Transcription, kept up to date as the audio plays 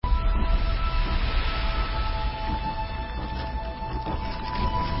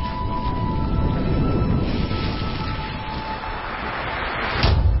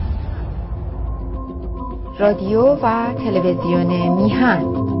رادیو و تلویزیون میهن.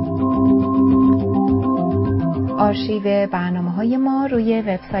 آرشیو برنامه‌های ما روی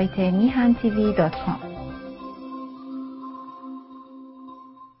وبسایت mihan.tv.com.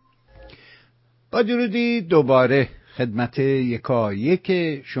 با درودی دوباره خدمت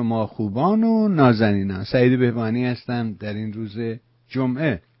یکایک شما خوبان و نازنینان. سعید بهبانی هستم در این روز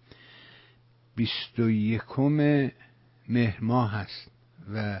جمعه 21 مهر ماه هست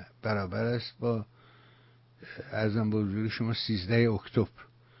و برابر است با عرضم به حضور شما 13 اکتبر.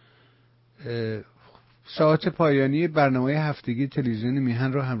 ساعت پایانی برنامه هفتگی تلویزیون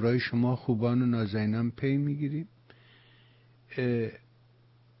میهن رو همراه شما خوبان و نازنینان پی میگیریم.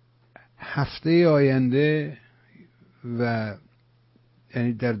 هفته آینده و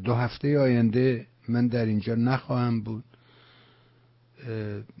یعنی در 2 هفته آینده من در اینجا نخواهم بود،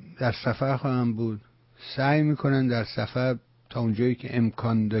 در سفر خواهم بود. سعی میکنن در سفر تا اونجایی که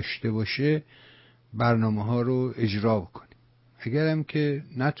امکان داشته باشه برنامه ها رو اجرا بکنیم. اگرم که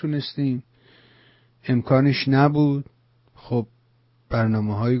نتونستیم، امکانش نبود، خب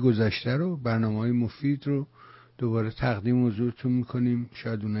برنامه های گذشته رو، برنامه های مفید رو دوباره تقدیم حضورتون میکنیم.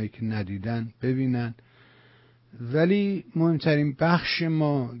 شاید اونایی که ندیدن ببینن. ولی مهمترین بخش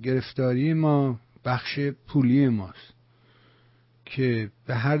ما، گرفتاری ما، بخش پولی ماست که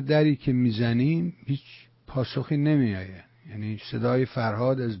به هر دری که میزنیم هیچ پاسخی نمی آید. یعنی صدای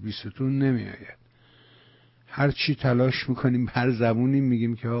فرهاد از بیستون نمی آید. هر چی تلاش میکنیم، هر زبونی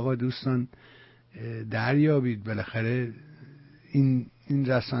میگیم که آقا دوستان دریابید، بالاخره این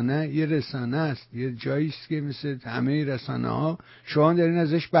رسانه یه رسانه است، یه جایی است که مثل همه رسانه ها شما دارین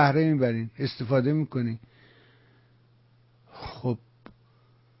ازش بهره میبرین، استفاده میکنین. خب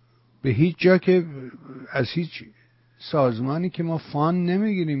به هیچ جا که از هیچ سازمانی که ما فان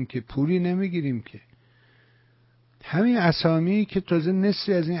نمیگیریم، که پولی نمیگیریم، که همین اسامی که تازه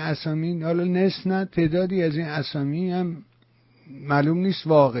نصفی از این اسامی، حالا نصف نه، تعدادی از این اسامی هم معلوم نیست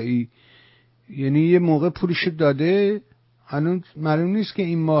واقعی، یعنی یه موقع پولش داده، الان معلوم نیست که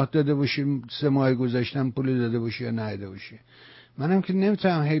این ماه داده باشه، 3 ماه گذشتم پول داده باشه یا نداده باشه. منم که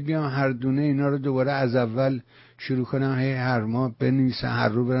نمیتونم هی بیام هر دونه اینا رو دوباره از اول شروع کنم، هی هر ماه بنویسم، هر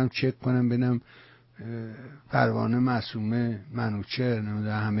رو برم چک کنم ببینم پروانه معصومه منوچهر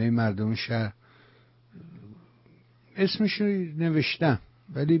نمیدونم همه مردم شهر اسمش رو نوشتم.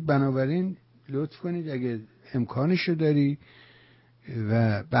 ولی بنابراین لطف کنید اگه امکانش رو داری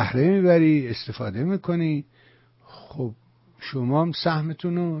و بهره میبری، استفاده میکنی، خب شما هم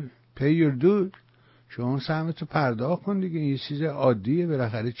سهمتون رو pay your dues، شما هم سهمتون پرداخت کن دیگه. یه چیز عادیه،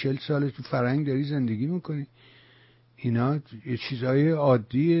 بالاخره 40 ساله تو فرهنگ داری زندگی میکنی. اینا یه چیزای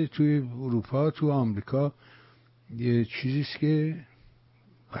عادیه توی اروپا، تو آمریکا، یه چیزیست که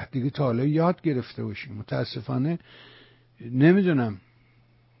بعد دیگه تا حالا یاد گرفته باشیم. متاسفانه نمیدونم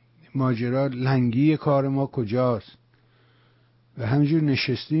ماجرا لنگی کار ما کجاست و همینجور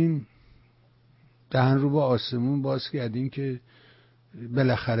نشستیم دهن رو با آسمون باز کردیم که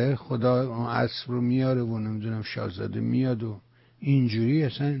بالاخره خدا اون عصر رو میاره و نمیدونم شاهزاده میاد و اینجوری.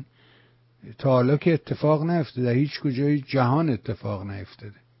 اصلا تا حالا که اتفاق نیفتاده، در هیچ کجای جهان اتفاق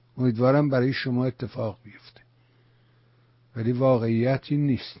نیفتاده. امیدوارم برای شما اتفاق بیفته، ولی واقعیت این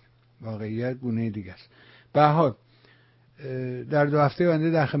نیست. واقعیت گونه دیگه است. به هر حال در 2 هفته آینده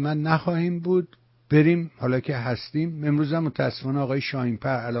در خدمت نخواهیم بود. بریم حالا که هستیم. امروز هم متاسفانه آقای شاهین‌پر،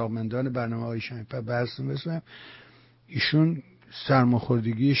 علاقمندان برنامه آقای شاهین‌پر بحثتون بسنم، ایشون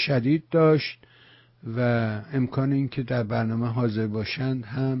سرماخوردگی شدید داشت و امکان این که در برنامه حاضر باشند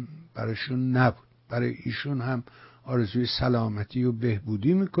هم برایشون نبود. برای ایشون هم آرزوی سلامتی و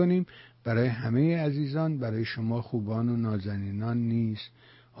بهبودی میکنیم. برای همه عزیزان، برای شما خوبان و نازنینان نیز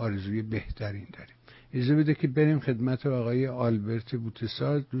آرزوی بهترین داریم. اجازه بده که بریم خدمت آقای البرت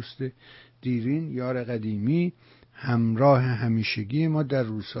بوتساز، دوست دیرین، یار قدیمی، همراه همیشگی ما در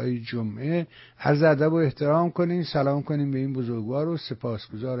روزهای جمعه. عرض ادب و احترام کنین، سلام کنین به این بزرگوار و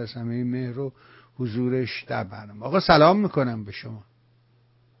سپاسگزار از همه مهر و حضورش در برنامه. آقا سلام میکنم به شما.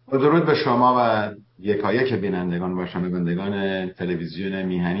 درود به شما و یکایک بینندگان و شنوندگان تلویزیون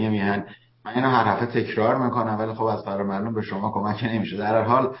میهنی میهن. من اینو هر هفته تکرار میکنم ولی خب از قرار معلوم به شما کمک نمیشه. در هر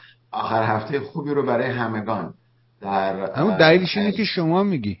حال آخر هفته خوبی رو برای همگان. همون دلیلش اینه که شما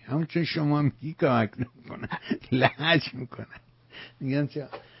میگی، همون چون شما میگی کمک نمیکنه، لحج میکنه. میگم چه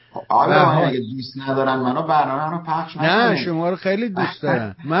آقا اگه دوست ندارن منو برنامه رو پخش نکنید. نه شما رو خیلی دوست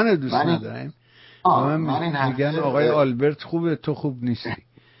دارن، منو دوست ندارم. من میگن آقای البرت خوبه، تو خوب نیستی.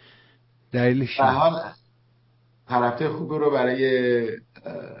 دلیلش به حال هر هفته خوبی رو برای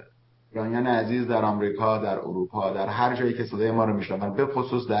ایرانیان عزیز در آمریکا، در اروپا، در هر جایی که صدای ما رو میشنون، به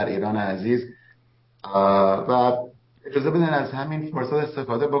خصوص در ایران عزیز. و اجازه بدین از همین فرصت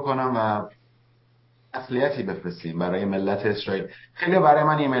استفاده بکنم و تسلیتی بفرستیم برای ملت اسرائیل. خیلی برای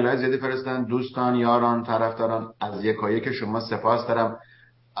من ایمیل های زیادی فرستادن، دوستان، یاران، طرفداران. از یکایک شما سپاس دارم.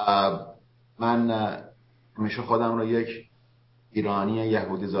 من همیشه خودم رو یک ایرانی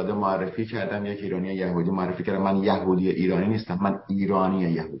یهودی زاده معرفی کردم، یک ایرانی یهودی معرفی کردم. من یهودی ایرانی نیستم، من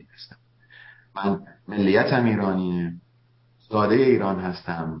ایرانی یهودی هستم. من ملیتم ایرانیه، زاده ایران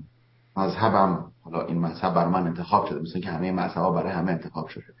هستم. مذهبم، حالا این مذهب برای من انتخاب شده، مثل که همه مذهب‌ها برای همه انتخاب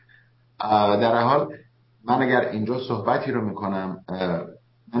شده. در حال من اگر اینجا صحبتی رو میکنم،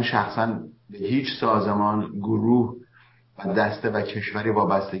 من شخصا به هیچ سازمان، گروه و دسته و کشوری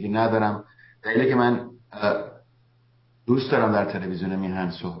وابستگی ندارم. دلیلی که من دوست دارم در تلویزیون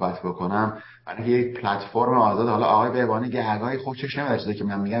میهن صحبت بکنم برای یک پلتفرم آزاد. حالا آقای بهبانی گهگاهی خوشش نمیاد چیزی که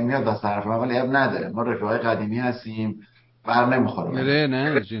من میگم میاد دست طرف من، ولی اب نداره، ما رفیقای قدیمی هستیم، بر نمیخوره.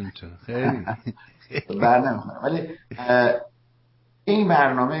 نه جون تو خیلی بر نمیخوره. ولی این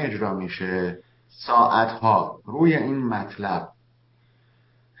برنامه اجرا میشه ساعتها روی این مطلب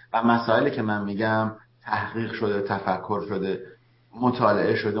و مسائلی که من میگم تحقیق شده، تفکر شده،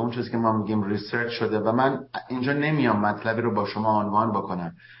 مطالعه شده، اون چیزی که ما میگیم ریسرچ شده و من اینجا نمیام مطلبی رو با شما عنوان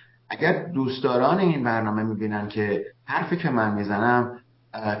بکنم. اگر دوستداران این برنامه میبینن که حرفی که من میزنم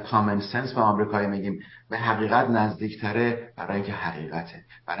کامن سنس به آمریکایی میگیم به حقیقت نزدیکتره، برای اینکه حقیقته،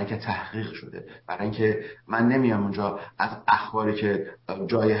 برای اینکه تحقیق شده، برای اینکه من نمیام اونجا از اخباری که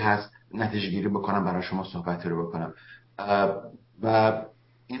جایی هست نتیجه گیری بکنم برای شما صحبتی رو بکنم. و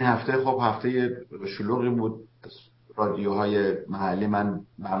این هفته خب هفته شلوغی بود. رادیوهای محلی من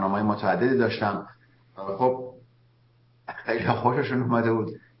برنامه‌های متعددی داشتم. خب خیلی خوششون اومده بود،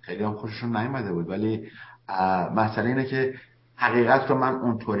 خیلی هم خوششون نیومده بود، ولی مسئله اینه که حقیقت رو من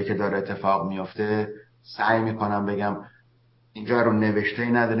اونطوری که داره اتفاق میفته سعی میکنم بگم. اینجا رو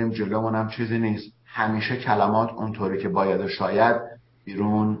نوشته‌ای نداریم، جلومون هم چیزی نیست، همیشه کلمات اونطوری که باید و شاید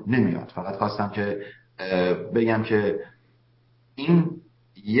بیرون نمیاد. فقط خواستم که بگم که این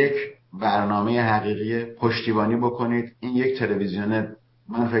یک برنامه حقیقی، پشتیبانی بکنید. این یک تلویزیون،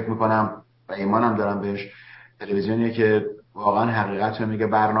 من فکر میکنم و ایمانم دارم بهش، تلویزیونیه که واقعا حقیقت رو میگه.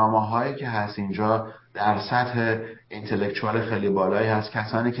 برنامه‌هایی که هست اینجا در سطح اینتלקچوال خیلی بالایی هست.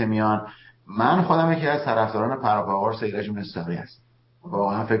 کسانی که میان، من خودم یکی از طرفداران پراپاگور سید رژیم مصداقی هست،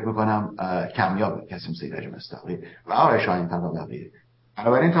 واقعا فکر میکنم کمیابه کسی سید رژیم مصداقی و آقای شاهین طباطبایی.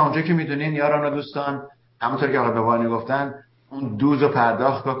 بنابراین تا اونجا که میدونین یاران و دوستان، همونطور که آقای بهبانی گفتن، اون دوز رو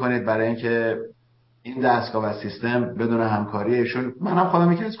پرداخت بکنید برای اینکه این دستگاه و سیستم بدون همکاری ایشون، منم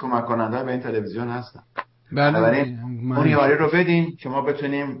خودم یکی از کمک کننده به این تلویزیون هستم. بنابراین اون یاری رو بدین که ما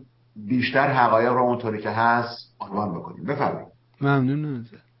بتونیم بیشتر حقایق رو اونطوری که هست عنوان بکنیم. بفرمایید. ممنون.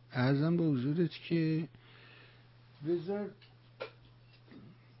 عرضم به حضورت که بذار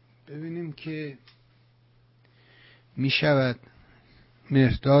ببینیم که میشود.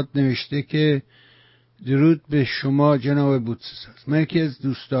 مهرداد نوشته که درود به شما جناب بوتسساز، من یکی از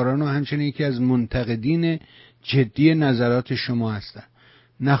دوستداران و همچنین یکی از منتقدین جدی نظرات شما هستم.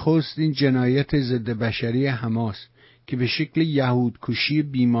 نخست این جنایت ضد بشری حماس که به شکل یهودکشی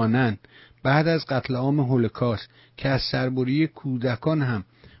بیمانند بعد از قتل عام هولوکاست که از سربری کودکان هم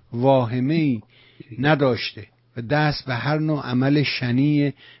واهمه‌ای نداشته و دست به هر نوع عمل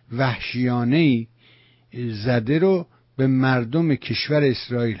شنیع وحشیانه‌ای زده رو به مردم کشور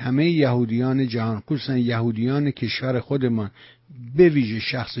اسرائیل، همه یهودیان جهان، خصوصا یهودیان کشور خودمان، به ویژه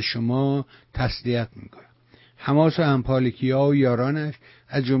شخص شما تسلیت میکنم. حماس و همپالکی‌ها و یارانش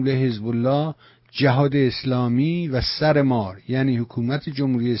از جمله حزب الله، جهاد اسلامی و سر مار یعنی حکومت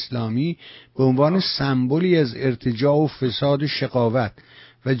جمهوری اسلامی به عنوان سمبولی از ارتجاع و فساد و شقاوت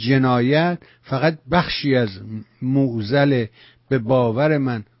و جنایت فقط بخشی از معضل به باور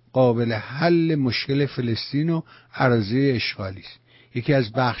من قابل حل مشکل فلسطین و اراضی اشغالی است. یکی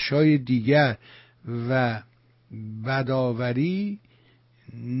از بخش‌های دیگر و بدآوری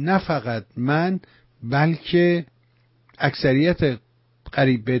نه فقط من بلکه اکثریت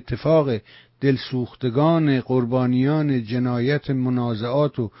قریب به اتفاق دلسوختگان قربانیان جنایت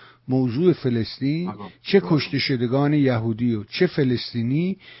منازعات و موضوع فلسطین، چه کشته شدگان یهودی و چه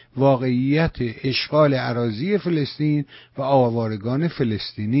فلسطینی، واقعیت اشغال اراضی فلسطین و آوارگان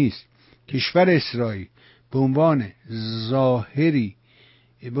فلسطینی است. کشور اسرائیل به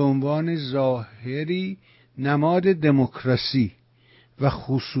عنوان ظاهری نماد دموکراسی و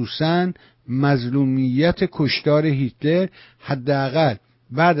خصوصاً مظلومیت کشتار هیتلر، حداقل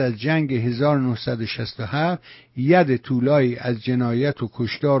بعد از جنگ 1967 ید طولایی از جنایت و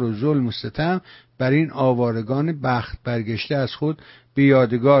کشتار و ظلم و ستم بر این آوارگان بخت برگشته از خود به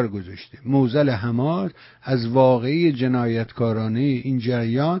یادگار گذاشته. معضل حماس از واقعی جنایتکارانه این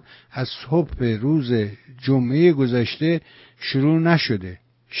جریان از صبح روز جمعه گذشته شروع نشده،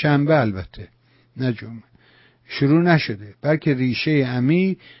 شنبه البته، نه جمعه شروع نشده، بلکه ریشه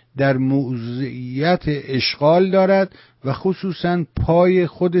عمیق در موضوعیت اشغال دارد و خصوصا پای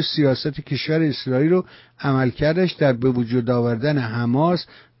خود سیاست کشور اسرائیل رو عملکردش در به وجود آوردن حماس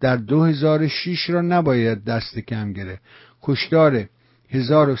در 2006 را نباید دست کم گرفت. کشتار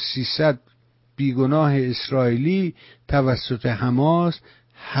 1300 بیگناه اسرائیلی توسط حماس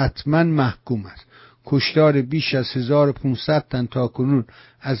حتما محکوم است. کشتار بیش از 1500 تن تاکنون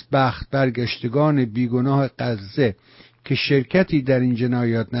از بخت برگشتگان بیگناه غزه که شرکتی در این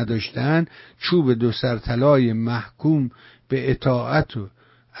جنایات نداشتند، چوب دو سرطلای محکوم به اطاعت و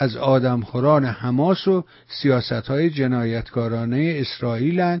از آدمخوران حماس و سیاست‌های جنایتکارانه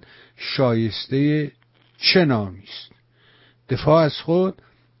اسرائیلند. شایسته چه نامی است؟ دفاع از خود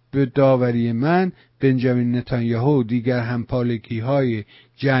به داوری من بنجامین نتانیاهو و دیگر همپالگی‌های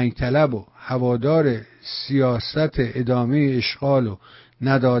جنگ طلب و هوادار سیاست ادامه اشغال و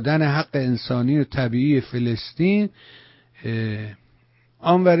ندادن حق انسانی و طبیعی فلسطین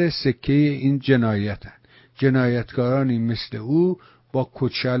آنور سکه این جنایتند. جنایتکارانی مثل او با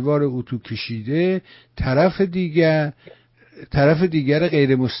کتشلوار اتو کشیده طرف دیگر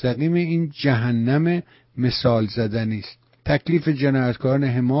غیر مستقیم این جهنم مثال زدنی است. تکلیف جنایتکاران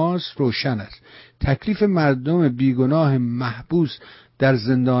حماس روشن است. تکلیف مردم بیگناه محبوس در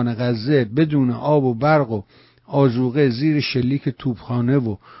زندان غزه بدون آب و برق و آذوقه زیر شلیک توپخانه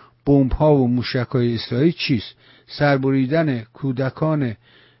و بمب‌ها و موشک‌های اسرائیل چیست؟ سربریدن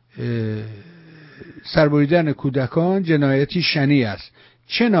کودکان جنایتی شنیع است.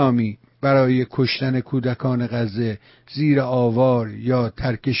 چه نامی برای کشتن کودکان غزه زیر آوار یا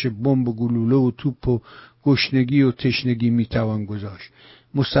ترکش بمب و گلوله و توپ و گشنگی و تشنگی میتوان گذاشت؟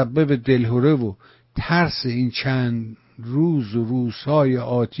 مسبب دلهره و ترس این چند روز و روزهای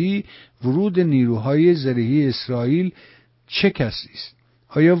آتی ورود نیروهای زرهی اسرائیل چه کسی است؟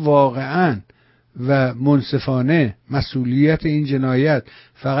 آیا واقعاً و منصفانه مسئولیت این جنایت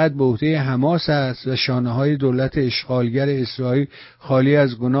فقط به عهده حماس است و شانه‌های دولت اشغالگر اسرائیل خالی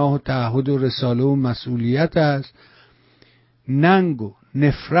از گناه و تعهد و رساله و مسئولیت است؟ ننگ و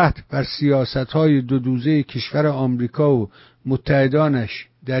نفرت بر سیاست‌های دو دوزه کشور آمریکا و متحدانش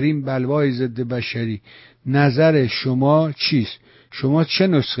در این بلوای ضد بشری، نظر شما چیست؟ شما چه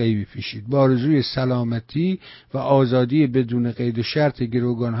نسخه‌ای می‌پیشید؟ با آرزوی سلامتی و آزادی بدون قید و شرط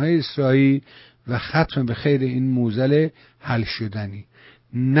گروگان‌های اسرائیل و ختم به خیر این موزل حل شدنی.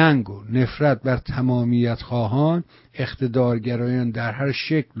 ننگ و نفرت بر تمامیت خواهان، اقتدارگرایان در هر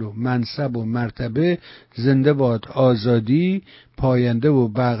شکل و منصب و مرتبه. زنده باد آزادی، پاینده و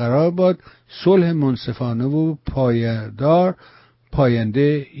برقرار باد صلح منصفانه و پایدار،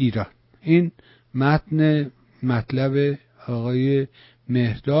 پاینده ایران. این مطلب آقای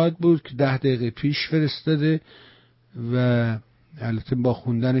مهرداد بود که 10 دقیقه پیش فرستاده و البته با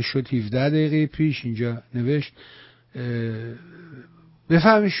خوندنش شد 17 دقیقه پیش. اینجا نوشت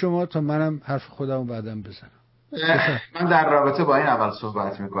بفهمید شما تا منم حرف خودمو بعدم بزنم. من در رابطه با این اول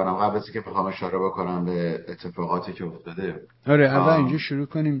صحبت میکنم قبل از اینکه بخوام اشاره بکنم به اتفاقاتی که افتاده. آره اول اینجا شروع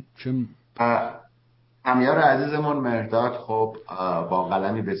کنیم چون همیار عزیزمون مهرداد خب با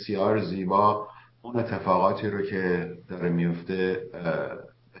قلمی بسیار زیبا اون اتفاقاتی رو که داره میفته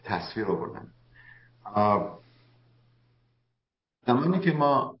به تصویر آوردن. زمانی که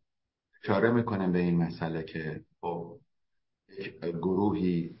ما اشاره میکنیم به این مسئله که یک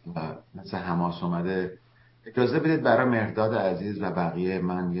گروهی مثل حماس اومده، اجازه بدید برای مهرداد عزیز و بقیه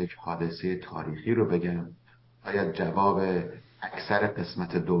من یک حادثه تاریخی رو بگم باید جواب اکثر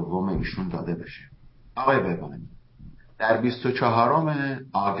قسمت دوم ایشون داده بشه. آقای ببانی در 24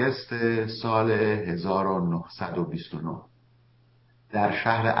 آگوست سال 1929 در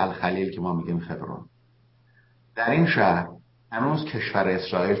شهر الخلیل که ما میگیم خبرون، در این شهر هنوز کشور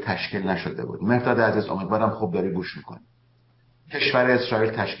اسرائیل تشکیل نشده بود. مهرداد عزیز امیدوارم خوب داری گوش میکنی. کشور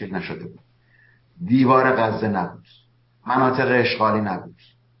اسرائیل تشکیل نشده بود. دیوار غزه نبود. مناطق اشغالی نبود.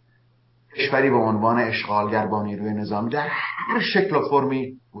 کشوری به عنوان اشغالگر با نیروی نظامی در هر شکل و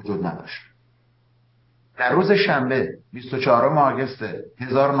فرمی وجود نداشت. در روز شنبه 24 آگوست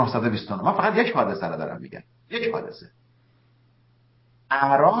 1929 من فقط یک حادثه را دارم میگم، یک حادثه.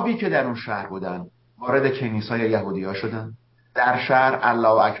 اعرابی که در اون شهر بودن وارد کنیسای یهودی‌ها شدن، در شهر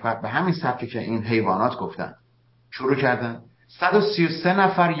الله اکبر به همین سبکی که این حیوانات گفتن شروع کردن. 133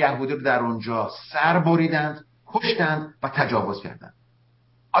 نفر یهودی رو در اونجا سر بریدند، کشتند و تجاوز کردند.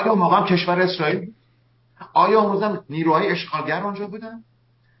 آیا اون موقع هم کشور اسرائیل؟ آیا اون روز هم نیروهای اشغالگر اونجا بودن؟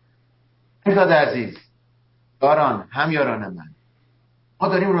 مهرداد عزیز، یاران، هم یاران من، ما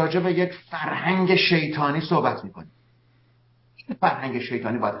داریم راجع به یک فرهنگ شیطانی صحبت میکنیم. این فرهنگ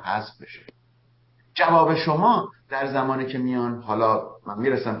شیطانی باید حذف بشه. جواب شما در زمانی که میان، حالا من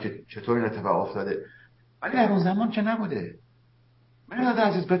میرسم که چطور این اتفاق افتاده، ولی در اون زمان که نبوده. مرداد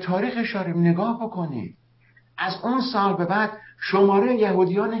عزیز، به تاریخ اشاره نگاه بکنید. از اون سال به بعد شماره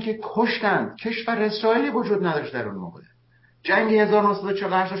یهودیانی که کشتند، کشور اسرائیلی وجود نداشت در اون موقع. جنگ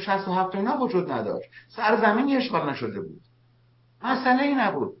 1948 و 67 اینا وجود نداشت. سرزمینی اشغال نشده بود. مسئله ای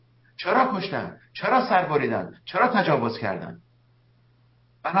نبود. چرا کشتن؟ چرا سر بریدن؟ چرا تجاوز کردن؟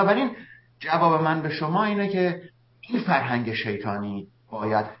 بنابراین جواب من به شما اینه که این فرهنگ شیطانی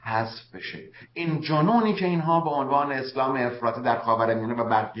باید حذف بشه. این جنونی که اینها به عنوان اسلام افراطی در خاورمیانه و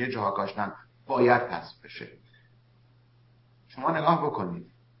بقیه جاها کاشتن باید حذف بشه. شما نگاه بکنید،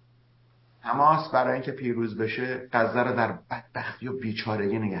 حماس برای اینکه پیروز بشه غزه رو در بدبختی و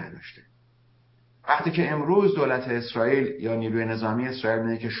بیچارگی نگه داشته. وقتی که امروز دولت اسرائیل یا نیروی نظامی اسرائیل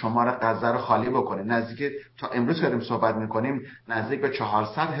میگه که شما رو غزه رو خالی بکنه، نزدیک تا امروز که داریم صحبت میکنیم نزدیک به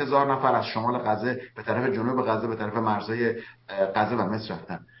 400,000 نفر از شمال غزه به طرف جنوب غزه به طرف مرزهای غزه و مصر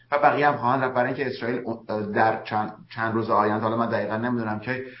رفتن و بقیه هم خواهند رفت، برای اینکه اسرائیل در چند روز آینده، حالا من دقیقا نمیدونم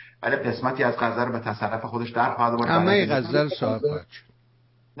که، ولی قسمتی از غزه رو به تصرف خودش در خواهد برد. همه غزه رو صاحب خواهد شد.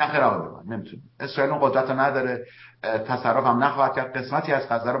 نه خیر آقا، نمیتونه. اسرائیل اون قدرت رو نداره، تصرف هم نخواهد کرد. قسمتی از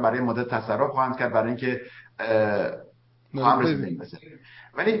غزه رو برای مدت تصرف خواهند کرد برای اینکه هم رسیدگی بشه.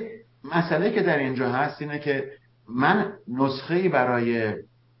 ولی مسئله که در اینجا هست اینه که من نسخه‌ای برای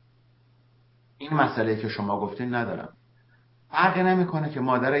این مسئله که شما گفتین ندارم. فرقی نمیکنه که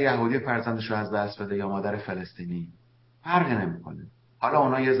مادر یهودی فرزندش رو از دست بده یا مادر فلسطینی، فرقی نمیکنه. حالا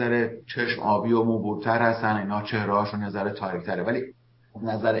اونا یه ذره چشم آبی و موبورتر هستن، اینا چهره‌هاشون یه ذره تاریک‌تره، ولی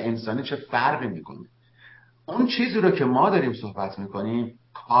نظر انسانی چه فرقی میکنه؟ اون چیزی رو که ما داریم صحبت میکنیم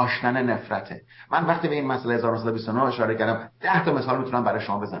کاشتن نفرته. من وقتی به این مسئله 1929 اشاره کردم 10 تا مثال میتونم برای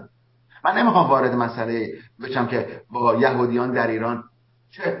شما بزنم. من نمیخوام وارد مسئله بشم که با یهودیان در ایران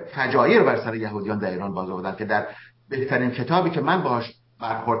چه فجایعی رو بر سر یهودیان در ایران باز آوردن که در بهترین کتابی که من باهاش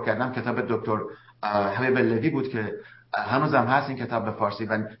برخورد کردم کتاب دکتر حبیب لوی بود که هنوزم هست این کتاب به فارسی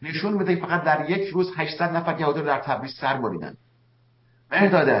و نشون میده فقط در یک روز 800 نفر یهودی رو در تبریز سر بریدن.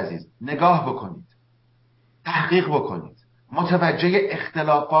 مرداد عزیز، نگاه بکنید، تحقیق بکنید، متوجه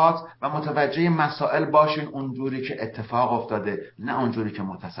اختلافات و متوجه مسائل باشین اونجوری که اتفاق افتاده، نه اونجوری که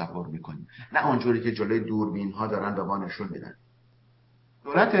متصور میکنید، نه اونجوری که جلوی دوربین ها دارن به ما نشون میدن.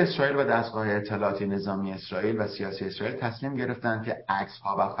 دولت اسرائیل و دستگاه اطلاعاتی نظامی اسرائیل و سیاسی اسرائیل تصمیم گرفتن که عکس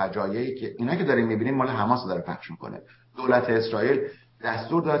ها و فجایعی که اینا که داریم میبینیم مال حماس داره پخش میکنه. دولت اسرائیل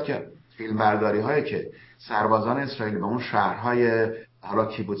دستور داد که فیلم برداری هایی که سربازان اسرائیل به اون شهرهای حالا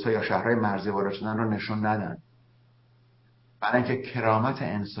کیبوتس‌ها یا شهرهای مرزی وارد شدن رو نشون ندن، برای اینکه کرامت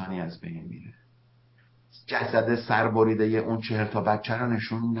انسانی از بین میره. جسد سربریده اون 40 تا بچه رو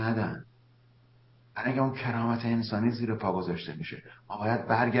نشون ندن، برای اینکه اون کرامت انسانی زیر پا گذاشته میشه. ما باید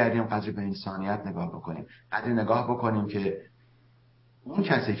برگردیم قدری به انسانیت نگاه بکنیم، قدری نگاه بکنیم که اون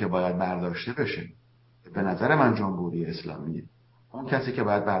کسی که باید برداشته بشه، به نظر من جمهوری اسلامی، اون کسی که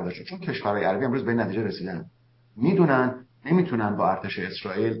باید برداشته، چون کشورهای عربی امروز به این نتیجه رسیدن، میدونن نمیتونن با ارتش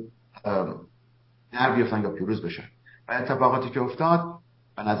اسرائیل در بیفتن یا پیروز بشن و اتفاقاتی که افتاد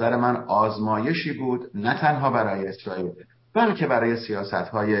به نظر من آزمایشی بود، نه تنها برای اسرائیل بلکه برای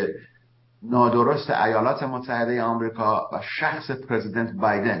سیاست‌های نادرست ایالات متحده آمریکا و شخص پرزیدنت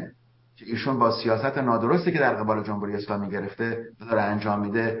بایدن که ایشون با سیاست نادرستی که در قبال جمهوری اسلامی گرفته داره انجام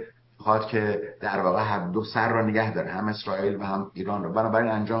میده، میخواد که در واقع هر دو سر رو نگه داره، هم اسرائیل و هم ایران رو،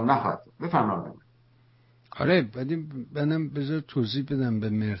 بنابراین انجام نخواهد. بفرمایید. آره، ولی منم بذار توضیح بدم به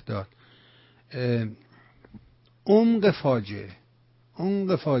مرداد. عمق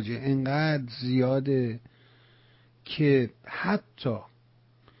فاجعه اینقدر زیاده که حتی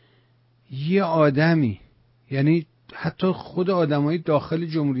یه آدمی، یعنی حتی خود آدمای داخل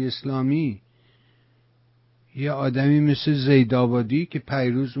جمهوری اسلامی، یه آدمی مثل زیدآبادی که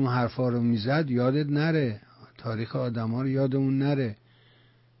پیروز اون حرفا رو میزد، یادت نره، تاریخ آدما رو یادمون نره،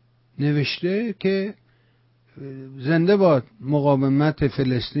 نوشته که زنده باد مقاومت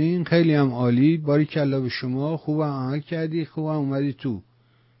فلسطین، خیلی هم عالی، باریکلا به شما، خوب عمل کردی، خوب اومدی تو،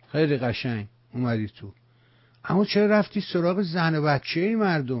 خیلی قشنگ اومدی تو. اما چرا رفتی سراغ زن و بچه ای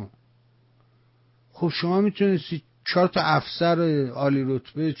مردم؟ خب شما میتونستی 4 تا افسر عالی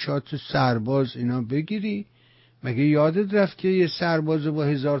رتبه، 4 تا سرباز اینا بگیری. مگه یادت رفت که یه سرباز با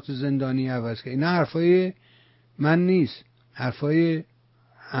 1000 تا زندانی عوض کرد؟ اینا حرفای من نیست، حرفای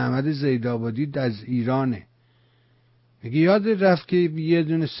احمد زیدآبادی از ایرانه. مگه یادت رفت که یه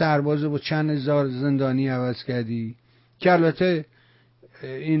دونه سرباز با چند هزار زندانی عوض کردی؟ که البته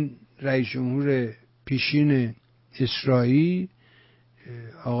این رئیس جمهور پیشین اسرائیل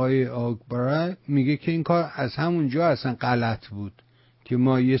آقای البرت میگه که این کار از همونجا اصلا غلط بود که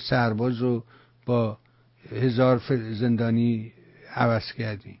ما یه سرباز رو با 1000 زندانی عوض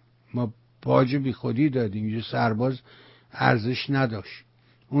کردیم. ما باج بی خودی دادیم. یه سرباز ارزش نداشت.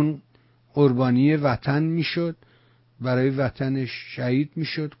 اون قربانی وطن میشد، برای وطنش شهید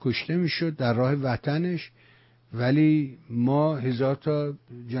میشد، کشته میشد در راه وطنش، ولی ما 1000 تا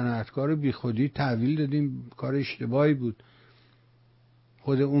جنایتکار بی خودی تحویل دادیم. کار اشتباهی بود،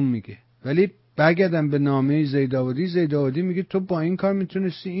 خود اون میگه. ولی برگردم به نامه زیدآبادی میگه تو با این کار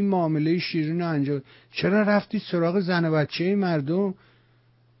میتونستی این معامله شیرین رو انجام، چرا رفتی سراغ زن و بچه مردم؟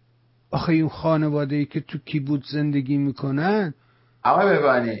 آخه این خانواده‌ای که تو کیبوتز زندگی میکنن آقای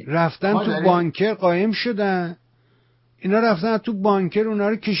ببانی رفتن تو بانکر قایم شدن، اینا رفتن تو بانکر اونا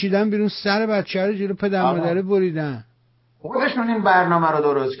رو کشیدن بیرون، سر بچه رو جلو پدر مادره بریدن. خودشون این برنامه رو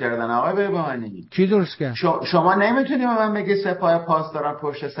درست کردن آقای بهبانی. کی درست کرد؟ شما نمیتونی به من بگی سپاه پاسداران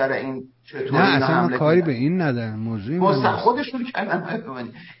پشت سر این چطوری نه اصلا حمله کاری به این ندارن. موضوع خودشون کردن آقای بهبانی.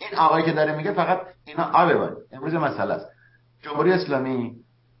 این آقایی که داره میگه فقط اینا آقای بهبانی امروز مسئله است. جمهوری اسلامی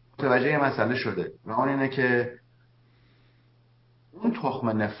متوجه مسئله شده و اون اینه که اون تخم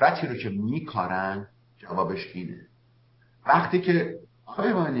نفرتی رو که میکارن جوابش اینه. وقتی که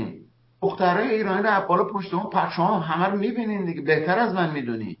آقای بهبانی دخترای ایرانی رو بالا پشت اون شما همه رو میبینین دیگه، بهتر از من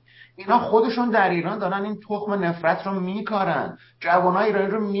میدونی. اینا خودشون در ایران دارن این تخم نفرت رو میکارن، جوانای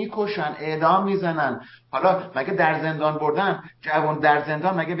ایرانی رو میکشن، اعدام میزنن. حالا مگه در زندان بردن جوان در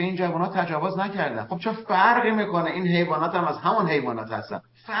زندان، مگه به این جوانا تجاوز نکردن؟ خب چه فرقی میکنه؟ این حیوانات هم از همون حیوانات هستن،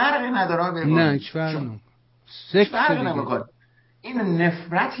 فرقی نداره. نه هیچ فرقی نمیکنه. این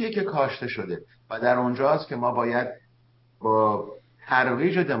نفرتیه که کاشته شده و در اونجاست که ما باید با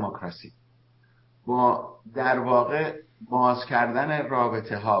ترویج دموکراسی، با در واقع باز کردن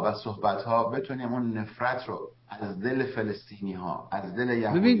رابطه ها و صحبت ها بتونیم اون نفرت رو از دل فلسطینی ها، از دل یهودی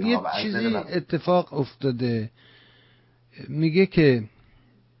ها، ببین یه چیزی اتفاق افتاده، میگه که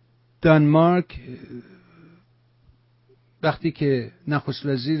دانمارک وقتی که نخست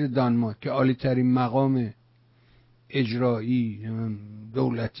وزیر دانمارک که عالی ترین مقام اجرایی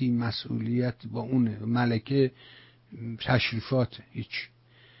دولتی مسئولیت با اونه، ملکه تشریفات هیچ،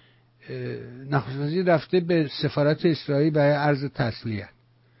 نخست وزیر رفته به سفارت اسرائیل برای عرض تسلیت.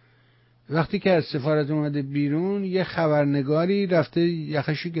 وقتی که از سفارت اومده بیرون یه خبرنگاری رفته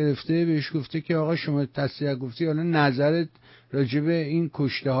یخشو گرفته بهش گفته که آقا شما تسلیت گفتی، حالا نظرت راجع به این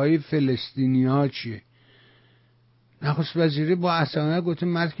کشته های فلسطینی ها چیه؟ نخست وزیری با عصبانیت گفته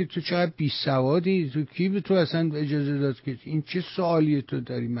مرد که تو چقدر بی سوادی، تو کی به تو اصلا اجازه داد که این چه سوالیه تو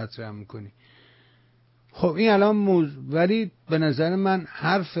داری مطرح میکنی؟ خب این الان ولی به نظر من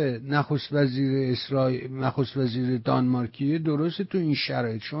حرف نخست وزیر اسرائیل، نخست وزیر دانمارکی درسته تو این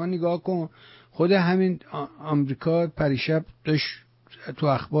شرایط. شما نگاه کن، خود همین آمریکا پریشب داشت تو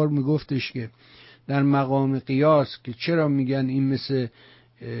اخبار میگفتش که در مقام قیاس که چرا میگن این مثل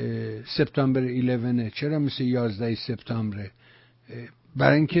سپتامبر 11، چرا مثل 11 سپتامبر؟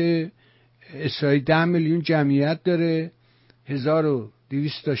 برای اینکه اسرائیل 10 میلیون جمعیت داره،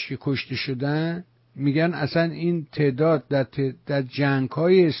 1200 تاش که کشته شدن، میگن اصلا این تعداد در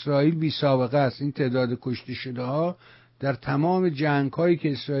جنگ‌های اسرائیل بی سابقه است. این تعداد کشته شده ها در تمام جنگ‌هایی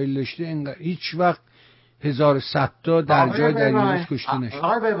که اسرائیل داشته هیچ وقت 1100 تا در جای درگیری کشته نشد.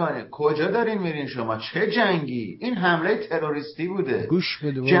 آقای بهبانی کجا دارین میرین شما؟ چه جنگی؟ این حمله تروریستی بوده. گوش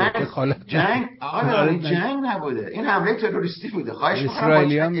بده جنگ آقای بهبانی جنگ نبوده، این حمله تروریستی بوده. خواهش می‌کنم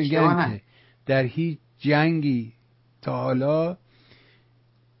اسرائیلی‌ها میگن که در هیچ جنگی تا حالا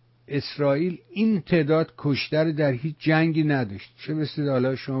اسرائیل این تعداد کشته در هیچ جنگی نداشت، چه مثل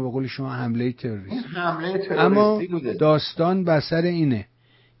حالا شما به قول شما حمله تروریستی. این حمله تروریستی اما بوده. داستان بسر اینه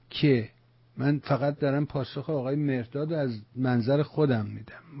که من فقط دارم پاسخ آقای مرداد از منظر خودم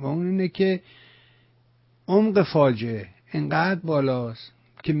میدم و اون اینه که عمق فاجعه اینقدر بالاست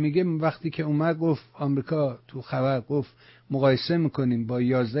که میگه وقتی که اومد گفت آمریکا تو خبر گفت مقایسه میکنیم با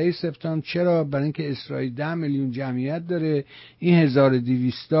 11 سپتامبر، چرا؟ برای اینکه اسرائیل 10 میلیون جمعیت داره، این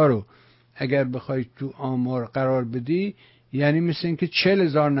 1200 رو اگر بخوای تو آمار قرار بدی یعنی مثل اینکه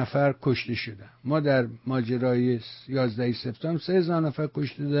 40,000 نفر کشته شدن. ما در ماجرای 11 سپتامبر 3,000 نفر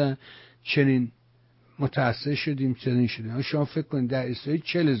کشته دادن، چنین متأثر شدیم، چنین شدیم. شما فکر کنید در اسرائیل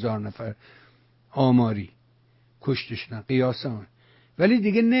 40,000 نفر آماری کشته شدن قیاس آن. ولی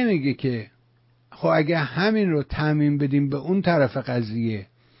دیگه نمیگه که خب اگه همین رو تعمیم بدیم به اون طرف قضیه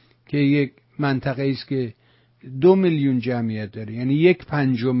که یک منطقه است که 2 میلیون جمعیت داره، یعنی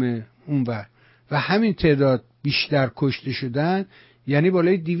 1/5 اونور، و همین تعداد بیشتر کشته شدن، یعنی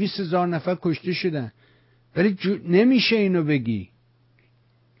بالای 200,000 نفر کشته شدن. ولی نمیشه اینو بگی،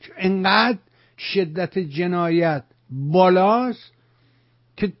 انقدر شدت جنایت بالاست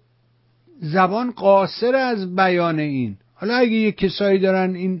که زبان قاصر از بیان این. حالا اگه یه کسایی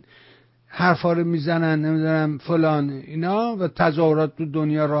دارن این حرفا رو میزنن نمیدونم فلان اینا و تظاهرات تو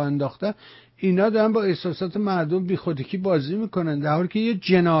دنیا راه انداختن، اینا دارن با احساسات مردم بی خودکی بازی میکنن، در حالی که یه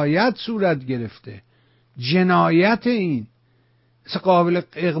جنایت صورت گرفته. جنایت این اصلا قابل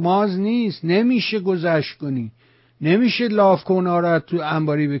اغماض نیست، نمیشه گذشت کنی، نمیشه لاف کنها رو تو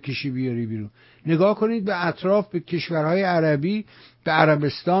انباری بکشی بیاری بیرون. نگاه کنید به اطراف، به کشورهای عربی، به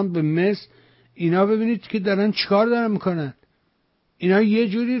عربستان، به مصر، اینا ببینید که دارن چیکار دارن میکنن. اینا یه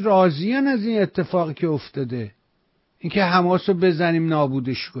جوری راضیان از این اتفاقی که افتاده، اینکه حماس رو بزنیم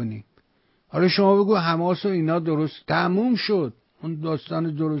نابودش کنیم. حالا شما بگو حماس و اینا درست تموم شد، اون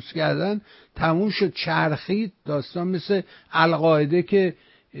داستان درست کردن تموم شد، چرخید داستان، مثل القاعده که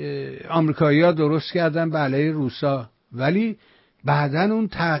آمریکایی‌ها درست کردن به علیه روسا، ولی بعدن اون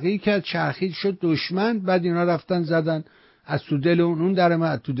تحقیق کرد، چرخید شد دشمن، بعد اینا رفتن زدن از تو دل اون در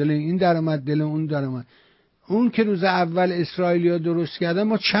اومد، تو دل این در اومد، دل اون در اومد. اون که روز اول اسرائیلیا درست کردن،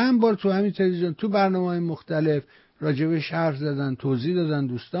 ما چند بار تو همین تلویزیون تو برنامه‌های مختلف راجبش حرف زدن، توضیح دادن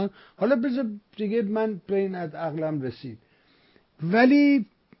دوستان. حالا بذار دیگه من به این عقلم رسید. ولی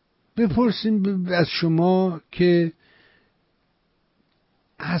بپرسیم از شما که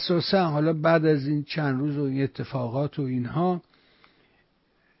اساسا حالا بعد از این چند روز و این اتفاقات و اینها،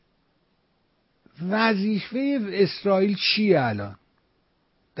 وظیفه اسرائیل چیه الان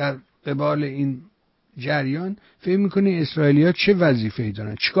در قبال این جریان؟ فکر میکنی اسرائیلی‌ها چه وظیفه‌ای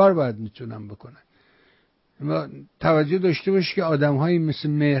دارن؟ چیکار باید میتونن بکنن؟ ما توجه داشته باشی که آدم‌هایی مثل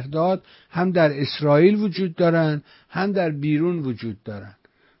مهرداد هم در اسرائیل وجود دارن، هم در بیرون وجود دارن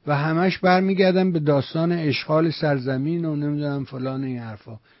و همش برمیگردن به داستان اشغال سرزمین و نمیدونم فلان این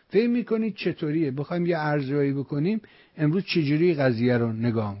حرفا. فکر میکنید چطوریه؟ بخوایم یه ارزیابی بکنیم امروز چجوری قضیه رو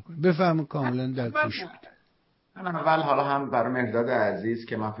نگاه میکنیم؟ بفهم کاملا در توش میده. من اول حالا هم برای مهرداد عزیز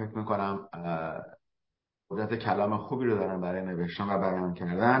که من فکر میکنم قدرت کلام خوبی رو دارن برای نوشتن و بیان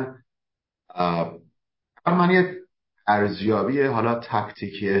کردن، من یه ارزیابی حالا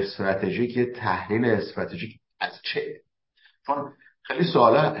تاکتیکی استراتژیک، تحلیل استراتژیک از چه، چون خیلی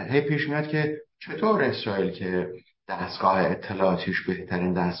سوالا هی پیش میاد که چطور اسرائیل که دستگاه اطلاعاتیش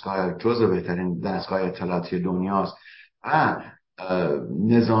بهترین دستگاه، جزو بهترین دستگاه اطلاعاتی دنیاست و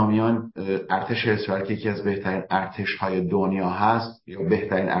نظامیان ارتش اسرائیل که یکی از بهترین ارتش‌های دنیا هست یا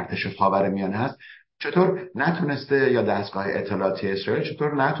بهترین ارتش خاورمیانه هست، چطور نتونسته، یا دستگاه اطلاعاتی اسرائیل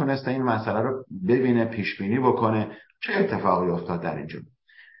چطور نتونسته این مسئله رو ببینه، پیش بینی بکنه چه اتفاقی افتاد در اینجا.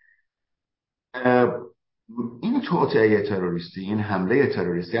 این توطئه تروریستی، این حمله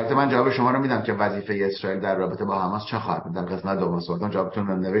تروریستی، البته من جواب شما رو میدم که وظیفه اسرائیل در رابطه با حماس چه خواهد بود. در قسمت دوم صحبتم جوابتون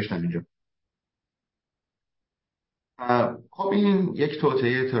رو نوشتم اینجا. خب این یک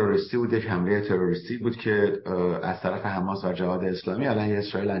توطئه تروریستی بود، یک حمله تروریستی بود که از طرف حماس و جهاد اسلامی علیه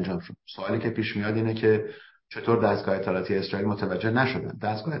اسرائیل انجام شد. سوالی که پیش میاد اینه که چطور دستگاه اطلاعاتی اسرائیل متوجه نشدن؟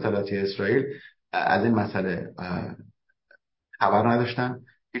 دستگاه اطلاعاتی اسرائیل از این مسئله خبر نداشتن،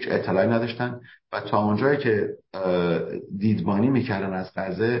 هیچ اطلاعی نداشتن و تا اونجایی که دیدبانی میکردن از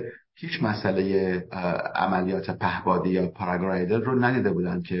غزه هیچ مسئله عملیات پهپادی یا پاراگلایدر رو ندیده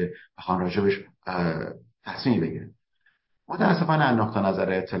بودن که بخوان راجبش تصمیم بگیرن. متاسفانه از نقطه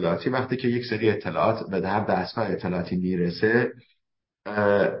نظر اطلاعاتی وقتی که یک سری اطلاعات به هر دستگاه اطلاعاتی میرسه،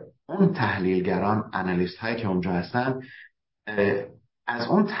 اون تحلیلگران، آنالیست هایی که اونجا هستن، از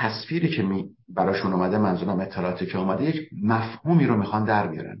اون تصویری که براشون اومده، منظورم اطلاعاتی که اومده، یک مفهومی رو میخوان در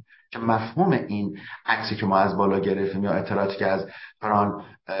بیارن که مفهوم این عکسی که ما از بالا گرفتیم یا اطلاعاتی که از فران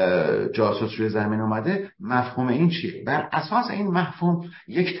جاسوس روی زمین اومده، مفهوم این چیه؟ بر اساس این مفهوم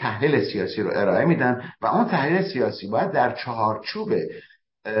یک تحلیل سیاسی رو ارائه میدن و اون تحلیل سیاسی باید در چهارچوب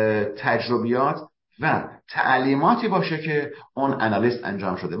تجربیات و تعلیماتی باشه که اون آنالیست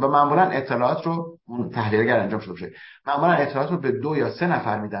انجام شده و معمولا اطلاعات رو اون تحلیلگر انجام شده باشه. معمولا اطلاعات رو به 2 یا 3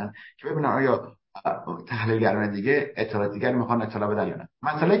 نفر میدن که ببینن آیا تحلیلگران دیگه اطلاعات دیگر میخوان اطلاع بدن یا نه.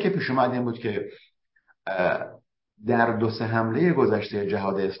 مسئله که پیش اومد این بود که در 2-3 حمله گذشته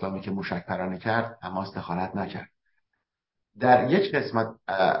جهاد اسلامی که موشک پرانی کرد، حماس دخالت نکرد. در یک قسمت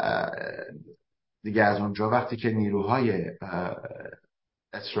دیگه از اونجا وقتی که نیروهای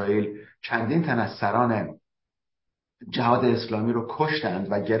اسرائیل چندین تن از سران جهاد اسلامی رو کشتند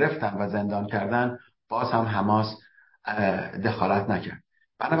و گرفتند و زندان کردند، باز هم حماس دخالت نکرد.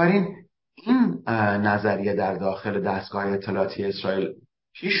 بنابراین این نظریه در داخل دستگاه اطلاعاتی اسرائیل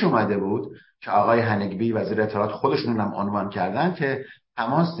پیش اومده بود که آقای هنگبی وزیر اطلاعات خودشون هم عنوان کردن که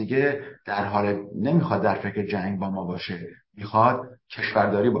حماس دیگه در حال نمیخواد در فکر جنگ با ما باشه، میخواد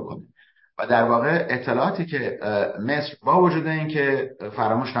کشورداری بکنه. و در واقع اطلاعاتی که مصر، با وجود این که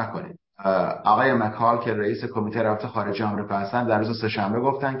فراموش نکنید آقای مکال که رئیس کمیته روابط خارجه آمریکا هستن در روز سه‌شنبه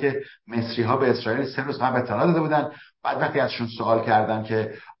گفتن که مصری‌ها به اسرائیل 3 روز قبل اطلاع داده بودن. بعد وقتی ازشون سوال کردن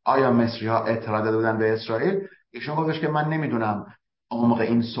که آیا مصری‌ها اطلاع داده بودن به اسرائیل، ایشون گفتش که من نمیدونم عمق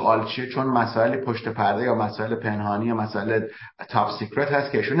این سوال چیه، چون مسائل پشت پرده یا مسائل پنهانی یا مسائل تاپ سیکرت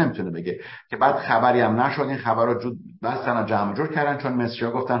هست که ایشون نمیتونه بگه. که بعد خبری هم نشد، این خبر رو جود بستن و جمع جور کردن، چون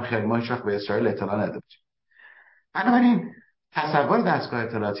مصری‌ها گفتن خیر ما هیچ وقت به اسرائیل اطلاع ندادیم. بنابراین تصور دستگاه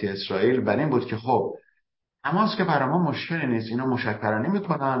اطلاعاتی اسرائیل بر این بود که خب حماس که برای ما مشکلی نیست، اینا موشک‌پرانی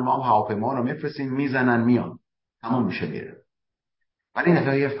میکنن، ما هم هواپیما رو میفرستیم میزنن میان، تموم میشه میره. ولی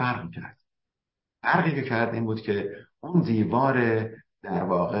این یه فرق کرد. فرقی که کرد این بود که اون دیوار در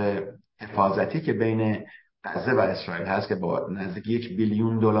واقع حفاظتی که بین غزه و اسرائیل هست که با نزدیک 1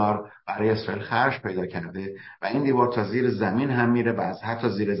 بیلیون دلار برای اسرائیل خرج پیدا کرده و این دیوار تا زیر زمین هم میره و از حتی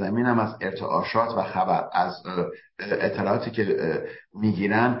زیر زمین هم از ارتعاشات و خبر از اطلاعاتی که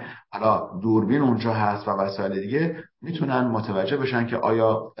میگیرن، حالا دوربین اونجا هست و وسایل دیگه، میتونن متوجه بشن که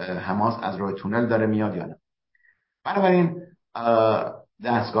آیا حماس از راه تونل داره میاد یا نه. بنابراین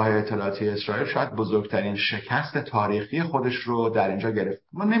دستگاه اطلاعاتی اسرائیل شاید بزرگترین شکست تاریخی خودش رو در اینجا گرفت.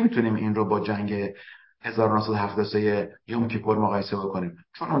 ما نمیتونیم این رو با جنگ 1973 یوم کیپور مقایسه بکنیم،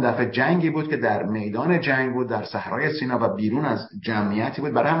 چون اون دفعه جنگی بود که در میدان جنگ بود، در صحرای سینا و بیرون از جمعیتی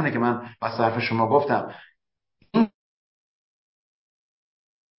بود. برای همونه که من با صرف شما گفتم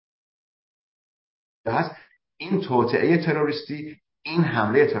این توطئه تروریستی، این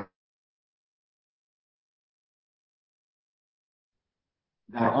حمله تروریستی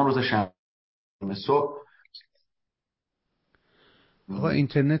در اون روز شنبه صبح. آقا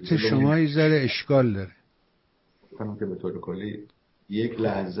اینترنت شما یه ذره اشکال داره. کنم که به طور کلی یک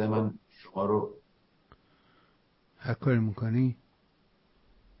لحظه من شما رو هر کاری میکنی؟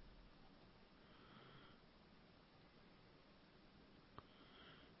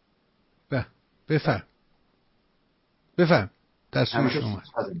 بفرم تصویر شما.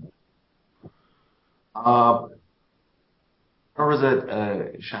 روز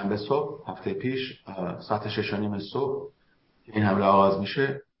شنبه صبح هفته پیش ساعت 6:30 صبح این حمله آغاز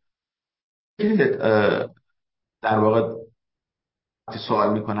میشه. در واقع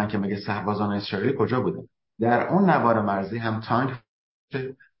سوال میکنن که مگه سربازان اسرائیلی کجا بودن؟ در اون نوار مرزی هم تانک،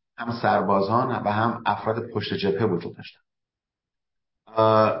 هم سربازان و هم افراد پشت جبهه وجود داشتن.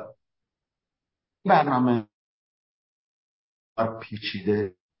 برنامه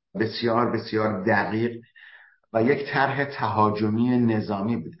پیچیده، بسیار بسیار دقیق و یک طرح تهاجمی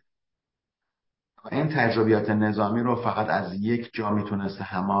نظامی بوده و این تجربیات نظامی رو فقط از یک جا میتونسته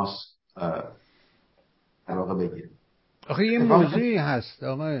حماس در واقع بگیره. آخه یه موضوعی هست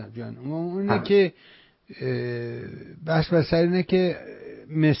آقا جان، اونه که بحث بسر اینه که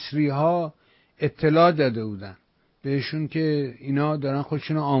مصری ها اطلاع داده بودن بهشون که اینا دارن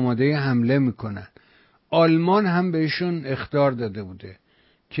خودشون آماده حمله میکنن. آلمان هم بهشون اخطار داده بوده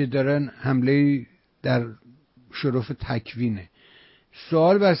که دارن حمله در شرف تکوینه.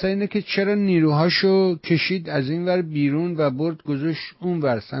 سوال بسر اینه که چرا نیروهاشو کشید از این ور بیرون و برد گذاشت اون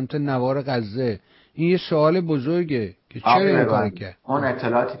ور سمت نوار غزه؟ این یه سوال بزرگه که چرا این کار کرد. اون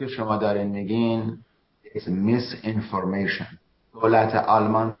اطلاعاتی که شما دارین میگین misinformation. دولت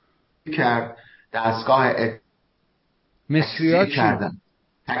آلمان کرد دستگاه مصری‌ها کردن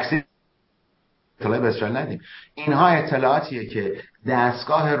تکثیر اطلاعی به اسرائیل ندیم. اینها اطلاعاتیه که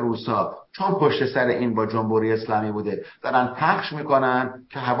دستگاه روسا چون پشت سر این با جمهوری اسلامی بوده دارن پخش میکنن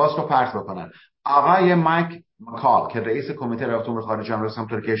که حواس رو پرت بکنن. آقای مکال که رئیس کمیته روابط امور خارجه آمریکا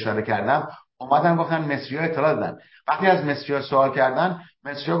همونطور که اشاره کردم اومدن گفتن مصری‌ها اطلاع دادن. وقتی از مصری‌ها سوال کردن،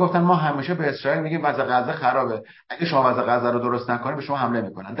 مصری‌ها گفتن ما همیشه به اسرائیل میگیم وضع غزه خرابه، اگه شما وضع غزه رو درست نکنید به شما حمله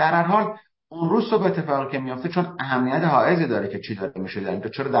میکنن. در هر حال اون روز صبح اتفاقی که میفته چون اهمیت حائزی داره که چی داره میشه، در اینکه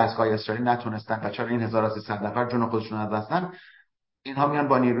چرا دستگاه اسرائیل نتونستن و چرا این 1300 نفر جون خودشون از دستن. اینها میان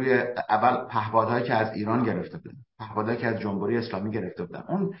با نیروی اول پهپادهایی که از ایران گرفته بودن، پهپادهایی که از جمهوری اسلامی گرفته بودن.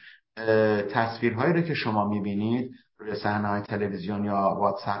 اون تصویرهایی رو که شما میبینید روی صحنه‌های تلویزیون یا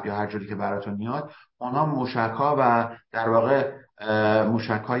واتساپ یا هر جوری که براتون میاد، اونها موشک‌ها و در واقع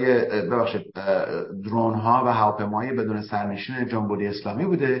موشک‌های درون‌ها و هواپیماهای بدون سرنشین جمهوری اسلامی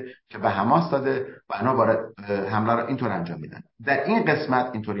بوده که به حماس داده و اینا وارد حمله رو اینطور انجام میدن. در این قسمت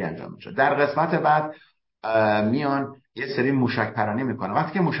اینطوری انجام میشه. در قسمت بعد میان یه سری موشک پرانی میکنه.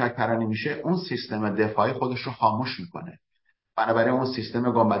 وقتی که موشک پرانی میشه اون سیستم دفاعی خودش رو خاموش میکنه، بنابراین اون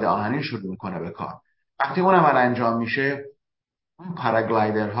سیستم گنبد آهنین شروع میکنه به کار. وقتی اون عمل انجام میشه، اون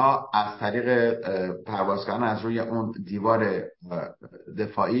پاراگلایدرها از طریق پرواز کردن از روی اون دیوار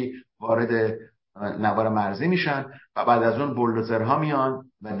دفاعی وارد نوار مرزی میشن و بعد از اون بولدوزرها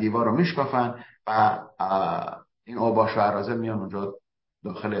میان و دیوار رو میشکافن و این اوباش و اراذل میان اونجا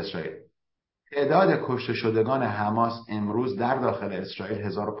داخل اسرائیل. تعداد کشته شدگان حماس امروز در داخل اسرائیل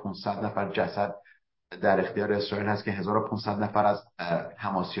 1500 نفر جسد در اختیار اسرائیل هست که 1500 نفر از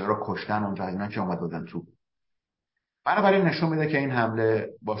حماسی‌ها رو کشتن اونجا، اینا که اومد بودن تو. بنابراین نشون میده که این حمله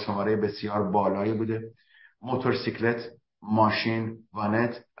با شماره بسیار بالایی بوده. موتورسیکلت، ماشین،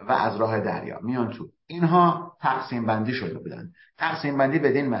 وانت و از راه دریا میان تو. اینها تقسیم بندی شده بودن. تقسیم بندی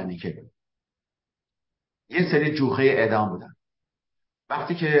بدین معنی که یه سری جوخه اعدام بودن.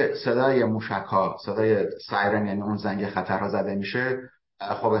 وقتی که صدای موشک‌ها، صدای سایرن یعنی اون زنگ خطرها زده میشه،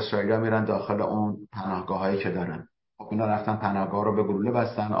 خب اسرائیلی‌ها میرن داخل اون پناهگاهایی که دارن. خب اینا رفتن پناهگاه رو به گلوله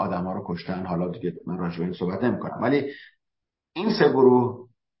بستن، آدم‌ها رو کشتن. حالا دیگه من راجع به این صحبت نمی‌کنم، ولی این سه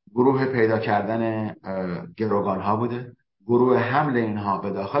گروه پیدا کردن گروگان‌ها بوده، گروه حمل اینها به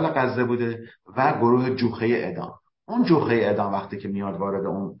داخل غزه بوده و گروه جوخه اعدام. اون جوخه اعدام وقتی که میاد وارد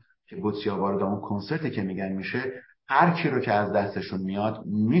اون که بوتسیا وارد اون کنسرتی که میگن میشه، هر کی رو که از دستشون میاد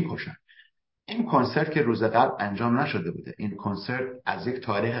میکشن. این کنسرت که روز قبل انجام نشده بوده، این کنسرت از یک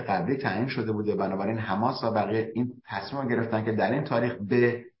تاریخ قبلی تعیین شده بوده، بنابراین حماس و بقیه این تصمیم گرفتن که در این تاریخ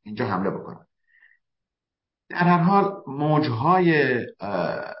به اینجا حمله بکنن. در هر حال موجهای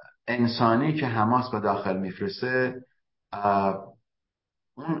انسانی که حماس به داخل میفرسته،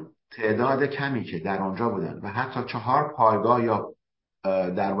 اون تعداد کمی که در اونجا بودن و حتی 4 پایگاه یا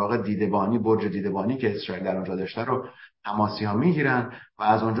در واقع دیدبانی، برج دیدبانی که اسرائیل در اونجا داشته رو حماسی ها میگیرن و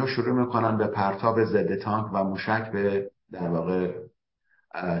از اونجا شروع میکنن به پرتاب ضد تانک و موشک به در واقع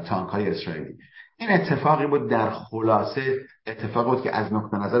تانک های اسرائیلی. این اتفاقی بود، در خلاصه اتفاق بود که از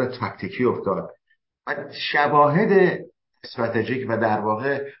نقطه نظر تاکتیکی افتاد و شواهد استراتژیک و در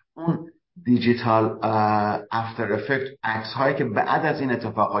واقع اون دیجیتال افتر افکت، عکس هایی که بعد از این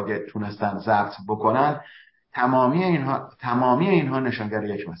اتفاقات تونستن ضبط بکنن، تمامی اینها نشانگر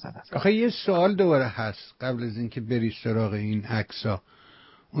یک مسئله است. آخه یه سوال دوباره هست قبل از اینکه بری سراغ این عکس‌ها،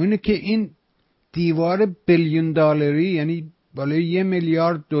 اونه که این دیوار بیلیون دلاری، یعنی بالای 1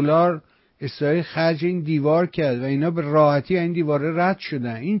 میلیارد دلار اسرائیل خرج این دیوار کرد و اینا به راحتی این دیوار رد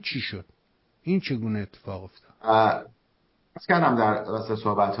شدن. این چی شد؟ این چگونه اتفاق افتاد؟ از کردم در وسط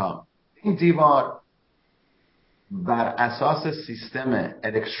صحبت ها، این دیوار بر اساس سیستم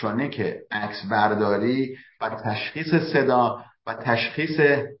الکترونیک عکس برداری و تشخیص صدا و تشخیص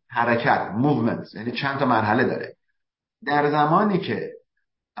حرکت، موومنت، یعنی چند تا مرحله داره. در زمانی که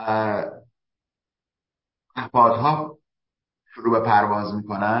پهپادها شروع به پرواز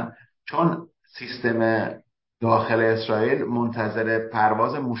میکنن، چون سیستم داخل اسرائیل منتظر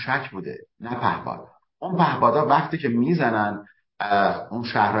پرواز موشک بوده نه پهپاد، اون پهپادها وقتی که میزنن اون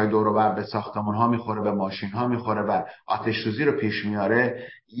شهرهای دور و بر به ساختمان ها میخوره، به ماشین ها میخوره و آتش سوزی رو پیش میاره،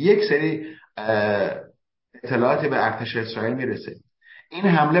 یک سری اطلاعاتی به ارتش اسرائیل میرسه. این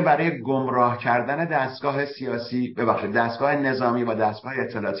حمله برای گمراه کردن دستگاه سیاسی، دستگاه نظامی و دستگاه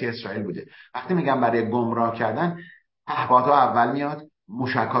اطلاعاتی اسرائیل بوده. وقتی میگم برای گمراه کردن، پهپادها اول میاد،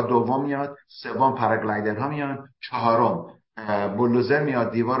 موشک‌ها دوم میاد، سوم پاراگلایدرها میان، چهارم بولدوزر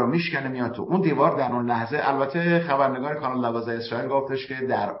میاد دیوار رو میشکنه میاد تو. اون دیوار در اون لحظه، البته خبرنگار کانال 12 اسرائیل گفتش که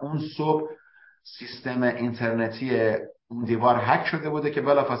در اون صبح سیستم اینترنتی اون دیوار هک شده بوده که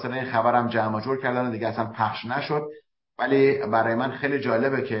بلافاصله این خبرم جمع جور کردن و دیگه اصلا پخش نشد. ولی برای من خیلی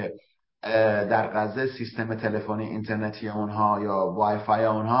جالبه که در غزه سیستم تلفنی اینترنتی اونها یا وای فای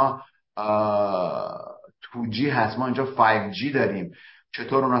اونها 2G هست، ما اینجا 5G داریم.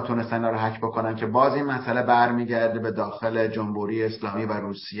 چطور اونا تونستن رو هک بکنن که باز این مسئله برمیگرده به داخل جمهوری اسلامی و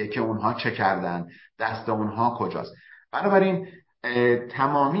روسیه که اونها چه کردن، دست اونها کجاست. بنابراین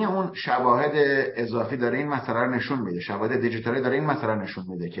تمامی اون شواهد اضافی داره این مسئله رو نشون میده، شواهد دیجیتالی داره این مسئله رو نشون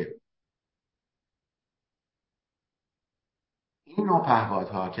میده که این نوع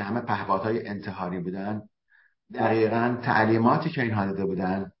پهپادها که همه پهپادهای انتحاری بودن، دقیقاً تعلیماتی که اینها داده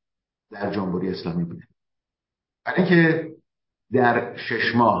بودن در جمهوری اسلامی بوده. برای اینکه در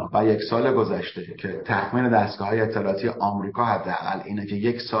 6 ماه و 1 سال گذشته که تخمین دستگاه‌های اطلاعاتی آمریکا حداقل اینه که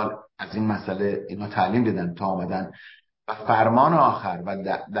 1 سال از این مسئله اینا تعلیم دیدن تا آمدن و فرمان آخر و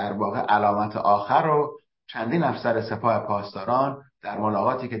در واقع علامت آخر رو چندین افسر سپاه پاسداران در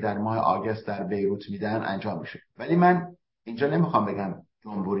ملاقاتی که در ماه آگوست در بیروت میدن انجام میشه. ولی من اینجا نمیخوام بگم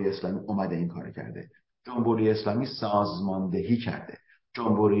جمهوری اسلامی اومده این کار کرده. جمهوری اسلامی سازماندهی کرده،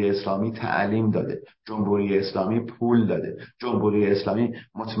 جمهوری اسلامی تعلیم داده، جمهوری اسلامی پول داده، جمهوری اسلامی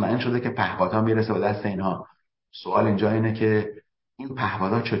مطمئن شده که پهپادها میرسه به دست اینها. سوال اینجا اینه که این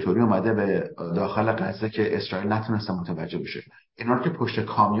پهپادها چطوری اومده به داخل غزه که اسرائیل نتونسته متوجه بشه؟ اینا رو که پشت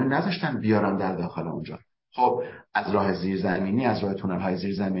کامیون نذاشتن بیارن در داخل اونجا. خب از راه زیرزمینی، از راه تونل‌های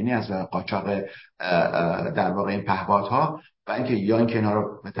زیرزمینی، از راه قاچاق در واقع این پهپادها و اینکه یا اینکه اینا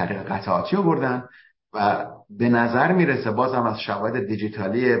رو به طریق قطعاتی آوردن و به نظر میرسه بازم از شواهد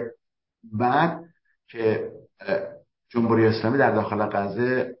دیجیتالی بعد که جمهوری اسلامی در داخل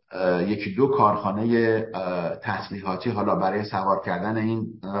غزه یکی دو کارخانه تسلیحاتی حالا برای سوار کردن این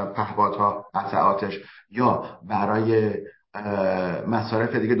پهپادها قطعاتش یا برای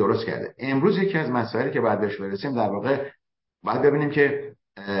مصارف دیگه درست کرده. امروز یکی از مسائلی که باید بهش برسیم در واقع باید ببینیم که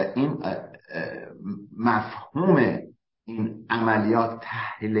این مفهوم این عملیات،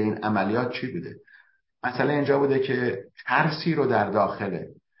 تحلیل این عملیات چی بوده. مسئله اینجا بوده که ترسی رو در داخل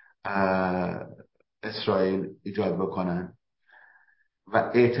اسرائیل ایجاد بکنن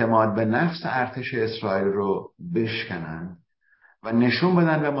و اعتماد به نفس ارتش اسرائیل رو بشکنن و نشون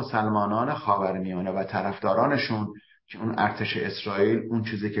بدن به مسلمانان خاورمیانه و طرفدارانشون که اون ارتش اسرائیل اون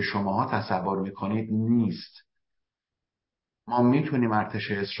چیزی که شماها تصور میکنید نیست. ما میتونیم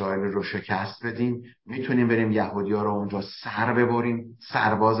ارتش اسرائیل رو شکست بدیم، میتونیم بریم یهودی‌ها رو اونجا سر ببریم،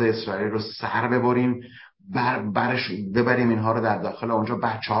 سرباز اسرائیل رو سر ببریم، برش ببریم اینها رو در داخل اونجا،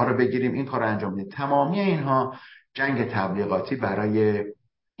 بچه‌ها رو بگیریم، این کار رو انجام بدیم. تمامی اینها جنگ تبلیغاتی برای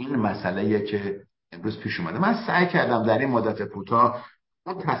این مسئله‌ایه که امروز پیش اومده. من سعی کردم در این مدت کوتاه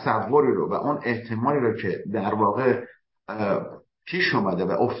اون تصوری رو و اون احتمالی رو که در واقع پیش اومده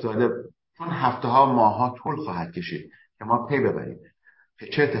و افتاده، چون هفته‌ها ماه‌ها طول خواهد کشید که ما پی ببریم که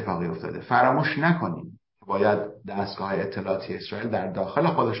چه اتفاقی افتاده. فراموش نکنیم که باید دستگاه اطلاعاتی اسرائیل در داخل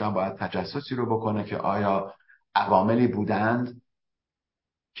خودش هم باید تجسسی رو بکنه که آیا عواملی بودند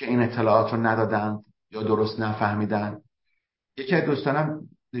که این اطلاعات رو ندادند یا درست نفهمیدند. یکی از دوستانم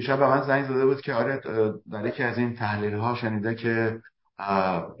دیشب به من زنگ زده بود که آره در یکی از این تحلیل ها شنیده که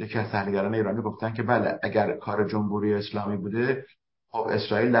یکی از تحلیلگران ایرانی گفتن که بله اگر کار جمهوری اسلامی بوده خب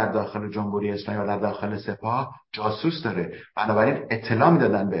اسرائیل در داخل جمهوری اسلامی و در داخل سپاه جاسوس داره، بنابراین اطلاع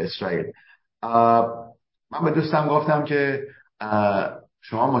میدادن به اسرائیل. من به دوستم گفتم که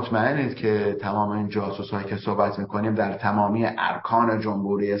شما مطمئنید که تمام این جاسوس هایی که صحبت میکنیم در تمامی ارکان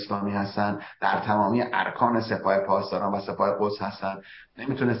جمهوری اسلامی هستن، در تمامی ارکان سپاه پاسداران و سپاه قدس هستن؟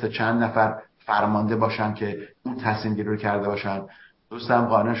 نمیتونسته چند نفر فرمانده باشن که اون تصمیم گیری رو کرده باشن؟ دوستم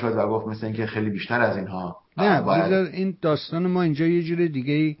قانع شد و گفت مثل اینکه خیلی بیشتر از اینها. نه بذار این داستان ما اینجا یه جور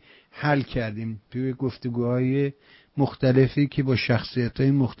دیگه حل کردیم توی گفتگوهای مختلفی که با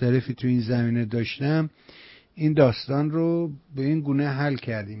شخصیت‌های مختلفی توی این زمینه داشتم. این داستان رو به این گونه حل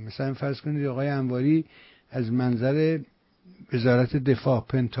کردیم. مثلا فرض کنید آقای انواری از منظر وزارت دفاع،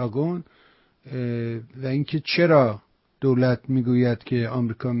 پنتاگون و اینکه چرا دولت میگوید که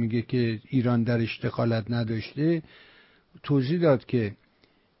آمریکا میگه که ایران درش دخالت نداشته، توضیح داد که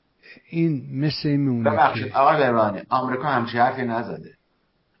این مثل میمونه. ببخشید آقای البرت، آمریکا همچین حرفی نزده.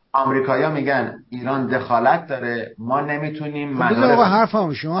 آمریکایی‌ها میگن ایران دخالت داره، ما نمیتونیم. خب بذار آقا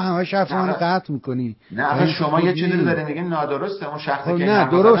حرفم، شما همش حرفمو قطع میکنی. نه آقا شما یه چیزی رو دارین میگین نادرسته. اون شخصی خب که نه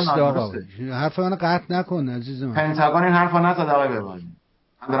درسته آقا، حرفمو قطع نکن عزیز من. پنتاگون این حرفو نزده آقای البرت.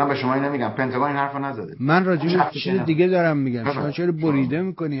 من دارم به شما اینو میگم، پنتاگون این حرفو نزده. من راجع به چیز دیگه دارم میگم. شما چرا بریده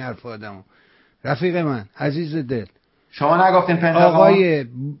میکنی حرف آدمو؟ رفیق من عزیز دل، شما نگفتین پنتاگون؟ آقای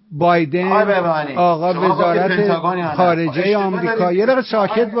بایدن، آقا وزارت خارجه آمریکا، یه دقیقه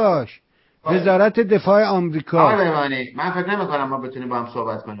ساکت باش، وزارت دفاع آمریکا. آقای البرت من فکر نمی‌کنم ما بتونیم با هم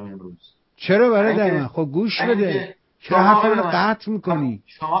صحبت کنیم امروز. چرا برادر من؟ خب گوش بده، چرا حرفمو قطع میکنی؟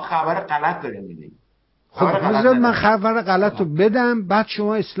 شما خبر غلط دارین میدین. خب بذار من خبر غلط رو بدم بعد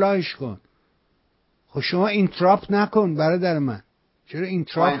شما اصلاحش کن. خب شما اینتراپت نکن برادر من. چرا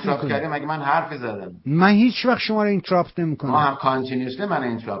اینتراپت میکنی؟ مگه من حرفی زدم؟ من هیچ وقت شما رو اینتراپت نمیکنم. ما هم کانتینیوسلی من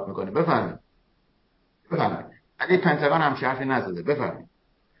اینتراپت میکنه. بفرمایید. اگه پنتاگون هم حرفی نزده بفرمایید.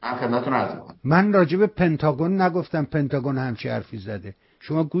 من خدمتتون عرض میکنم. من راجع به پنتاگون نگفتم پنتاگون همچی حرفی زده.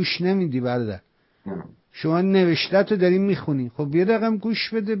 شما گوش نمیدی برادر. شما نوشته تو داری میخونی. خب یه دقیقه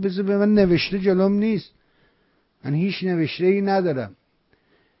گوش بده، بذار به من نوشته جلوم نیست. من هیچ نوشته ای ندارم.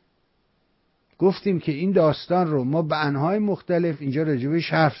 گفتیم که این داستان رو ما به انواع مختلف اینجا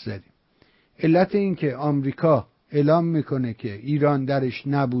راجبش حرف زدیم. علت این که آمریکا اعلام میکنه که ایران درش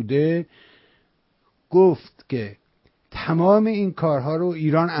نبوده، گفت که تمام این کارها رو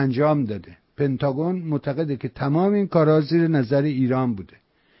ایران انجام داده. پنتاگون معتقده که تمام این کارها زیر نظر ایران بوده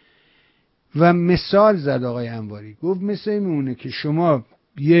و مثال زد آقای انواری. گفت مثل میمونه که شما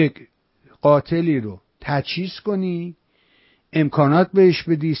یک قاتلی رو تجهیز کنی، امکانات بهش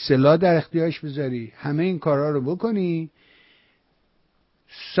بدی، سلاح در اختیارش بذاری، همه این کارها رو بکنی،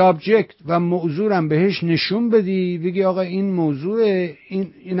 سابجکت و موضوع هم بهش نشون بدی، بگی آقا این موضوع،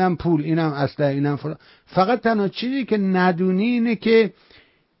 اینم پول، اینم اسلحه، اینم فلان. فقط تنها چیزی که ندونی اینه که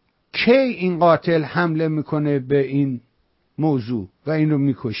کی این قاتل حمله میکنه به این موضوع و اینو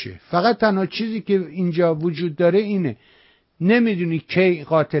میکشه. فقط تنها چیزی که اینجا وجود داره اینه، نمیدونی کی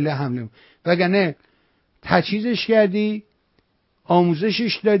قاتل حمله، وگرنه تجهیزش کردی،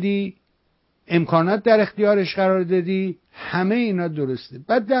 آموزشش دادی، امکانات در اختیارش قرار دادی، همه اینا درسته.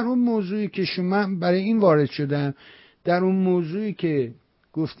 بعد در اون موضوعی که شما برای این وارد شدم، در اون موضوعی که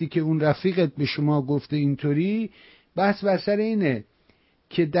گفتی که اون رفیقت به شما گفته اینطوری، بحث بر سر اینه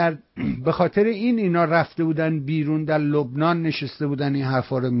که به خاطر اینا رفته بودن بیرون، در لبنان نشسته بودن این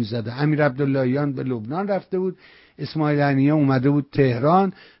حرفا رو میزدن. امیر عبداللهیان به لبنان رفته بود، اسماعیل هنیه اومده بود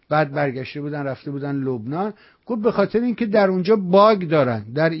تهران، بعد برگشته بودن رفته بودن لبنان. گفت به خاطر اینکه در اونجا باگ دارن،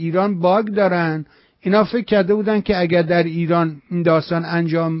 در ایران باگ دارن، اینا فکر کرده بودن که اگر در ایران این داستان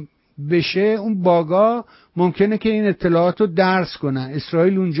انجام بشه اون باگا ممکنه که این اطلاعات رو درس کنن.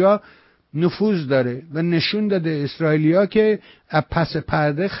 اسرائیل اونجا نفوذ داره و نشون داده اسرائیلیا که از پس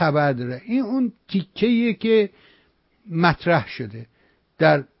پرده خبر داره. این اون تیکه‌ایه که مطرح شده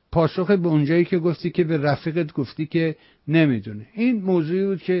در پاسخ به اونجایی که گفتی که به رفیقت گفتی که نمیدونه. این موضوعی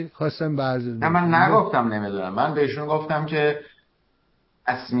بود که خواستم به عرض نه من نگفتم نمیدونم، من بهشون گفتم که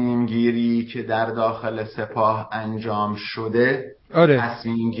تصمیم گیری که در داخل سپاه انجام شده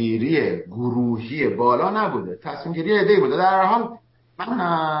تصمیم گیری گروهی بالا نبوده، تصمیم گیری عده‌ای بوده. در هر حال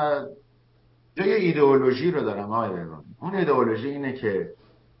من جای ایدئولوژی رو دارم آقای اهریمن. اون ایدئولوژی اینه که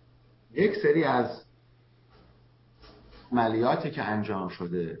یک سری از عملیاتی که انجام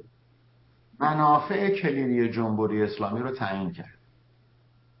شده منافع کلیدی جمهوری اسلامی رو تعیین کرد،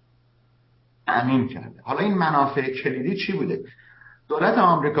 تأمین کرده. حالا این منافع کلیدی چی بوده؟ دولت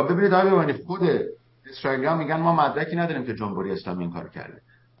آمریکا، ببینید آقای خود اسرائیلی‌ها میگن ما مدرکی نداریم که جمهوری اسلامی این کار کرده.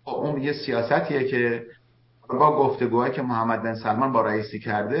 خب اون یه سیاستیه که با گفتگوهایی که محمد بن سلمان با رئیسی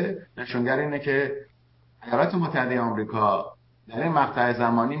کرده نشونگر اینه که ایالات متحده آمریکا در این مقطع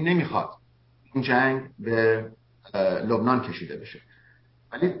زمانی نمیخواد این جنگ به لبنان کشیده بشه.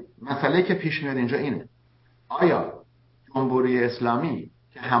 ولی مسئله که پیش میاد اینجا اینه، آیا جمهوری اسلامی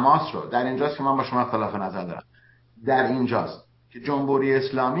که حماس رو در اینجاست که من با شما اختلاف نظر دارم، در اینجاست که جمهوری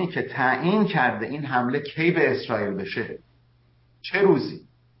اسلامی که تعیین کرده این حمله کی به اسرائیل بشه، چه روزی،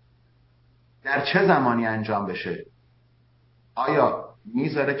 در چه زمانی انجام بشه، آیا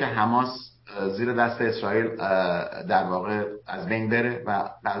میذاره که حماس زیر دست اسرائیل در واقع از بین بره و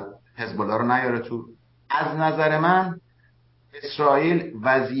حزب الله رو نیاره تو؟ از نظر من اسرائیل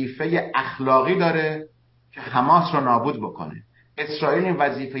وظیفه اخلاقی داره که حماس رو نابود بکنه. اسرائیل این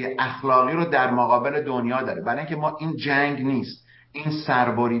وظیفه اخلاقی رو در مقابل دنیا داره، برای اینکه ما این جنگ نیست، این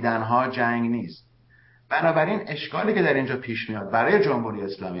سربریدن ها جنگ نیست. بنابراین اشکالی که در اینجا پیش میاد برای جمهوری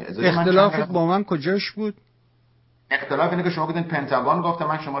اسلامی، اختلاف با من کجاش بود؟ اختلاف اینه که شما گفتین پنتاگون گفته،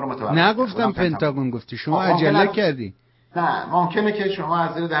 من شما رو متوجه نگفتم پنتاگون گفتی، شما عجله کردی. نه ممکنه که شما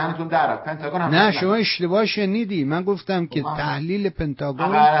از زیر دهنتون در رفت. پنتاگون هم نه شما اشتباه شنیدی، من گفتم که تحلیل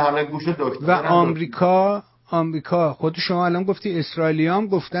پنتاگون حالا گوش دکتر و آمریکا خود شما الان گفتی اسرائیلیام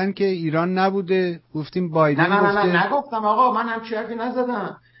گفتن که ایران نبوده، گفتیم بایدن گفته. نه نگفتم آقا، من هم حرفی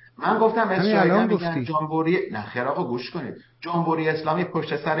نزدم. من گفتم اسرائیل میگن جمهوری، نه خیر آقا گوش کنید، جمهوری اسلامی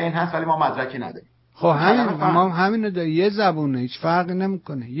پشت سر این هست ولی ما مدرکی نداریم. خب ما همینو داریم، یه زبونه، هیچ فرقی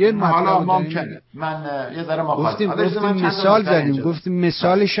نمیکنه. یه حالا ممکنه من یه ذره گفتیم مثال زدیم، گفتیم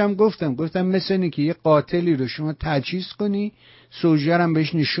مثالش هم گفتم مثل اینه که یه قاتلی رو شما تجهیز کنی، سوژه هم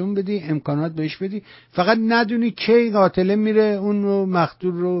بهش نشون بدی، امکانات بهش بدی، فقط ندونی کی قاتله میره اون رو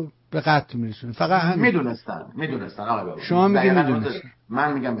مقتول رو به قتل میرسونه. فقط همین. میدونستن آقا بابا. شما میگی میدونستن،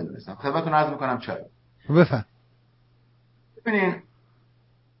 من میگم میدونستم. خدمتتون عرض میکنم چرا. بفهم. ببینین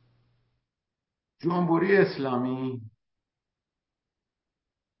جمهوری اسلامی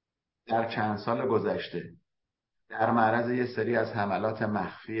در چند سال گذشته در معرض یه سری از حملات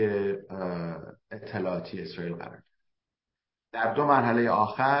مخفی اطلاعاتی اسرائیل قرار گرفت. در 2 مرحله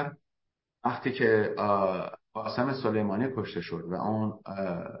آخر وقتی که قاسم سلیمانی کشته شد و اون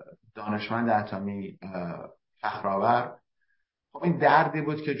دانشمند اتمی فخرآور، خب این دردی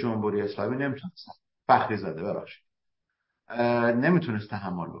بود که جمهوری اسلامی نمیتونست، فخری زاده ببخشید، نمیتونست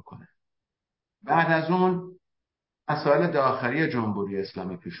تحمل بکنه. بعد از اون مسائل داخلی جمهوری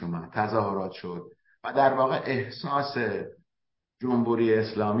اسلامی پیش اومد، تظاهرات شد و در واقع احساس جمهوری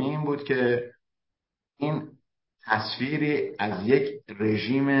اسلامی این بود که این تصویری از یک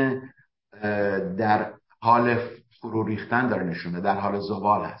رژیم در حال فرو ریختن داره نشونه، در حال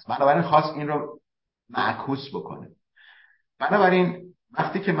زوال هست. بنابراین خواست این رو معکوس بکنه. بنابراین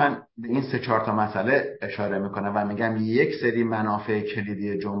وقتی که من به این 3-4 تا مسئله اشاره میکنم و میگم یک سری منافع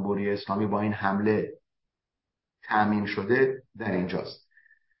کلیدی جمهوری اسلامی با این حمله تأمین شده، در اینجاست.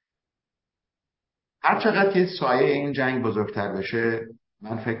 هر چقدر که سایه این جنگ بزرگتر بشه،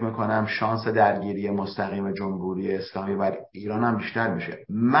 من فکر میکنم شانس درگیری مستقیم جمهوری اسلامی بر ایران هم بیشتر میشه.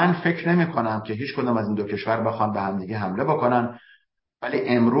 من فکر نمیکنم که هیچ کدوم از این 2 کشور بخوان به هم دیگه حمله بکنن، ولی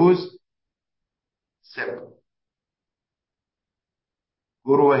امروز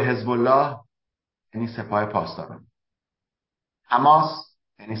گروه حزب الله یعنی سپاه پاسداران. حماس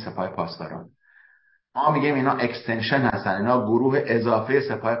یعنی سپاه پاسداران. ما میگیم اینا اکستنشن هستن، اینا گروه اضافه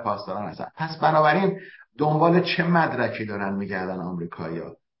سپاه پاسداران هستن. پس بنابراین دنبال چه مدرکی دارن میگردن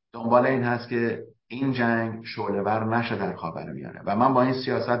آمریکایی‌ها؟ دنبال این هست که این جنگ شعله‌ور نشه در خاورمیانه و من با این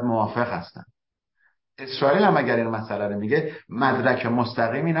سیاست موافق هستم. اسرائیل هم اگر این مسئله رو میگه مدرک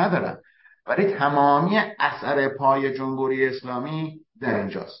مستقیمی ندارن، ولی تمامی اثر پای جمهوری اسلامی در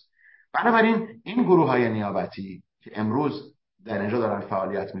اینجاست. بنابراین این گروه‌های نیابتی که امروز در اینجا دارن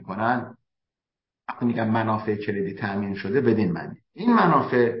فعالیت میکنن، وقتی میگم منافع کلیدی تامین شده بدین معنی، این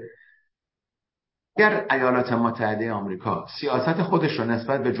منافع اگر ایالات متحده آمریکا سیاست خودش رو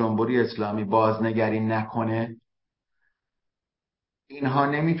نسبت به جمهوری اسلامی بازنگری نکنه، اینها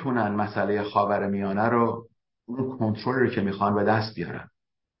نمیتونن مسئله خاورمیانه رو اون کنترل رو که میخوان به دست بیارن.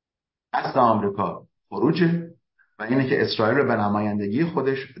 قصد آمریکا خروجه و اینه که اسرائیل رو به نمایندگی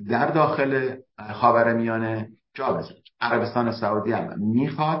خودش در داخل خاورمیانه جا بذاره. عربستان سعودی هم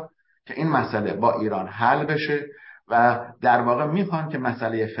میخواد که این مسئله با ایران حل بشه و در واقع میخوان که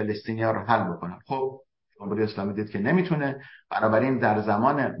مسئله فلسطینیا رو حل بکنن. خب جمهوری اسلامی دید که نمیتونه، بنابراین در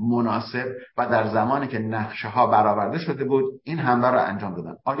زمان مناسب و در زمانی که نقشه ها برآورده شده بود این حمله رو انجام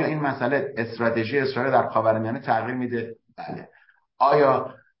دادن. آیا این مسئله استراتژی اسرائیل در خاورمیانه تغییر میده؟ بله.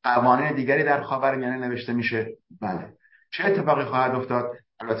 آیا قوانین دیگری در خاورمیانه نوشته میشه؟ بله. چه اتفاقی خواهد افتاد؟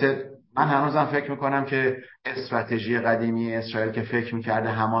 البته من هنوزم فکر میکنم که استراتژی قدیمی اسرائیل که فکر میکرده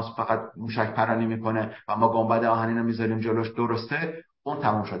حماس فقط موشک پرانی میکنه و ما گنبد آهنین رو میذاریم جلوش، درسته، اون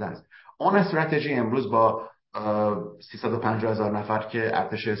تموم شده است. اون استراتژی امروز با 350,000 نفر که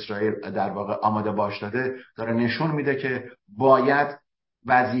ارتش اسرائیل در واقع آماده باش داده داره نشون میده که باید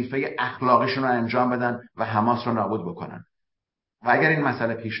وظیفه اخلاقیشون رو انجام بدن و حماس رو نابود بکنن. و اگر این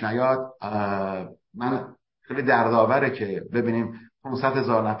مسئله پیش نیاد، من خیلی دردآوره که ببینیم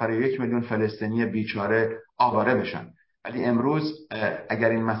 500,000 نفر یا 1 میلیون فلسطینی بیچاره آواره بشن. ولی امروز اگر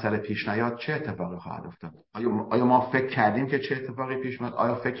این مسئله پیش نیاد چه اتفاقی خواهد افتاد؟ آیا ما فکر کردیم که چه اتفاقی پیش میاد؟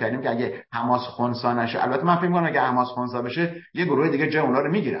 آیا فکر کردیم که اگه حماس خنثی نشه، البته من فکر می‌کنم اگه حماس خنثی بشه یه گروه دیگه جای اونا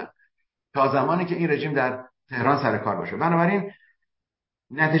رو میگیرن تا زمانی که این رژیم در تهران سر کار باشه. بنابراین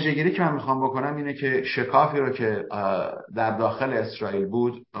نتیجه گیری که من میخوام بکنم اینه که شکافی رو که در داخل اسرائیل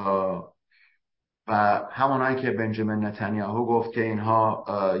بود و همونایی که بنجامین نتانیاهو گفت که اینها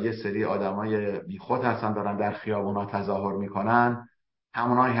یه سری آدمای بیخود هستن دارن در خیابونا تظاهر میکنن،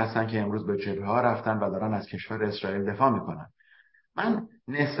 همونایی هستن که امروز به جبهه ها رفتن و دارن از کشور اسرائیل دفاع میکنن. من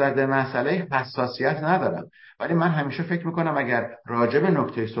نسبت به مسئله حساسیت ندارم، ولی من همیشه فکر میکنم اگر راجع به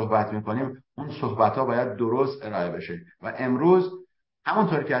نکته صحبت میکنیم اون صحبت ها باید درست ارائه بشه و امروز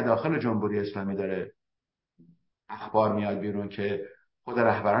همونطور که داخل جمهوری اسلامی داره اخبار میاد بیرون که خود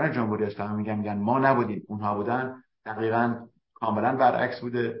رهبران جمهوری اسلامی میگن ما نبودیم اونها بودن، دقیقاً کاملا برعکس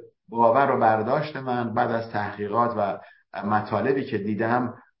بوده. باور و برداشت من بعد از تحقیقات و مطالبی که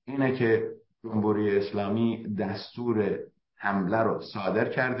دیدم اینه که جمهوری اسلامی دستور حمله رو صادر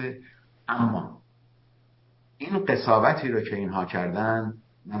کرده، اما این قساوتی رو که اینها کردن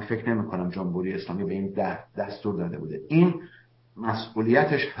من فکر نمی کنم جمهوری اسلامی به این دستور داده بوده. این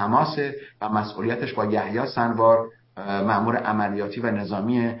مسئولیتش حماسه و مسئولیتش با یحیی سنوار مأمور عملیاتی و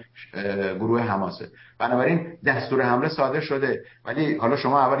نظامی گروه حماسه. بنابراین دستور حمله صادر شده، ولی حالا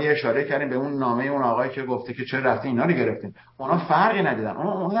شما اول یه اشاره کردین به اون نامه اون آقایی که گفته که چرا رفتین اینا رو گرفتین. اونا فرقی ندیدن،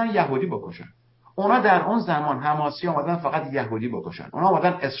 اونا یهودی بکشن. اونا در اون زمان حماسی اومدن فقط یهودی بکشن، اونا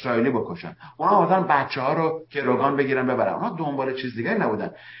اومدن اسرائیلی بکشن، اونا اومدن بچه‌ها رو گروگان بگیرن ببرن، اونا دنبال چیز دیگه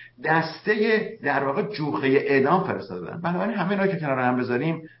نبودن. دسته در واقع جوخه اعدام فرستادن. بنابراین همه اینا که کنار هم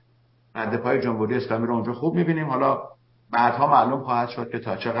بذاریم رد پای جمهوری اسلامی رو اونجا خوب می‌بینیم. حالا بعدها معلوم خواهد شد که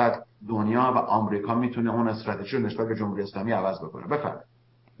تا چقدر دنیا و آمریکا میتونه اون استراتژی رو نسبت به جمهوری اسلامی عوض بکنه. بفرمایید.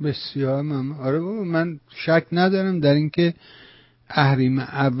 بسیار ممنون. آره بابا من شک ندارم در اینکه اهریمن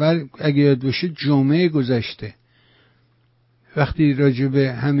اول اگه یاد باشه جمعه گذشته وقتی راجع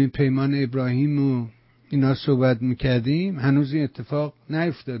به همین پیمان ابراهیم و اینا صحبت میکردیم هنوز این اتفاق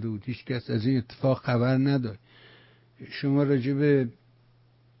نیفتاده بود، هیچ کس از این اتفاق خبر نداشت. شما راجع به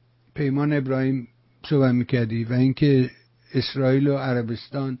پیمان ابراهیم صحبت میکردی و اینکه اسرائیل و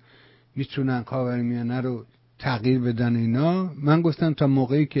عربستان میتونن خاورمیانه رو تغییر بدن اینا، من گفتم تا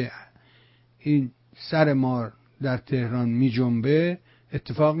موقعی که این سر مار در تهران میجنبه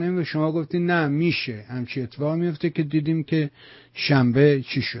اتفاق نمیفته. شما گفتین نه میشه همچی اتفاق میفته که دیدیم که شنبه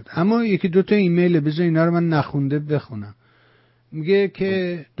چی شد. اما یکی دوتا ایمیل بذار اینا رو من نخونده بخونم. میگه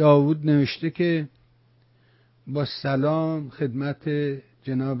که داوود نوشته که با سلام خدمت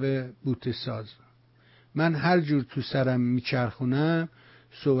جناب بوتساز، من هر جور تو سرم میچرخونم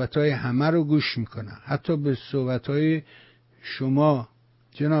صحبتهای همه رو گوش میکنم، حتی به صحبتهای شما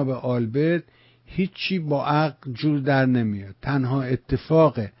جناب البرت هیچی با عقل جور در نمیاد. تنها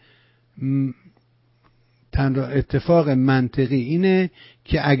اتفاق منطقی اینه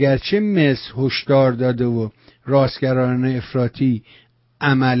که اگرچه مصر هشدار داده و راستگرایان افراطی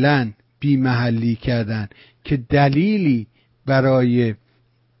عملاً بی‌محلی کردن که دلیلی برای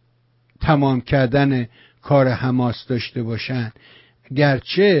تمام کردن کار حماس داشته باشن،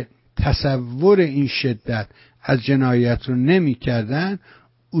 گرچه تصور این شدت از جنایت رو نمی کردن،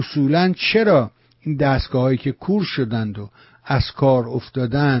 اصولاً چرا این دستگاهایی که کور شدند و از کار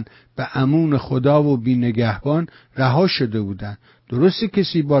افتادن به امون خدا و بی نگهبان رها شده بودن؟ درسته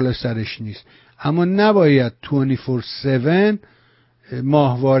کسی بالا سرش نیست، اما نباید 24/7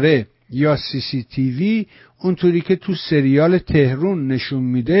 ماهواره یا CCTV اونطوری که تو سریال تهرون نشون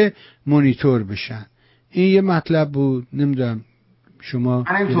میده مونیتور بشن. این یه مطلب بود. نمیدونم شما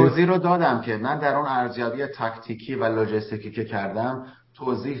من این توضیح رو دادم که من در اون ارزیابی تاکتیکی و لوجستیکی که کردم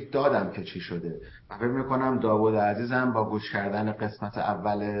توضیح دادم که چی شده و فکر میکنم داوود عزیزم با گوش کردن قسمت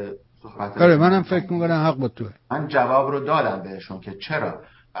اول صحبت منم فکر میکنم حق با توه. من جواب رو دادم بهشون که چرا.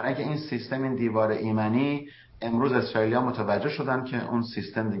 برای اینکه این سیستم، این دیوار ایمنی، امروز اسرائیلی‌ها متوجه شدن که اون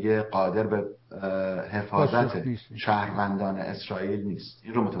سیستم دیگه قادر به حفاظت شهروندان اسرائیل نیست.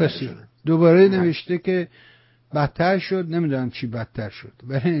 این رو متوجه شدن. دوباره نوشته که بدتر شد. نمیدونم چی بدتر شد،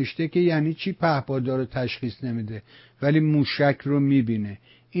 ولی نوشته که یعنی چی پهپادها رو تشخیص نمیده ولی موشک رو میبینه.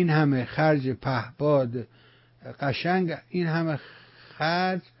 این همه خرج پهپاد قشنگ، این همه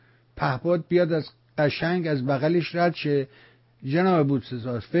خرج پهپاد بیاد از قشنگ از بغلش رد شه. جناب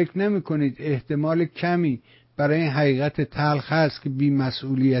بودسزار، فکر نمی کنید احتمال کمی برای این حقیقت تلخ هست که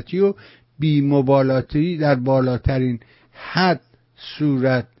بی‌مسئولیتی و بی‌مبالاتی در بالاترین حد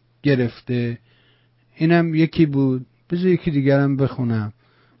صورت گرفته؟ اینم یکی بود. بذار یکی دیگرم بخونم،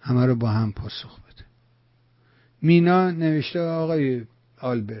 همه رو با هم پاسخ بده. مینا نوشته آقای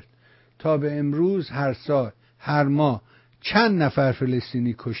البرت تا به امروز هر سال هر ماه چند نفر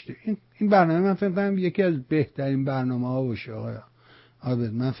فلسطینی کشته. این برنامه من فکر کنم یکی از بهترین برنامه ها باشه آقای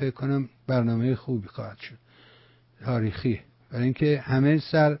البرت. من فکر کنم برنامه خوبی خواهد شد، تاریخی، برای اینکه همه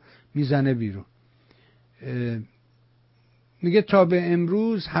سر میزنه بیرون. میگه تا به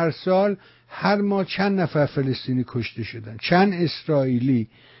امروز هر سال هر ماه چند نفر فلسطینی کشته شدن. چند اسرائیلی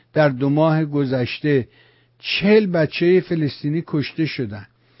در 2 ماه گذشته 40 بچه فلسطینی کشته شدن.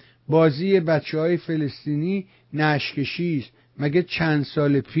 بازی بچه‌های فلسطینی نشکشی است. مگه چند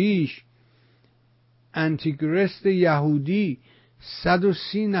سال پیش انتیگرست یهودی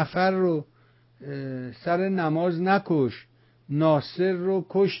 130 نفر رو سر نماز نکش؟ ناصر رو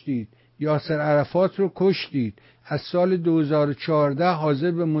کشتید، یاسر عرفات رو کشتید، از سال 2014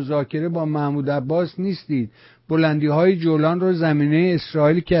 حاضر به مذاکره با محمود عباس نیستید، بلندی های جولان رو زمینه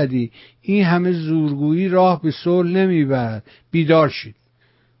اسرائیل کردی. این همه زورگویی راه به صلح نمیبرد. بیدار شید.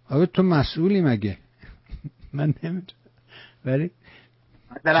 آقا تو مسئولی مگه؟ من نمیدونم، ولی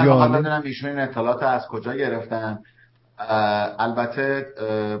دلم بخواد بدونم ایشون این اطلاعات از کجا گرفتن. البته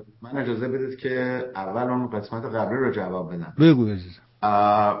من اجازه بدید که اول اون قسمت قبلی رو جواب بدم. بگو عزیزم.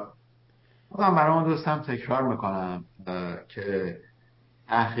 من برای اون دوستم تکرار میکنم که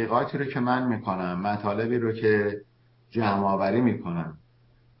تحقیقاتی رو که من میکنم، مطالبی رو که جمع آوری میکنم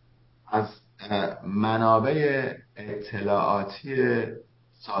از منابع اطلاعاتی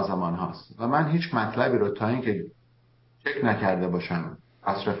سازمان هاست و من هیچ مطلبی رو تا اینکه چک نکرده باشم،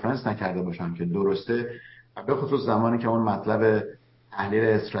 از رفرنس نکرده باشم که درسته، و به خصوص زمانی که اون مطلب تحلیل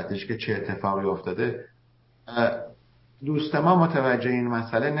استراتژیک چه اتفاقی افتاده، دوست ما متوجه این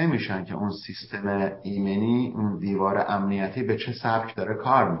مسئله نمیشن که اون سیستم ایمنی، اون دیوار امنیتی به چه سبک داره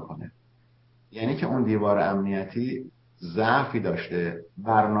کار میکنه. یعنی که اون دیوار امنیتی ضعفی داشته،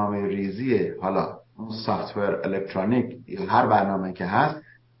 برنامه ریزی، حالا اون سافتور الکترونیک یا هر برنامه که هست،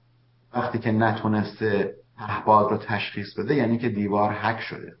 وقتی که نتونسته پهپاد رو تشخیص بده یعنی که دیوار هک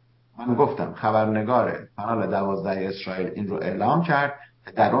شده. من گفتم خبرنگار کانال 12 اسرائیل این رو اعلام کرد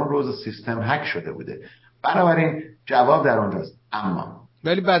که در اون روز سیستم هک شده بوده. بنابراین جواب در اونجاست. اما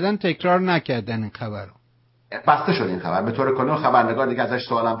ولی بعداً تکرار نکردن این خبر رو. بسته شد این خبر. به طور کلی خبرنگار دیگه ازش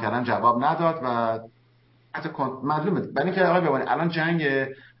سوالم کردن جواب نداد و حتی معلومه برای که آقای ببینید الان جنگ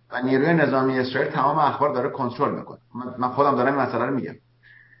و نیروی نظامی اسرائیل تمام اخبار داره کنترل میکنه. من خودم دارم این مسئله رو میگم.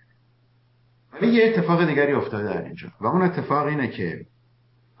 ولی یه اتفاق دیگری افتاده در اینجا و اون اتفاق اینه که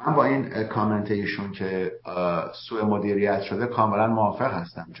من با این کامنت ایشون که سوء مدیریت شده کاملا موافق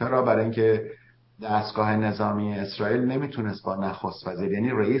هستم. چرا؟ برای اینکه دستگاه نظامی اسرائیل نمیتونست با نخست وزیر، یعنی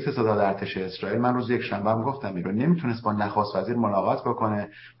رئیس ستاد ارتش اسرائیل، من روز یک شنبه هم گفتم این رو، نمیتونست با نخست وزیر ملاقات بکنه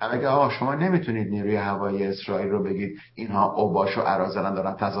و بگه آقا شما نمیتونید نیروی هوایی اسرائیل رو بگید اینها اوباش و اراذلن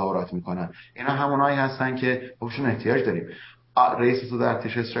دارن تظاهرات میکنن، اینا همونایی هستن که بهشون احتیاج داریم. رئیس صدور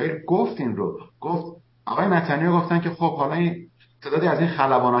ارتش اسرائیل گفت این رو، گفت آقای نتانیاهو گفتن که خب حالا این تعدادی از این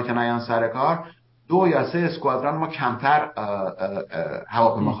خلبانا که نیان سر کار 2 یا 3 اسکوادران ما کمتر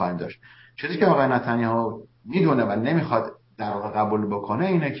هواپیما خواهیم داشت. چیزی که آقای نتانیاهو میدونه و نمیخواد در واقع قبول بکنه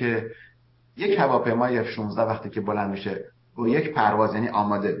اینه که یک هواپیمای F-16 وقتی که بلند میشه با یک پرواز، یعنی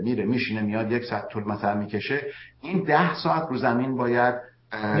آماده میره میشینه میاد 1 ساعت طول مثلا میکشه، این 10 ساعت رو زمین باید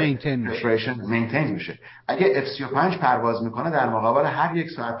مینتین میشه. اگه F-35 پرواز میکنه در مقابل هر 1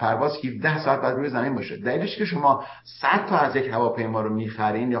 ساعت پرواز 17 ساعت باید روی زمین باشه. دلیلش که شما 100 تا از یک هواپیما رو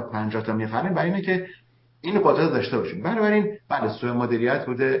میخرین یا 50 تا میخرین برای اینه که این قدرت داشته باشین. بنابراین بله سوء مدیریت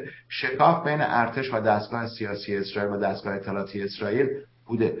بوده، شکاف بین ارتش و دستگاه سیاسی اسرائیل و دستگاه اطلاعاتی اسرائیل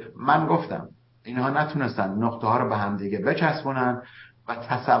بوده. من گفتم اینها نتونستن نقطه ها رو به هم دیگه بچسبونن و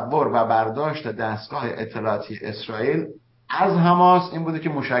تصور و برداشت دستگاه اطلاعاتی اسرائیل از حماس این بوده که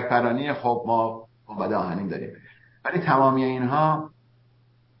موشک پرانی خب ما بمب آهنین داریم. ولی تمامی اینها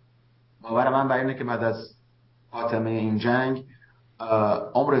باور من بر اینه که بعد از خاتمه این جنگ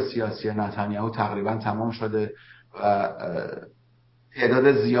عمر سیاسی نتانیاهو تقریبا تمام شده و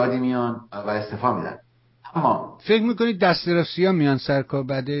تعداد زیادی میان و استعفا میدن. اما فکر میکنید دست راستی‌ها میان سر کار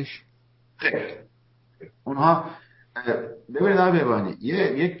بعدش؟ خیر اونها ببینید آقای بهبانی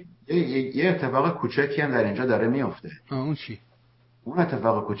یه اتفاق کوچکی هم در اینجا داره میفته. اون چی؟ اون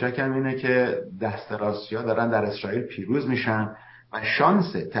اتفاق کوچک هم اینه که دست راستی‌ها دارن در اسرائیل پیروز میشن و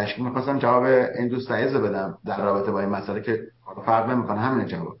شانس تشکیل. میخواستم جواب این دوست عزیز بدم در رابطه با این مسئله که فرق نمیکنه همین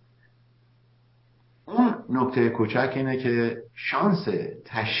جواب. اون نکته کوچک اینه که شانس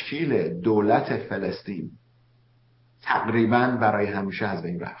تشکیل دولت فلسطین تقریباً برای همیشه از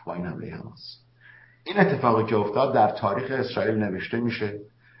بین رفت با این حمله حماس. این اتفاقی که افتاد در تاریخ اسرائیل نوشته میشه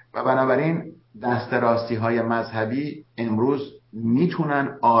و بنابراین دست راستی های مذهبی امروز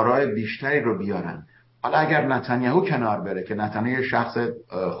میتونن آراء بیشتری رو بیارن. حالا اگر نتانیاهو کنار بره که نتانیاهو شخص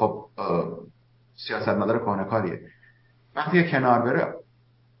خب سیاستمدار کهنه‌کاریه، وقتی کنار بره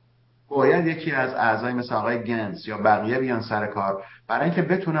باید یکی از اعضای مثل آقای گنز یا بقیه بیان سر کار برای اینکه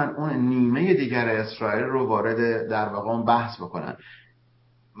بتونن اون نیمه دیگر اسرائیل رو وارد در واقع اون بحث بکنن.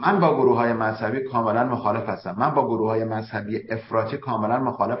 من با گروه‌های مذهبی کاملا مخالف هستم، من با گروه‌های مذهبی افراطی کاملا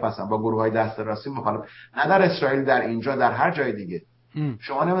مخالف هستم، با گروه‌های دست راستی مخالف، نه در اسرائیل، در اینجا، در هر جای دیگه.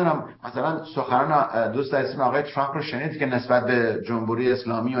 شما نمیدونم مثلا سخنان دوست اسم آقای ترامپ رو شنید که نسبت به جمهوری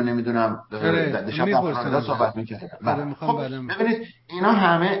اسلامی و نمیدونم دیشب در کانادا صحبت می‌کرد. خب ببینید اینا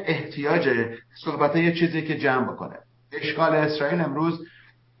همه احتیاج صحبت یه چیزی که جمع بکنه. اشکال اسرائیل امروز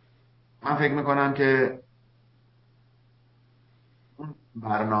من فکر می‌کنم که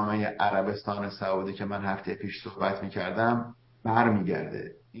برنامه عربستان سعودی که من هفته پیش صحبت می‌کردم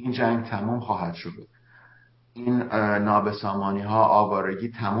برمیگرده. این جنگ تموم خواهد شد، این نابسامانی ها، آوارگی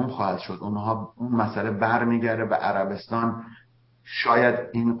تموم خواهد شد، اون مسئله برمیگرده به عربستان. شاید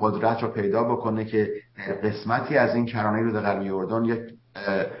این قدرت رو پیدا بکنه که قسمتی از این کرانه رود غربی اردن یک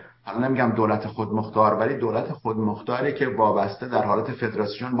حالا نمیگم دولت خودمختار ولی دولت خودمختاری که وابسته در حالت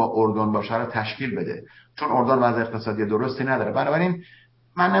فدراسیون با اردن باشه رو تشکیل بده، چون اردن وضع اقتصادی درستی نداره. بنابراین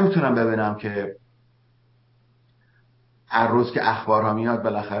من نمیتونم ببینم که هر روز که اخبارها میاد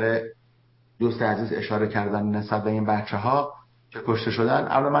بالاخره دوست عزیز اشاره کردن نسبت به این بچه‌ها که کشته شدن.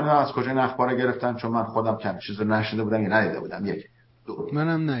 البته من از کجا این اخبار گرفتن چون من خودم کم چیزو نشنیده بودم یا ندیده بودم. یک دو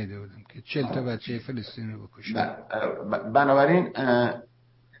منم ندیده بودم که 40 تا بچه فلسطینی رو بکشن. بنابراین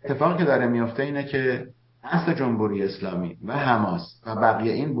اتفاقی که داره میفته اینه که قصد جمهوری اسلامی و حماس و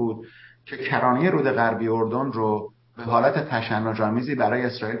بقیه این بود که کرانه رود غربی اردن رو به حالت تشنج‌آمیزی برای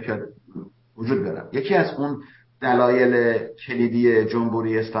اسرائیل وجود بیارن. یکی از اون دلایل کلیدی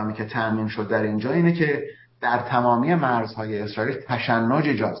جمهوری اسلامی که تأمین شد در اینجا اینه که در تمامی مرزهای اسرائیل تشنج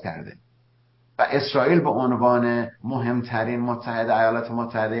ایجاد کرده و اسرائیل به عنوان مهمترین متحد ایالات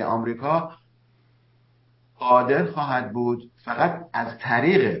متحده آمریکا قادر خواهد بود فقط از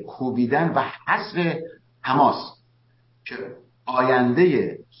طریق کوبیدن و حذف حماس که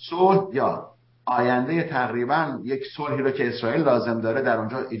آینده صلح یا آینده تقریبا یک صلحی رو که اسرائیل لازم داره در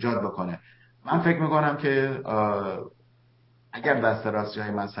اونجا ایجاد بکنه. من فکر میکنم که اگر دست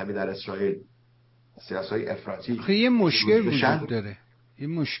راستی‌های مذهبی در اسرائیل سیاسای افراطی یه مشکل وجود داره، یه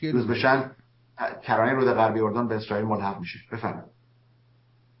مشکل روز بشن کرانه رود غربی اردن به اسرائیل ملحق میشه. بفرمایید.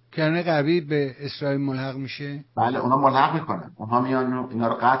 کرانه غربی به اسرائیل ملحق میشه؟ بله اونا ملحق میکنن، اونها میان اینا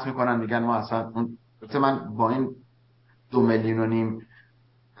رو قطع میکنن، میگن ما اصلا من با این 2.5 میلیون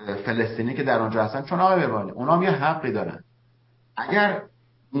فلسطینی که در اونجا هستن، چون آقای ببانی اونا هم یه حقی دارن.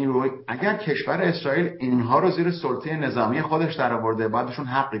 اگر کشور اسرائیل اینها رو زیر سلطه نظامی خودش در آورده باید بهشون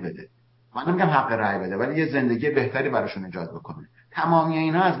حقی بده. من نمیگم حق رأی بده ولی یه زندگی بهتری براشون ایجاد بکنه. تمامی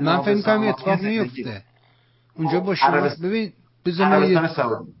اینا از من فکر می‌کنم اتفاق میفته اونجا. با شما ببین عربستان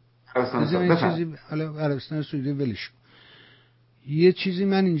سعودی. حالا عربستان سعودی ولش. یه چیزی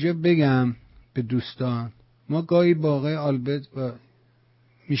من اینجا بگم به دوستان. ما گاهی با آقای البرت با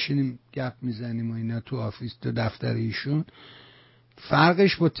میشینیم گپ میزنیم و اینا تو آفیس تو دفتر ایشون.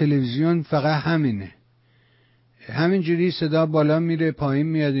 فرقش با تلویزیون فقط همینه، همینجوری صدا بالا میره پایین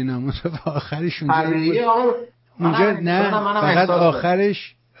میاد اینا، مثلا آخرش اونجا نه فقط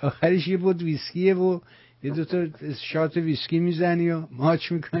آخرش یه بود ویسکیه و یه دوتا شات ویسکی میزنی و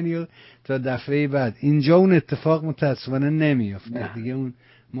ماچ میکنی و تا دفعه بعد. اینجا اون اتفاق متاسفانه نمیافته دیگه، اون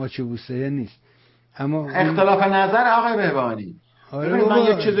ماچ و بوسه نیست. اما اختلاف نظر آقای بهبانی. من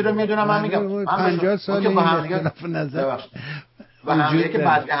یک چیزی رو میدونم، من میگم 50 سال این اختلاف نظر و همه که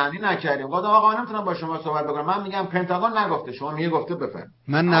بددهنی نکردیم. گفتم آقا نمیتونم با شما صحبت بکنم. من میگم پنتاگون نگفته، شما میگه گفته. بفرمایید.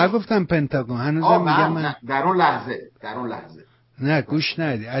 من نگفتم پنتاگون، هنوزم میگم من در اون لحظه نه گوش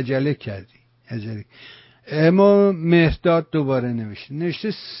ندی، عجله کردی. اما مهرداد دوباره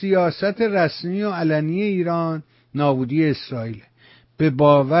نوشته سیاست رسمی و علنی ایران نابودی اسرائیل. به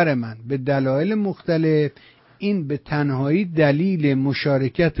باور من به دلایل مختلف این به تنهایی دلیل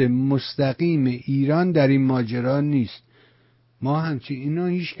مشارکت مستقیم ایران در این ماجرا نیست. ما همچین اینا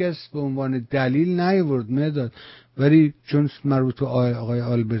هیچ کس به عنوان دلیل نیاورد مهرداد، ولی چون مربوط به آقای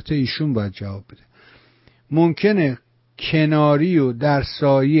البرت ایشون باید جواب بده. ممکنه کناری و در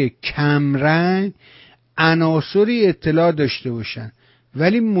سایه کمرنگ عناصری اطلاع داشته باشن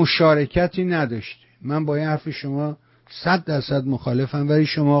ولی مشارکتی نداشته. من با این حرف شما 100% مخالفم، ولی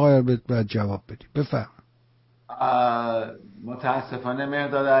شما آقای البرت باید جواب بدید. بفرمایید. متاسفانه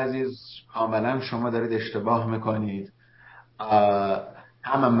مهرداد عزیز کاملا شما دارید اشتباه میکنید.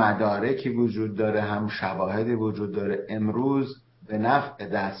 هم مدارکی وجود داره، هم شواهدی وجود داره امروز به نفع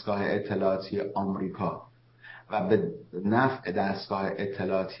دستگاه اطلاعاتی آمریکا و به نفع دستگاه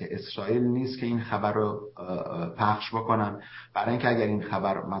اطلاعاتی اسرائیل نیست که این خبر رو پخش بکنن. برای اینکه اگر این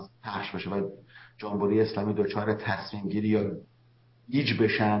خبر پخش بشه و جمهوری اسلامی دچار تصمیم گیری یا گیج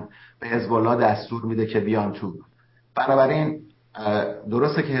بشن، به حزب الله دستور میده که بیان تو. بنابراین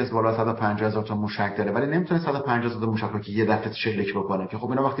درسته که حزب الله 150,000 تا موشک داره، ولی نمیتونه 150,000 تا موشک رو که یه دفعه شلیک بکنه که خب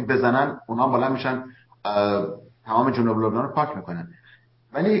اینا وقتی بزنن اونا بالا میشن تمام جنوب لبنان رو پاک میکنن.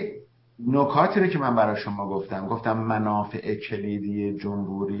 ولی نکاتی رو که من برای شما گفتم منافع کلیدی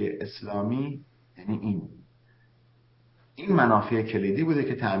جمهوری اسلامی، یعنی این منافع کلیدی بوده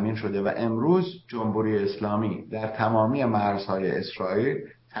که تأمین شده و امروز جمهوری اسلامی در تمامی مرزهای اسرائیل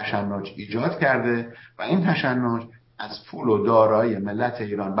تشنج ایجاد کرده و این تشنج از پول و دارایی ملت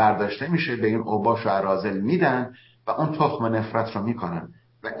ایران برداشته میشه، به این اوباش و اراذل میدن و اون تخم نفرت رو میکنن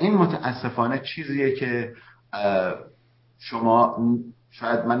و این متاسفانه چیزیه که شما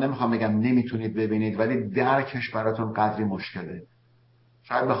شاید من نمیخوام بگم نمیتونید ببینید، ولی درکش براتون قدری مشکله.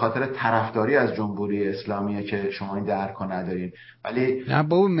 شاید به خاطر طرفداری از جمهوری اسلامیه که شما این درک رو ندارید. ولی نه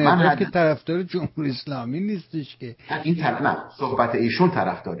بابا مرداد که طرفدار جمهوری اسلامی نیستش که نه صحبت ایشون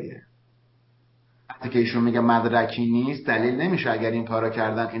طرفداریه. وقتی که ایشون میگه مدرکی نیست دلیل نمیشه اگر این کارا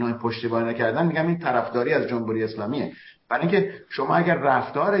کردن اینا این پشتیبانی نکردن میگم این طرفداری از جمهوری اسلامیه. برای اینکه شما اگر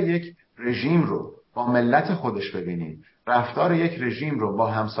رفتار یک رژیم رو با ملت خودش ببینید، رفتار یک رژیم رو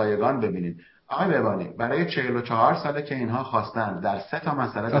با همسایگان ببینید. آقای بهبانی برای 44 ساله که اینها خواستن در 3 تا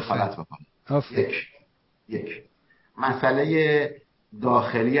مسئله دخالت بکنن. یک مسئله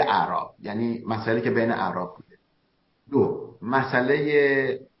داخلی اعراب، یعنی مسئله که بین اعراب بوده. 2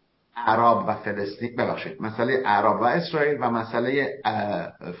 مسئله اعراب و فلسطین، ببخشید مسئله اعراب و اسرائیل و مسئله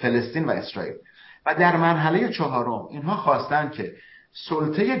فلسطین و اسرائیل. و در مرحله 4 اینها خواستن که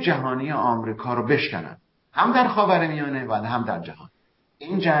سلطه جهانی آمریکا رو بشکنن، هم در خاورمیانه و هم در جهان.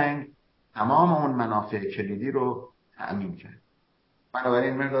 این جنگ تمام اون منافع کلیدی رو تأمین کرد.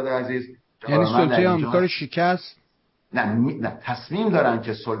 بنابراین مرداد عزیز، یعنی سلطه آمریکا رو شکست؟ نه تصمیم دارن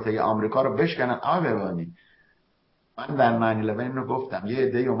که سلطه آمریکا رو بشکنن. آقای بهبانی من در 9/11 اینو گفتم، یه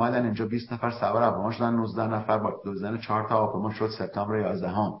عده‌ای اومدن اینجا 20 نفر سوار هواپیما شدن، 19 نفر با دوزن 4 تا هواپیما شد سپتامبر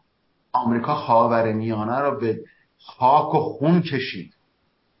 11. آمریکا خاورمیانه رو به خاک و خون کشید.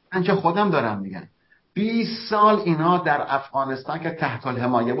 من که خودم دارم میگم 20 سال اینا در افغانستان که تحت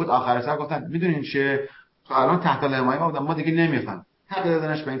الحمایه بود آخر سر گفتن میدونین چه تو الان تحت الحمایه بودن ما دیگه نمیخوایم، حق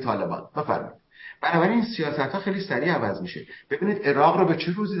دادنش به این طالبان. بفرمایید. بنابراین این سیاست‌ها خیلی سریع عوض میشه. ببینید عراق رو به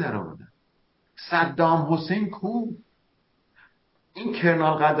چه روزی در آوردن. صدام حسین کو، این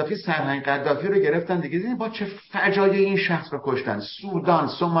کرنال قذافی سرهنگ قذافی رو گرفتن دیگه. دیدین با چه فجایعی این شخص رو کشتن. سودان،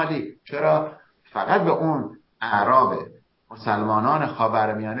 سومالی. چرا؟ فقط به اون اعراب مسلمانان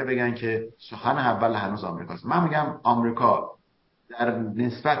خاورمیانه بگن که سخن اول هنوز آمریکاست. من میگم آمریکا در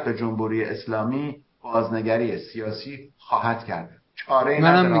نسبت به جمهوری اسلامی بازنگری سیاسی خواهد کرد. چاره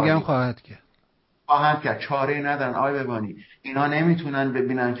منم میگم خواهد کرد. خواهند کرد. چاره‌ای ندارن آقای ببانی. اینا نمیتونن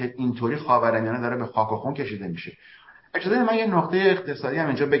ببینن که اینطوری خاورمیانه داره به خاک و خون کشیده میشه. اجازه بدید من یه نقطه اقتصادی هم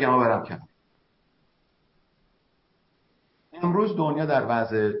اینجا بگم و برم کنار. امروز دنیا در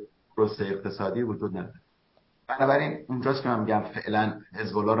وضع رشد اقتصادی وجود نداره. بنابراین اونجاست که من میگم فعلا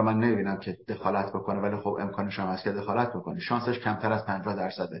حزب الله رو من نمیبینم که دخالت بکنه، ولی خب امکانش هم هست که دخالت بکنه. شانسش کمتر از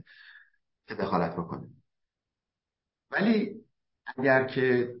 50% که دخالت بکنه. ولی اگر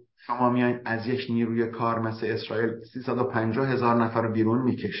که شما میایین از یک نیروی کار مثل اسرائیل 350,000 نفر رو بیرون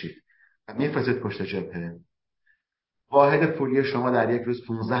میکشید و میفرستید پشت جبهه، واحد پولی شما در یک روز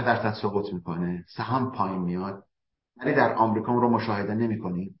 15% سقوط میکنه، سهام پایین میاد، ولی در آمریکا رو مشاهده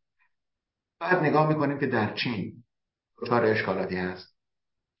نمیکنید. بعد نگاه میکنیم که در چین دچار اشکالاتی هست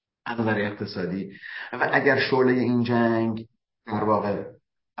از نظر اقتصادی و اگر شعله این جنگ در واقع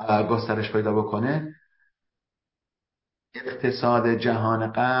گسترش پیدا بکنه، اقتصاد جهان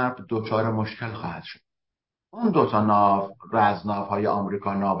غرب دچار مشکل خواهد شد. اون دو تا ناو، رزمناوهای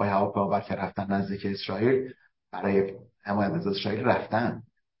آمریکا، ناوهای هواپیمابر که رفتن نزدیک اسرائیل برای حمایت از اسرائیل رفتن،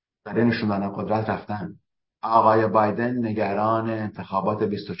 برای نشوندن قدرت رفتن. آقای بایدن نگران انتخابات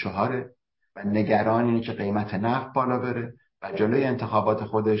 24 و نگران اینه که قیمت نفت بالا بره و جلوی انتخابات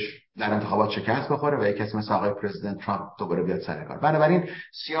خودش در انتخابات شکست بخوره و یک کسی مثل آقای پرزیدنت ترامپ دوباره بیاد سر کار. بنابراین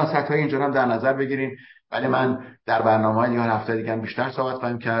سیاست‌های اینجور هم در نظر بگیریم. ولی من در برنامه‌های دیگه هفته دیگه هم بیشتر صحبت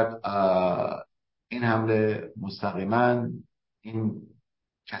خواهیم کرد. این حمله مستقیما این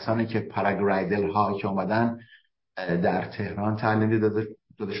کسانی که پاراگلایدر ها که اومدن در تهران تعلیمی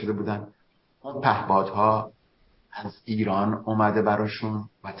داده شده بودن، اون پهپادها از ایران اومده براشون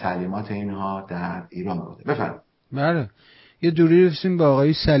و تعلیمات اینها در ایران بوده. بفرمایید. بله، یه دوری رفتیم با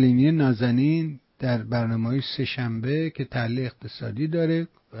آقای سلیمی نازنین در برنامه‌های سه‌شنبه که تحلیل اقتصادی داره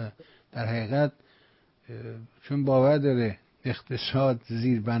و در حقیقت چون باور داره اقتصاد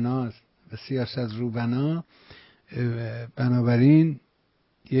زیربناست و سیاست روبنا، بنابراین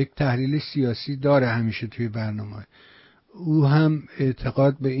یک تحلیل سیاسی داره همیشه توی برنامه. او هم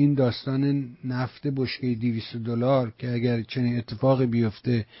اعتقاد به این داستان نفت بشکه $200 که اگر چنین اتفاقی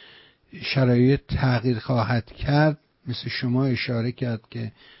بیفته شرایط تغییر خواهد کرد، مثل شما اشاره کرد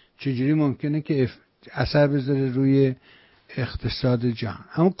که چجوری ممکنه که اثر بذاره روی اقتصاد جهان.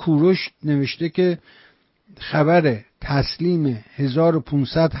 اما کوروش نوشته که خبر تسلیم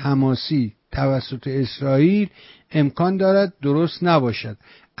 1500 حماسی توسط اسرائیل امکان دارد درست نباشد.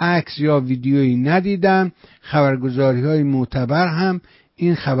 عکس یا ویدیویی ندیدم. خبرگزاری‌های معتبر هم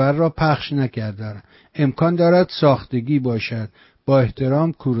این خبر را پخش نکردند. امکان دارد ساختگی باشد. با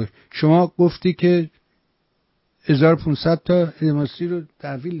احترام کوروش. شما گفتی که 1500 تا حماسی رو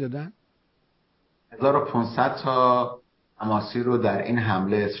تحویل دادن؟ 1500 تا حماسی رو در این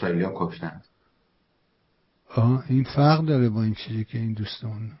حمله اسرائیلیا کشتند. این فرق داره با این چیزی که این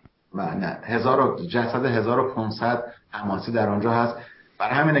دوستمون. نه، جسد 1500 حماسی در اونجا هست.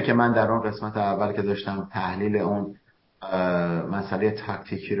 برای همینه که من در اون قسمت اول که داشتم تحلیل اون مسئله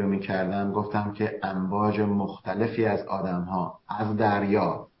تاکتیکی رو میکردم گفتم که امواج مختلفی از آدم‌ها از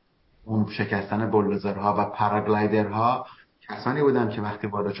دریا، اون شکستن بولدوزرها و پاراگلایدرها کسانی بودن که وقتی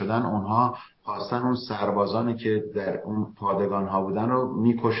وارد شدن اونها خواستن اون سربازانی که در اون پادگان‌ها بودن رو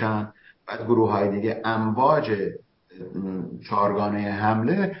میکشن. بعد گروه‌های دیگه امواج چهارگانه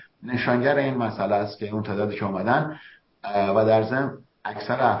حمله نشانگر این مسئله است که اون تعدادی که اومدن و در ضمن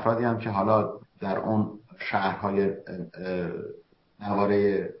اکثر افرادی هم که حالا در اون شهرهای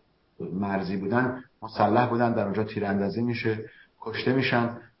نواره مرزی بودن مسلح بودن، در اونجا تیراندازی میشه، کشته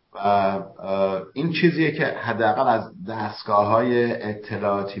میشن و این چیزیه که حداقل از دستگاه‌های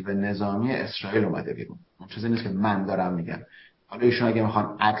اطلاعاتی و نظامی اسرائیل اومده بیرون. اون چیزی نیست که من دارم میگم. حالا ایشون اگه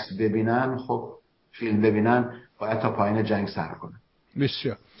میخوان عکس ببینن، خب فیلم ببینن، باید تا پایین جنگ سر کنن.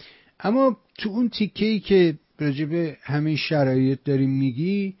 بسیار. اما تو اون تیکه‌ای که راجع به همین شرایط داریم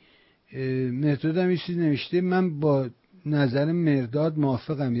میگی، مرداد هم چیزی نوشته، من با نظر مرداد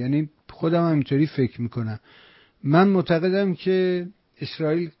موافقم. یعنی خودم هم اینطوری فکر میکنم. من معتقدم که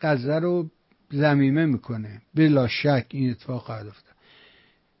اسرائیل غزه رو ضمیمه میکنه. بلا شک این اتفاق خواهد افتاد.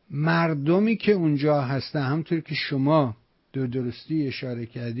 مردمی که اونجا هستن، همونطور که شما درستی اشاره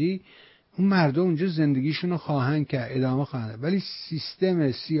کردی، اون مردم اونجا زندگیشون رو خواهند کرد، ادامه خواهند. ولی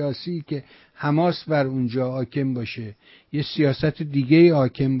سیستم سیاسی که حماس بر اونجا حاکم باشه، یه سیاست دیگه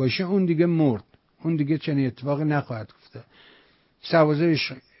حاکم باشه، اون دیگه مرد. اون دیگه چنین اتفاقی نخواهد افتاد. سربازای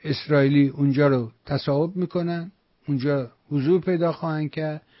اسرائیلی اونجا رو تصاحب میکنن، اونجا حضور پیدا خواهند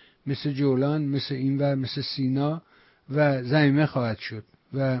کرد، مثل جولان، مثل اینور، مثل سینا، و ضمیمه خواهد شد.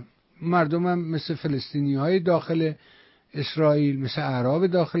 و مردم هم مثل فلسطینی های داخل اسرائیل، مثل اعراب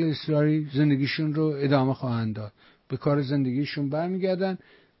داخل اسرائیل، زندگیشون رو ادامه خواهند داد. به کار زندگیشون برمیگردن،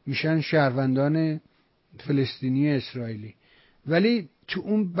 میشن شهروندان فلسطینی اسرائیلی. ولی تو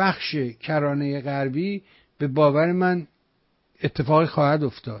اون بخش کرانه غربی به باور من اتفاقی خواهد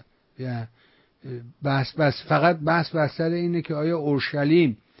افتاد. فقط بحث بر سر اینه که آیا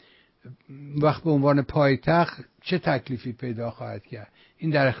اورشلیم وقت به عنوان پایتخت چه تکلیفی پیدا خواهد کرد،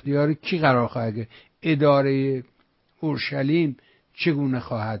 این در اختیار کی قرار خواهد گرفت، اداره اورشلیم چگونه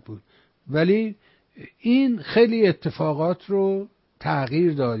خواهد بود. ولی این خیلی اتفاقات رو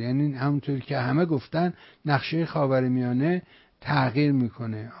تغییر داد، یعنی همونطوری که همه گفتن نقشه خاورمیانه تغییر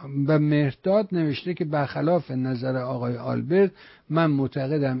میکنه. و مهرداد نوشته که برخلاف نظر آقای البرت، من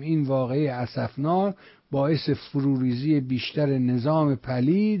معتقدم این واقعه اسفناک باعث فروریزی بیشتر نظام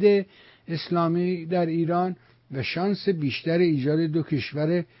پلید اسلامی در ایران و شانس بیشتر ایجاد دو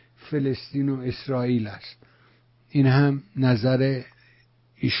کشور فلسطین و اسرائیل است. این هم نظر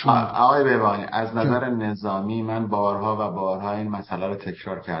ایشون. آقای بهبانی، از نظر نظامی من بارها و بارها این مسئله رو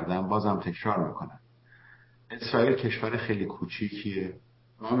تکرار کردم، بازم تکرار میکنم. اسرائیل کشور خیلی کوچیکیه.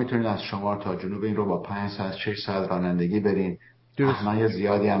 ما میتونید از شمال تا جنوب این رو با 5 ساعت 6 ساعت رانندگی برین. پهنای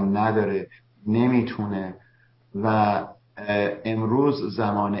زیادی هم نداره، نمیتونه. و امروز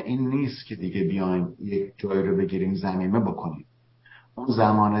زمان این نیست که دیگه بیایم یک جایی رو بگیریم ضمیمه بکنیم. اون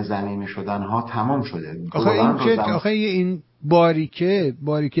زمان ضمیمه شدن ها تمام شده. آخه این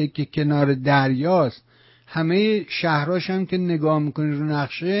باریکه که کنار دریاست، همه شهراش هم که نگاه میکنی رو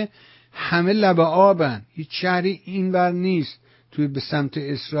نقشه همه لب آبن، هیچ شهری اینور نیست. توی به سمت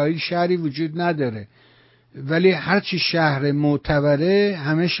اسرائیل شهری وجود نداره، ولی هرچی شهر معتبره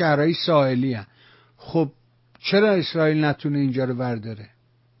همه شهرهای ساحلی هن. خب چرا اسرائیل نتونه اینجا رو برداره؟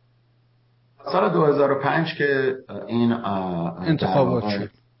 سال 2005 که این انتخابات شد،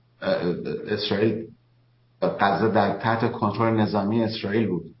 اسرائیل غزه در تحت کنترل نظامی اسرائیل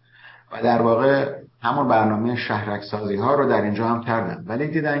بود و در واقع همون برنامه شهرک سازی ها رو در اینجا هم کردن، ولی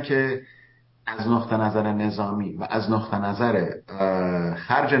دیدن که از نقطه نظر نظامی و از نقطه نظر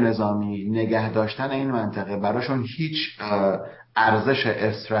خرج نظامی نگه داشتن این منطقه براشون هیچ ارزش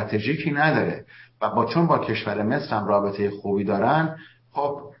استراتژیکی نداره و چون با کشور مصر هم رابطه خوبی دارن،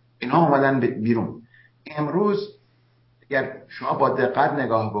 خب اینا اومدن بیرون. امروز اگر شما با دقت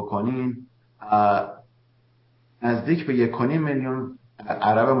نگاه بکنین، نزدیک به 1.5 میلیون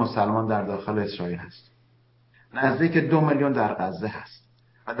عرب مسلمان در داخل اسرائیل هست، نزدیک 2 میلیون در غزه هست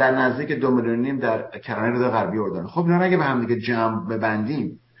و در نزدیک 2.5 میلیون در کرانه رود غربی اردن. خب اینا اگه به هم دیگه جمع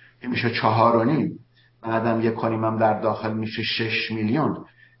ببندیم که میشه 4.5، بعدم 1.5 هم در داخل میشه 6 میلیون.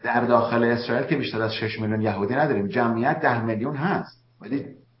 در داخل اسرائیل که بیشتر از 6 میلیون یهودی نداریم، جمعیت 10 میلیون هست ولی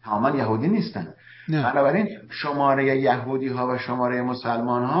تماما یهودی نیستن. بنابراین شماره یهودی ها و شماره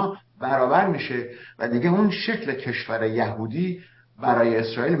مسلمان ها برابر میشه و دیگه اون شکل کشور یهودی برای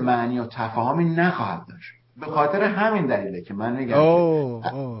اسرائیل معنی و تفاهمی نخواهد داشت. به خاطر همین دلیله که من میگم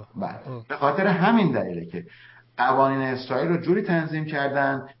به خاطر همین دلیله که قوانین اسرائیل رو جوری تنظیم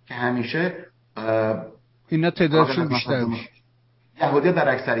کردن که همیشه اینا تعدادشون بیشتر بشه، یهودی در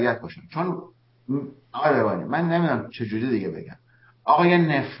اکثریت باشن. چون آقای بهبانی، من نمیدونم چجوری دیگه بگم، آقا یه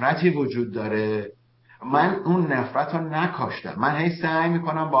نفرتی وجود داره، من اون نفرت رو نکاشتم، من هی سعی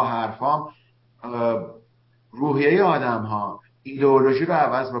میکنم با حرفام روحیه آدم ها ایدئولوژی رو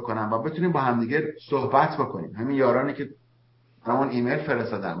عوض بکنم و بتونیم با همدیگه صحبت بکنیم. همین یارانی که برامون ایمیل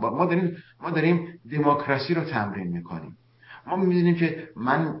فرستادن، ما داریم دموکراسی رو تمرین میکنیم. ما میدونیم که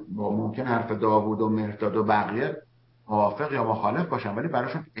من با ممکن حرف داوود و مهرداد و بقیه موافق یا مخالف باشم، ولی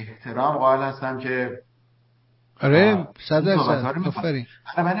براشون احترام قائل هستم که آره 100%. آفرین.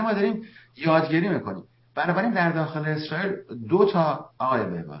 بنابراین ما داریم یادگیری میکنیم. بنابراین در داخل اسرائیل 2 تا آقای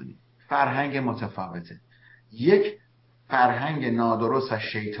بهبانی فرهنگ متفاوته، یک فرهنگ نادرست و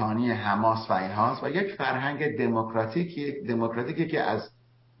شیطانی حماس و اینهاست و یک فرهنگ دموکراتیکی که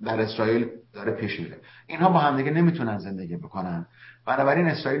در اسرائیل داره پیش میره. اینها با هم دیگه نمیتونن زندگی بکنن. بنابراین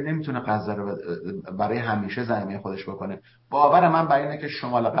اسرائیل نمیتونه غزه رو برای همیشه زمینه خودش بکنه. باور من بر اینه که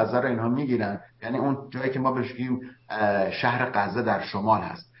شمال غزه رو اینها میگیرن، یعنی اون جایی که ما بهش میگیم شهر غزه در شمال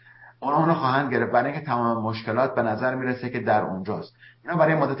هست، اونها خواهند گرفت، برای اینکه تمام مشکلات به نظر میرسه که در اونجاست. اینا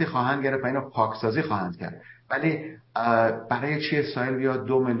برای مدتی خواهند گرفت و اینو پاکسازی خواهند کرد. ولی برای چی اسرائیل بیاد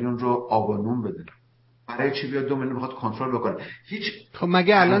 2 میلیون رو آب و نون بده؟ برای چی بیاد 2 میلیون بخواد کنترل بکنه؟ هیچ. خب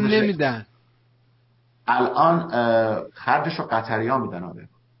مگه الان نمیدن؟ الان خرجش رو قطری‌ها میدن.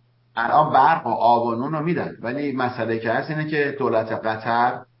 الان برق و آب و نون رو میدن، ولی مسئله که هست اینه که دولت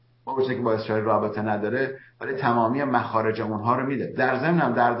قطر با وجودی که با اسرائیل رابطه نداره ولی تمامی مخارج اونها رو میده. در ضمن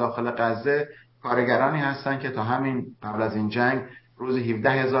هم در داخل غزه کارگرانی هستن که تا همین قبل از این جنگ روزی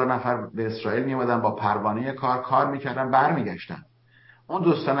 17,000 نفر به اسرائیل میومدن، با پروانه کار میکردن، برمیگشتن. اون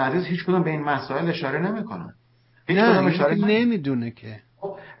دوستان عزیز هیچ کدوم به این مسائل اشاره نمیکنن. هیچ کدوم اشاره نمیدونه که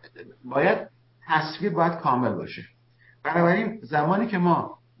باید تصویر باید کامل باشه. بنابراین زمانی که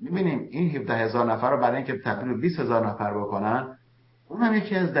ما می‌بینیم این 17,000 نفر رو برای اینکه تبدیل به 20,000 نفر بکنن، اون هم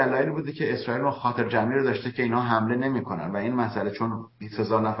یکی از دلایلی بوده که اسرائیل ما خاطر جمعی رو داشته که اینا حمله نمی‌کنن و این مسئله چون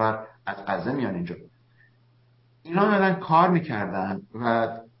 20,000 نفر از غزه میان اینجا، اینا دارن کار میکردن و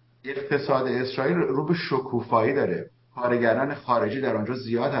اقتصاد اسرائیل رو به شکوفایی داره. کارگران خارجی در اونجا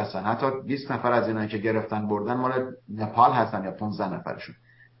زیاد هستن، حتی 20 نفر از اینایی که گرفتن بردن مال نپال هستن یا 15 نفرشون.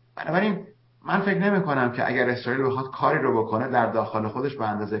 بنابراین من فکر نمی کنم که اگر اسرائیل بخواد کاری رو بکنه در داخل خودش به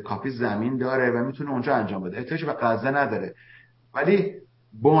اندازه کافی زمین داره و میتونه اونجا انجام بده، احتیاج به غزه نداره. ولی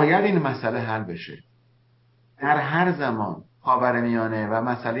باید این مسئله حل بشه. در هر زمان خاورمیانه و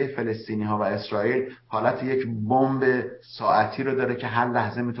مسئله فلسطینی ها و اسرائیل حالت یک بمب ساعتی رو داره که هر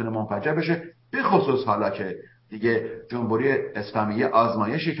لحظه میتونه منفجر بشه، به خصوص حالا که دیگه جمهوری اسلامی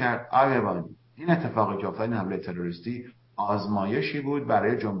آزمایشی کرد. این اتفاقی که افتاد، این حمله تروریستی آزمایشی بود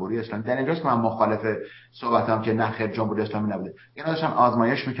برای جمهوری اسلامی. در اینجاست که من مخالف صحبتام که نه خیر جمهوری اسلامی نبوده، اینا داشتن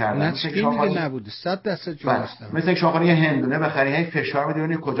آزمایش میکردن. نه چی میگه نبوده؟ 100% جمهوری اسلامی. مثل شما یه هندونه بخری، هی فشار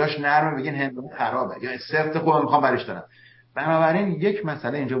میدونی کجاش نرمه بگین هندونه خرابه یا سفت خوبه میخوام برش دارم. بنابراین یک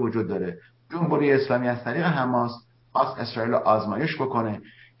مسئله اینجا وجود داره. جمهوری اسلامی از طریق حماس خواست اسرائیل آزمایش بکنه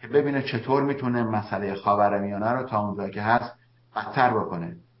که ببینه چطور میتونه مسئله خاورمیانه رو تا اونجا که هست بدتر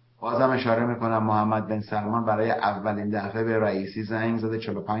بکنه. بازم اشاره میکنم محمد بن سلمان برای اولین دفعه به رئیسی زنگ زده،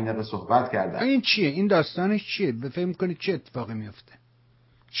 45 دقیقه صحبت کرده. این چیه؟ این داستانش چیه؟ فکر میکنید چه اتفاقی میفته؟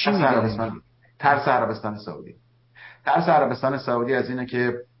 چی میگه؟ ترس عربستان سعودی. ترس عربستان سعودی از اینه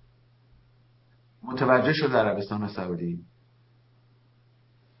که متوجه شده عربستان سعودی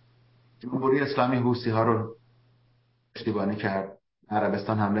جمهوری اسلامی حوثی ها رو پشتیبانی کرد،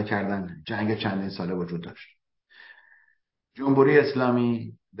 عربستان حمله کردن، جنگ چندین ساله وجود داشت. جمهوری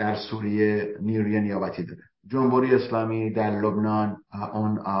اسلامی در سوریه نیروی نیابتی داره. جمهوری اسلامی در لبنان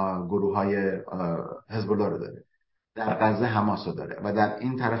اون گروه های حزب الله رو داره. در غزه حماس رو داره و در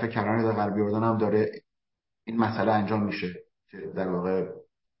این طرف کرانه غربی اردن هم داره این مسئله انجام میشه که در واقع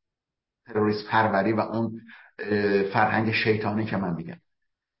تروریست پروری و اون فرهنگ شیطانی که من میگم.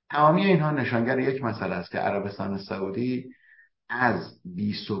 تمامی اینها نشانگر یک مسئله است که عربستان سعودی از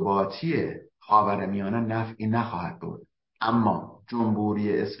بی‌ثباتی خاورمیانه نفعی نخواهد برد، اما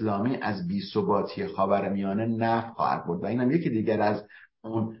جمهوری اسلامی از بی‌ثباتی خاورمیانه نفع خواهد برد و اینم یکی دیگر از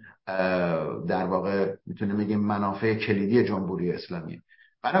اون در واقع میتونیم بگیم منافع کلیدی جمهوری اسلامی.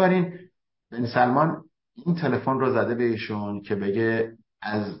 بنابراین بن سلمان این تلفن رو زده به ایشون که بگه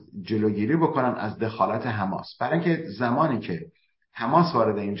از جلوگیری بکنن از دخالت حماس، برای اینکه زمانی که حماس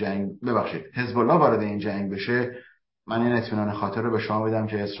وارد این جنگ حزب الله وارد این جنگ بشه، من این اطمینان خاطر رو به شما میدم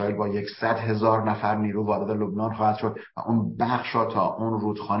که اسرائیل با 100,000 نفر نیرو وارد لبنان خواهد شد و اون بخشا تا اون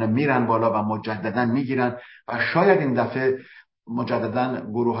رودخانه میرن بالا و مجددا میگیرن و شاید این دفعه مجددا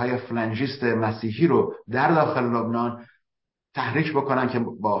گروه‌های فلنجیست مسیحی رو در داخل لبنان تحریک بکنن که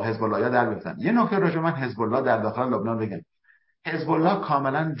با حزب الله در بیفتن. یه نکته راجع من حزب الله در داخل لبنان بگم. حزب الله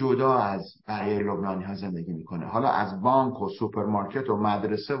کاملا جدا از بقیه لبنانی ها زندگی میکنه. حالا از بانک و سوپرمارکت و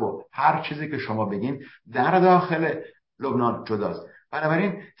مدرسه و هر چیزی که شما بگین در داخل لبنان جداست.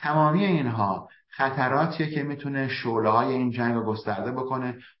 بنابراین تمامی اینها خطراتیه که میتونه شعله های این جنگ رو گسترده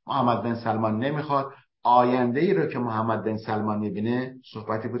بکنه. محمد بن سلمان نمیخواد. آینده ای رو که محمد بن سلمان میبینه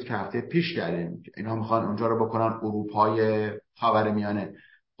صحبتی بود که هفته پیش کردیم، اینا میخوان اونجا رو بکنن اروپای خاورمیانه.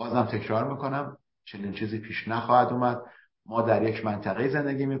 بازم تکرار میکنم چنین چیزی پیش نخواهد اومد. ما در یک منطقه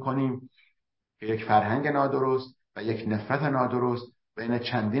زندگی میکنیم که یک فرهنگ نادرست و یک نفرت نادرست بین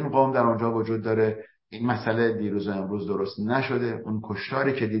چندین قوم در اونجا وجود داره. این مسئله دیروز و امروز درست نشده. اون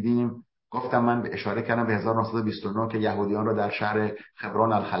کشتاری که دیدیم، گفتم من به اشاره کردم به 1929 که یهودیان رو در شهر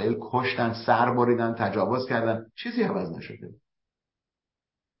خبران الخلیل کشتن، سر بریدن، تجاوز کردن. چیزی عوض نشده.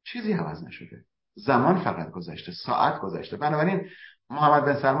 چیزی عوض نشده. زمان فقط گذشته، ساعت گذشته. بنابراین محمد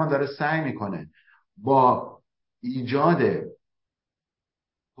بن سلمان داره سعی میکنه با ایجاد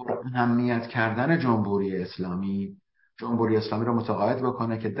اهمیت کردن جمهوری اسلامی رو متقاعد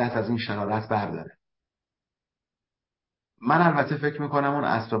بکنه که دست از این شرارت برداره. من البته فکر میکنم اون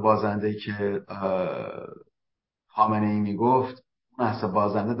اسب بازنده‌ای که خامنه‌ای میگفت، اون اسب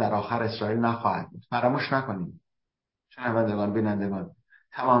بازنده در آخر اسرائیل نخواهد بود. فراموش نکنیم شنوندگان بینندگان،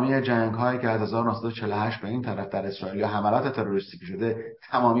 تمامی جنگ‌هایی که از 1948 به این طرف در اسرائیل یا حملات تروریستی شده،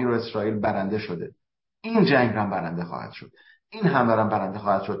 تمامی رو اسرائیل برنده شده. این جنگ هم برنده خواهد شد. این حمله هم برنده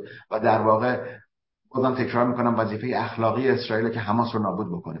خواهد شد و در واقع بازم تکرار میکنم وظیفه اخلاقی اسرائیل که حماس رو نابود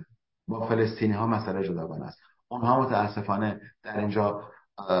بکنه. با فلسطینی ها مسئله جداگانه است. اونها متاسفانه در اینجا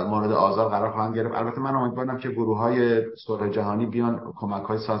مورد آزار قرار خواهند گرفت. البته من امیدوارم که گروه‌های صلح جهانی بیان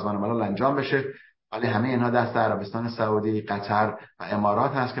کمک‌های سازمان ملل انجام بشه ولی همه اینها دست عربستان سعودی، قطر و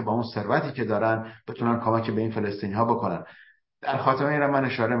امارات هست که با اون ثروتی که دارن بتونن کمک به این فلسطینی ها بکنن. در خاتمه این را من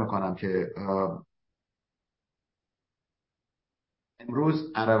اشاره میکنم که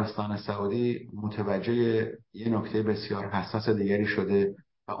امروز عربستان سعودی متوجه یه نکته بسیار حساس دیگری شده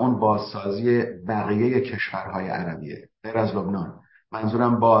و اون بازسازی بقیه کشورهای عربیه غیر از لبنان.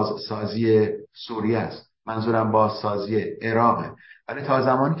 منظورم بازسازی سوریه است، منظورم بازسازی عراقه. ولی تا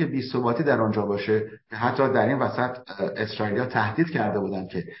زمانی که بی‌ثباتی در اونجا باشه، که حتی در این وسط اسرائیلیا تهدید کرده بودن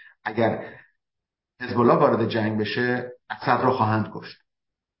که اگر حزب الله وارد جنگ بشه اسد رو خواهند کشت،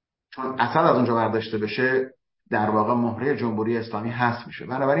 چون اسد از اونجا برداشته بشه در واقع مهره جمهوری اسلامی حذف میشه.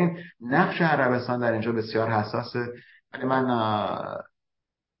 بنابراین نقش عربستان در اینجا بسیار حساسه. ولی من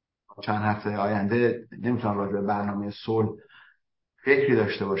چند هفته آینده نمیتونم راجع به برنامه صلح فکری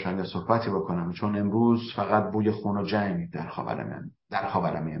داشته باشم یا صحبتی بکنم، چون امروز فقط بوی خون و جنگ در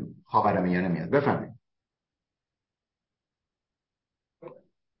خاورمیانه میاد. بفهمید.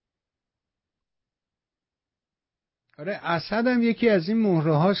 آره، اسد هم یکی از این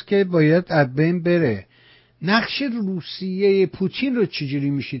مهره هاست که باید از بین بره. نقش روسیه پوتین رو چجوری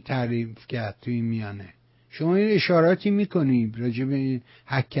میشه تعریف کرد توی این میانه؟ شما این اشاراتی میکنی راجع به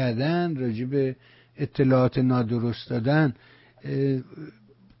هک کردن، راجع به اطلاعات نادرست دادن،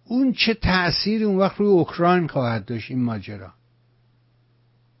 اون چه تأثیری اون وقت روی اوکراین خواهد داشت این ماجرا؟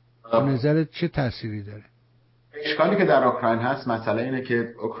 به نظرت چه تأثیری داره؟ اشکالی که در اوکراین هست مسئله اینه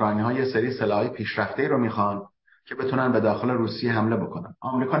که اوکراینی‌ها یه سری سلاح‌های پیشرفته‌ای رو میخوان که بتونن به داخل روسیه حمله بکنن.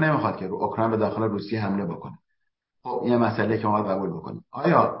 آمریکا نمیخواد که اوکراین به داخل روسیه حمله بکنه. خب این مسئله که ما باید قبول بکنیم.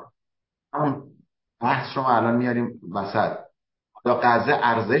 آیا همون بحث رو ما الان میاریم وسط، یا غزه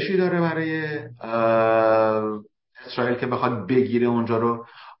ارزشی داره برای اسرائیل که بخواد بگیره اونجا رو؟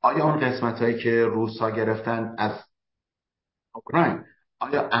 آیا اون قسمت‌هایی که روس‌ها گرفتن از اوکراین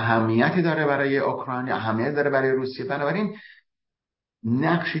آیا اهمیتی داره برای اوکراین یا اهمیت داره برای روسیه؟ بنابراین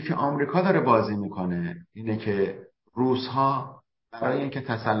نقشی که آمریکا داره بازی میکنه اینه که روس‌ها برای اینکه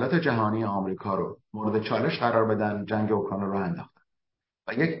تسلط جهانی آمریکا رو مورد چالش قرار بدن جنگ اوکراین رو انداختن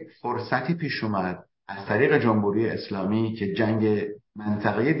و یک فرصتی پیش اومد از طریق جمهوری اسلامی که جنگ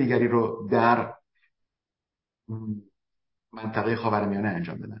منطقه دیگری رو در منطقه خاورمیانه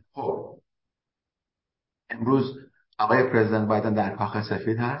انجام بدن. خب امروز آقای پرزیدنت بایدن در کاخ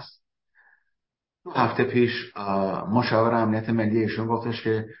سفید هست. 2 هفته پیش مشاور امنیت ملی ایشون گفتش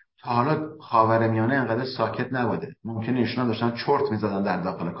که تا حالا خاورمیانه انقدر ساکت نبوده. ممکنه ایشون داشتن چرت میزدن در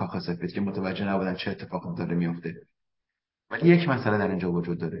داخل کاخ سفید که متوجه نبودن چه اتفاقی داره میفته. ولی یک مسئله در اینجا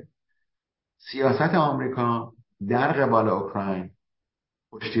وجود داره. سیاست آمریکا در قبال اوکراین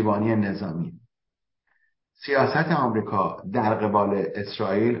پشتیبانی نظامی، سیاست آمریکا در قبال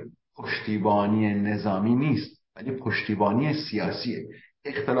اسرائیل پشتیبانی نظامی نیست ولی پشتیبانی سیاسیه.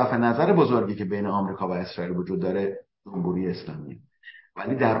 اختلاف نظر بزرگی که بین آمریکا و اسرائیل وجود داره جمهوری اسلامی،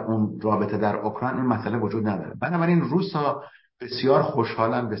 ولی در اون رابطه در اوکراین این مسئله وجود نداره. بنابراین روس‌ها بسیار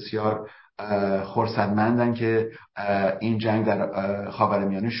خوشحالن، بسیار خرسندمندن که این جنگ در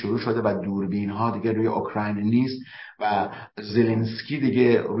خاورمیانه شروع شده و دوربین ها دیگه روی اوکراین نیست و زلنسکی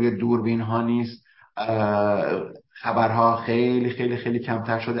دیگه روی دوربین ها نیست. خبرها خیلی خیلی خیلی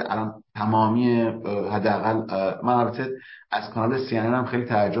کمتر شده الان. تمامی حداقل من البته از کانال CNN هم خیلی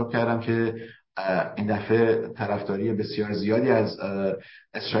تعجب کردم که این دفعه طرفداری بسیار زیادی از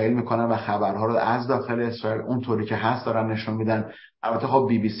اسرائیل میکنن و خبرها رو از داخل اسرائیل اونطوری که هست دارن نشون میدن. البته خب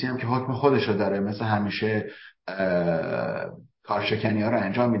BBC هم که حکم خودش رو داره مثل همیشه کارشکنی ها رو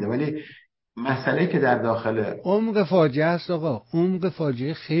انجام میده، ولی مسئله که در داخل عمق فاجعه است آقا، عمق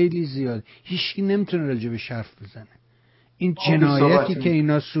فاجعه خیلی زیاد، هیچکی نمیتونه راجبش حرف بزنه. این جنایتی که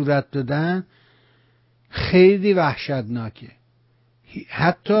اینا صورت دادن خیلی وحشتناکه.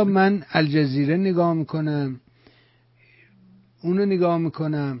 حتی من الجزیره نگاه میکنم، اونو نگاه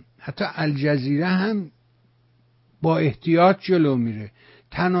میکنم، حتی الجزیره هم با احتیاط جلو میره.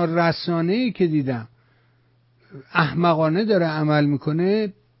 تنها رسانه‌ای که دیدم احمقانه داره عمل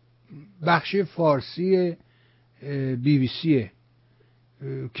میکنه بخش فارسی BBC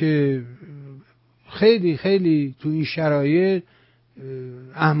که خیلی خیلی تو این شرایط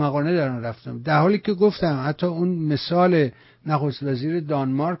احمقانه دارن رفتم، در حالی که گفتم حتی اون مثال نخست وزیر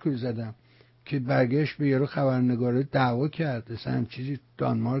دانمارک رو زدم که برگشت به یارو خبرنگاره دعوا کرد. اصلا هم چیزی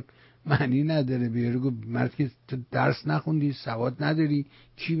دانمارک معنی نداره. به یارو گفت مرد که تو درس نخوندی، سواد نداری،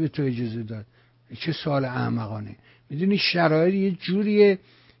 کی به تو اجازه داد؟ چه سوال احمقانه. میدونی شرایط یه جوریه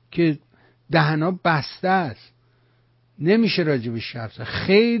که دهنا بسته است، نمیشه راجبش حرف زد.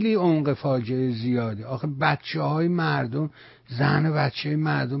 خیلی عمق فاجعه زیاده. آخه بچه‌های مردم، زن بچه‌های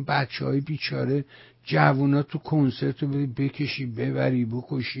مردم، بچه‌های بیچاره، جوونا تو کنسرت رو بکشی ببری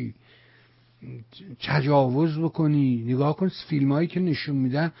بکشی. تجاوز بکنی. نگاه کن فیلم هایی که نشون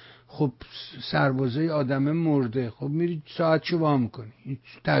میدن، خب سربازای آدم مرده، خب میری ساعتشو وا میکنی، این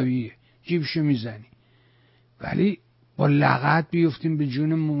طبیعیه، جیبشو میزنی، ولی با لغت بیفتیم به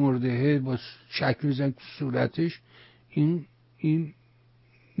جون مرده، با شکل میزنیم تو صورتش، این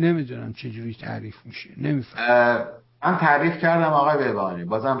نمیدونم چجوری تعریف میشه، نمیفهم. من تعریف کردم آقای بهبانی،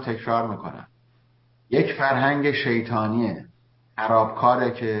 بازم تکرار میکنم، یک فرهنگ شیطانیه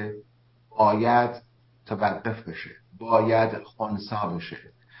خرابکاره که باید توقف بشه، باید خنثی بشه.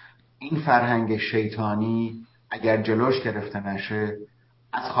 این فرهنگ شیطانی اگر جلوش گرفته نشه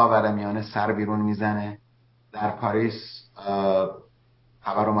از خاورمیانه سر بیرون میزنه. در پاریس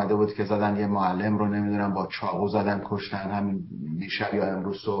خبر اومده بود که زدن یه معلم رو، نمیدونم با چاقو زدن کشتن، همین دیشب یا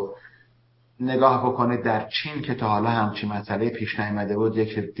امروز. رو نگاه بکنید در چین که تا حالا همچین مسئله پیش نیامده بود،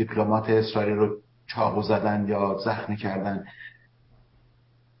 یک دیپلمات اسرائیل رو چاقو زدن یا زخمی کردن.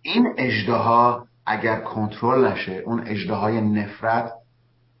 این اژدها اگر کنترل نشه، اون اژدهای نفرت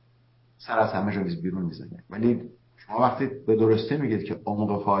سر از همه جا بیرون میزنه. ولی شما وقتی به درستی میگید که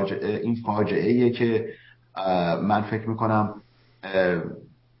عمق فاجعه، این فاجعه ایه که من فکر میکنم،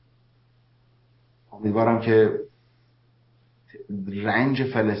 امیدوارم که رنج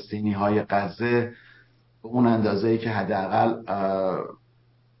فلسطینی های غزه به اون اندازه ای که حداقل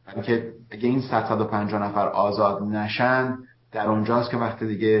که اگه این 150 نفر آزاد نشن، در اونجاست که وقتی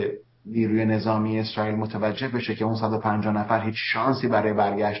دیگه نیروی نظامی اسرائیل متوجه بشه که اون 150 نفر هیچ شانسی برای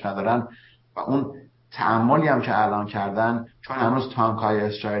برگشت ندارن و اون تعاملی هم که الان کردن، چون هنوز تانک‌های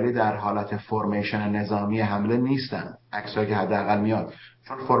اسرائیلی در حالت فرمیشن نظامی حمله نیستن، عکسایی که حداقل میاد،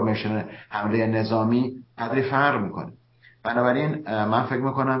 چون فرمیشن حمله نظامی قدری فرق میکنه. بنابراین من فکر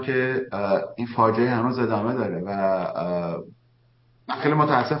میکنم که این فاجعه هنوز ادامه داره و من خیلی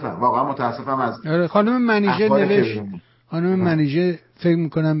متاسفم، واقعا متاسفم از خانم منیژه نوشت، خانم منیژه فکر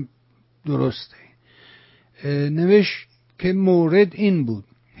میکنم درسته، نوشت که مورد این بود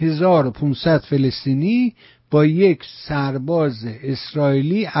 1500 فلسطینی با یک سرباز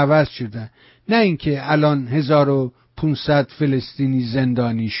اسرائیلی عوض شدن، نه اینکه الان 1500 فلسطینی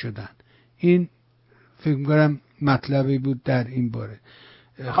زندانی شدن. این فکر میکنم مطلبی بود در این باره.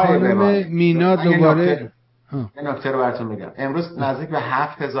 خانم مینا دوباره یه نکته رو براتون میگم. امروز نزدیک به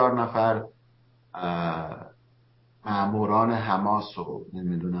 7000 نفر ماموران حماس و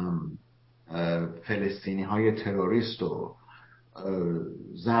نمیدونم فلسطینی های تروریست و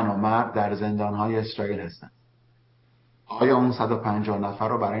زن و مرد در زندان های اسرائیل هستن. آیا اون 150 نفر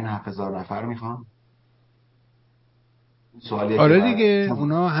رو برای این 7000 نفر میخوان؟ سوالیه. آره دیگه،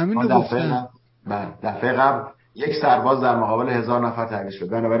 اونا همین رو گفتن. دفعه قبل یک سرباز در مقابل 1000 نفر تعیین شد.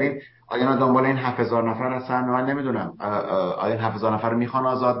 بنابراین آیا اینا دنبال این 7000 نفر هستن؟ من نمیدونم. آیا این 7000 نفر میخوان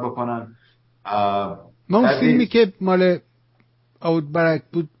آزاد بکنن؟ من اون فیلمی که مال البرت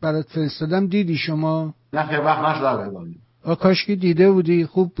بود برات فرستادم، دیدی شما؟ نه خیلی وقت نشد. کاش که دیده بودی،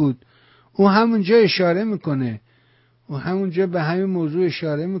 خوب بود. اون همونجا اشاره میکنه، اون همونجا به همین موضوع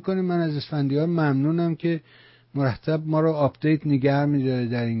اشاره میکنه. من از اسفندیار ممنونم که مرتب ما رو آپدیت نگه میداره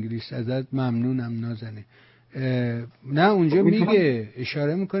در انگلیس، ازت ممنونم نازنه. نه اونجا میگه،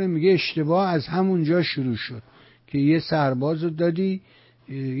 اشاره میکنه، میگه اشتباه از همونجا شروع شد که یه سرباز رو دادی،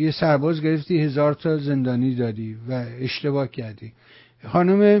 یه سرباز گرفتی 1000 تا زندانی دادی و اشتباه کردی.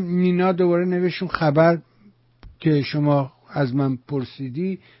 خانم مینا دوباره نوشتون خبر که شما از من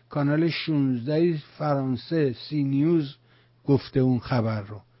پرسیدی، کانال 16 فرانسه سی نیوز گفته اون خبر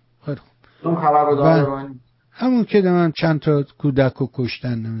رو. خیلی خوب، اون خبر رو داره همون که من چند تا کودک رو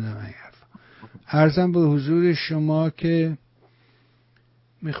کشتن، نمیدونم این حرف. عرضم به حضور شما که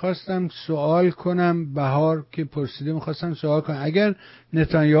میخواستم سوال کنم، بهار که پرسیده میخواستم سوال کنم، اگر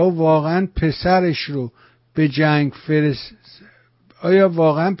نتانیاهو واقعا پسرش رو به جنگ آیا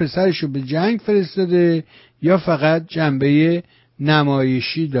واقعا پسرش رو به جنگ فرستاده یا فقط جنبه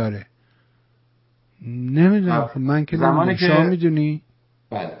نمایشی داره؟ نمیدونم، من که نمیدونم، شما میدونی؟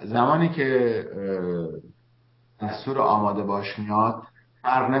 بله، زمانی که دستور آماده باش میاد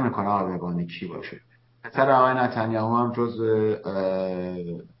فرق نمیکنه آقای کی باشه. پسر آقای نتانیاهو هم جز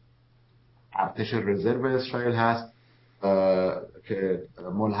ارتش رزرو اسرائیل هست که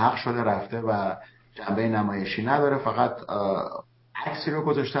ملحق شده رفته و جنبه نمایشی نداره، فقط عکسی رو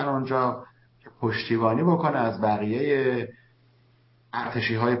گذاشتن اونجا که پشتیبانی بکنه از بقیه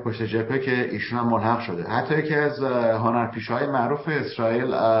ارتشی های پشت جبهه که ایشون هم ملحق شده. حتی یکی از هنرپیشه های معروف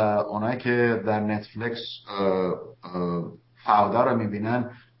اسرائیل، اونایی که در نتفلیکس فودا رو میبینن،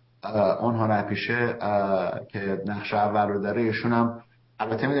 اون هنرپیشه که نقش اول رو داره، ایشون هم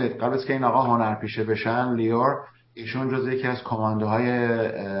البته میدونید قبل از که این آقا هنرپیشه بشن، لیور، ایشون جز یکی از کماندوهای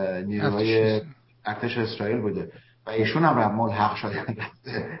نیروهای ارتش اسرائیل بوده و ایشون هم ملحق شده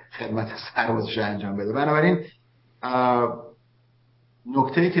خدمت سربازش انجام بده. بنابراین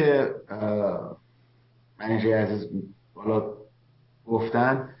نکته‌ای که منیژه عزیز بالا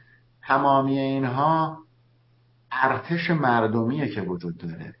گفتن، تمامی اینها ارتش مردمیه که وجود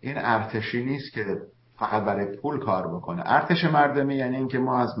داره. این ارتشی نیست که فقط برای پول کار بکنه. ارتش مردمی یعنی اینکه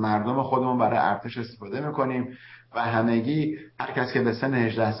ما از مردم خودمون برای ارتش استفاده میکنیم و همگی هر کس که به سن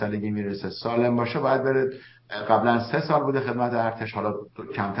 18 سالگی میرسه سالم باشه باید بره. قبلا 3 سال بوده خدمت ارتش، حالا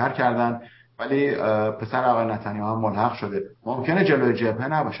کمتر کردن، ولی پسر آقای نتانیاهو هم ملحق شده. ممکنه جلوی جبهه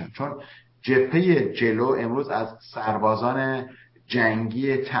نباشن، چون جبهه جلو امروز از سربازان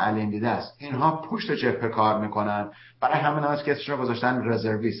جنگی تعلیم دیده است. اینها پشت جبهه کار میکنن، برای همین هست که اسمش رو گذاشتن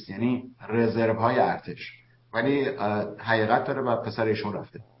رزرویست، یعنی رزرو های ارتش، ولی حقیقت داره و پسر ایشون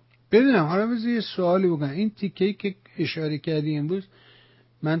رفته. ببینم حالا بذار یه سوالی بگم. این تیکه‌ای که اشاره کردی امروز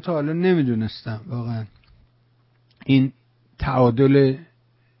من تا حالا نمیدونستم واقعا. این تعادل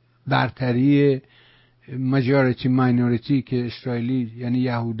برتری ماجوریتی ماینوریتی که اسرائیلی یعنی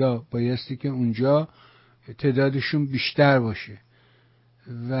یهودا بایستی که اونجا تعدادشون بیشتر باشه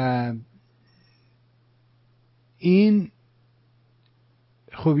و این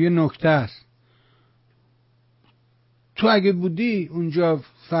خب یه نکته است. تو اگه بودی اونجا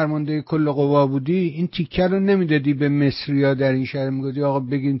فرمانده کل قوا بودی، این تیکه رو نمیدادی به مصری‌ها در این شهر، میگفتی آقا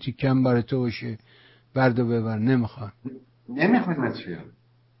بگین تیکم برای تو باشه بردو ببر؟ نمیخوان. نمیخوان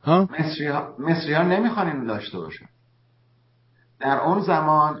مصری‌ها نمیخوان این داشته باشه. در اون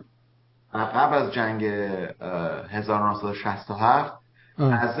زمان قبل از جنگ 1967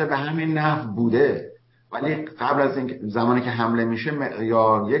 غزه به همین نحو بوده، ولی قبل از این زمانی که حمله میشه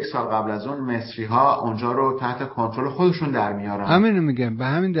یا 1 سال قبل از اون مصری‌ها اونجا رو تحت کنترل خودشون در میارن. همینو میگم، به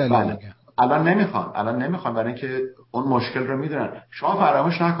همین دلیل میگم. الان نمیخوان برای اینکه اون مشکل رو میدونن. شما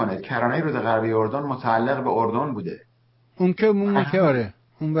فراموش نکنید کرانه رود غربی اردن متعلق به اردن بوده. اون که آره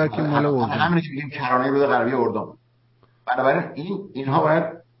اون برکه مال اردن. همینه که میگیم کرانه رود غربی اردن. بنابراین اینها باید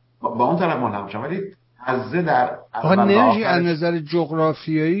با اون طرف ملحق بشن، ولی غزه در نمیشه از نظر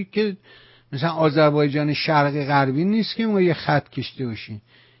جغرافیایی که مثلا آذربایجان شرقی غربی نیست که ما یه خط کشیده باشیم،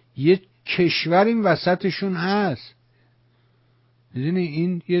 یه کشور این وسطشون هست. میدونی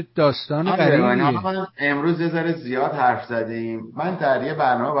این یه داستان غریبیه. امروز یه ذره زیاد حرف زدیم. من در یه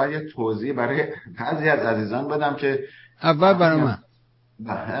برنامه باید یه توضیح برای بعضی از عزیزان بدم که اول برای من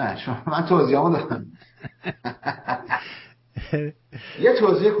من توضیحمو دادم. یه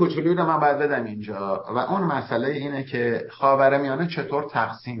توضیح کوچولی رو من باید بدم اینجا و اون مسئله اینه که خاورمیانه چطور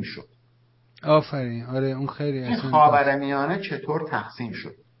تقسیم شد. آفرین. آره اون خیلی این خاورمیانه چطور تقسیم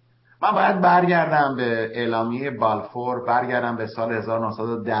شد. من باید برگردم به اعلامیه بالفور، برگردم به سال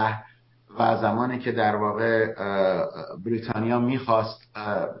 1910 و زمانی که در واقع بریتانیا میخواست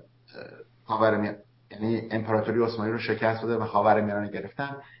خاورمیانه یعنی امپراتوری عثمانی رو شکست بده و خاورمیانه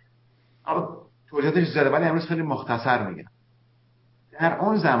گرفتن. توضیحاتش زیاده ولی امروز خیلی مختصر میگم. در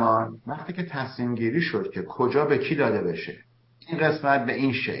اون زمان وقتی که تصمیم گیری شد که کجا به کی داده بشه، این قسمت به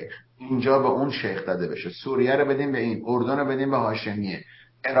این شیخ، اینجا به اون شیخ داده بشه، سوریه رو بدیم به این، اردن رو بدیم به هاشمیه،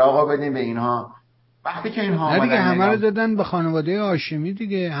 عراق رو بدیم به اینها. وقتی که اینها دیگه همه رو دادن به خانواده هاشمی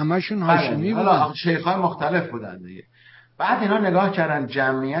دیگه، همشون هاشمی بودن. حالا شیخ‌های مختلف بودن دیگه. بعد اینا نگاه کردن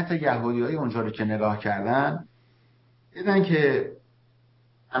جمعیت یهودیای اونجا رو که نگاه کردن، دیدن که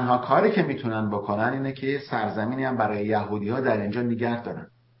تنها کاری که میتونن بکنن اینه که سرزمینی هم برای یهودی‌ها در اینجا نگه دارن.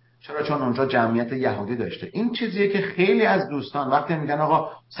 چرا؟ چون اونجا جمعیت یهودی داشته. این چیزیه که خیلی از دوستان وقتی میگن آقا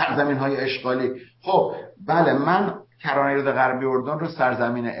سرزمین‌های اشغالی، خب بله من کرانه رود غربی اردن رو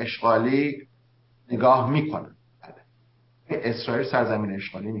سرزمین اشغالی نگاه میکنم، بله اسرائیل سرزمین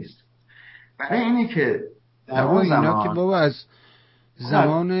اشغالی نیست. برای اینی که در اون زمان اینا که بابا از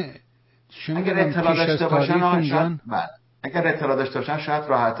زمان اگر اطلاع داشته باشن اگر اطلاع داشته باشن شاید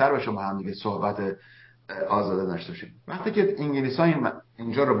راحت‌تر بشه با هم دیگه صحبت آزاده داشته باشیم. وقتی که انگلیس‌ها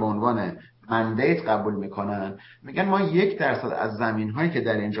اینجا رو به عنوان مندیت قبول میکنن، میگن ما 1% از زمین‌هایی که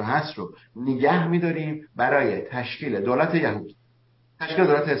در اینجا هست رو نگه می‌داریم برای تشکیل دولت یهود، تشکیل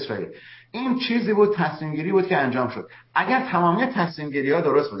دولت اسرائیل. این چیزی بود، تصمیم گیری بود که انجام شد. اگر تمامی تصمیم گیری ها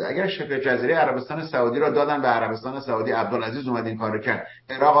درست بوده، اگر شبه جزیره عربستان سعودی رو دادن به عربستان سعودی، عبدالعزیز اومد این کارو کرد،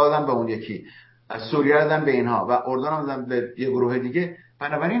 عراق دادن به اون یکی، سوریه دادن به اینها و اردن هم دادن به یه گروه دیگه.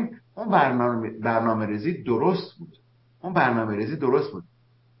 بنابراین اون برنامه‌ریزی درست بود. اون برنامه‌ریزی درست بود.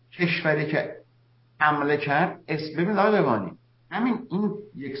 کشوری که حمله کرد، ببین آقای ببانی، همین این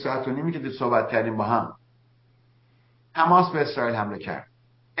 1.5 ساعت که صحبت کردیم با هم، حماس به اسرائیل حمله کرد.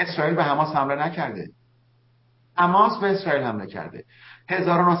 اسرائیل به حماس حمله نکرده. حماس به اسرائیل حمله کرده.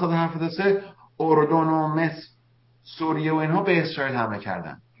 1973 اردن و مصر، سوریه و اینها به اسرائیل حمله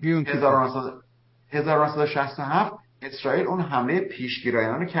کردن. 1967 اسرائیل اون حمله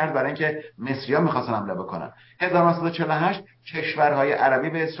پیشگیرانه رو کرد برای اینکه مصری‌ها می‌خواستن حمله بکنن. 1948 کشورهای عربی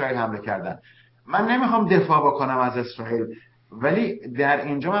به اسرائیل حمله کردن. من نمیخوام دفاع بکنم از اسرائیل، ولی در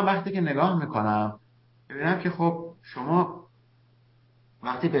اینجا من وقتی که نگاه میکنم ببینم که خب شما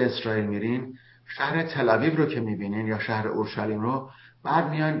وقتی به اسرائیل میرین، شهر تل‌آویو رو که میبینین یا شهر اورشلیم رو، بعد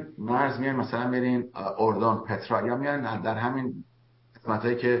میان مرز میان مثلا میرین اردن پترا، یا میان در همین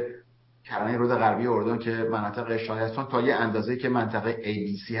قسمتایی که کرانه رود غربی اردن که مناطق اشغالی هستن تا یه اندازه‌ای که منطقه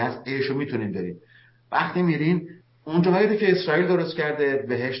ABC هست ایشو میتونین برین. وقتی میرین اون جایی رو که اسرائیل درست کرده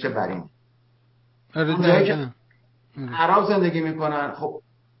بهشت برین، اون جایی که عرب زندگی میکنن. خب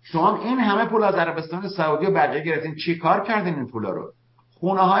شما این همه پول از عربستان سعودی و بقیه گرفتین، چی کار کردین این پولا رو؟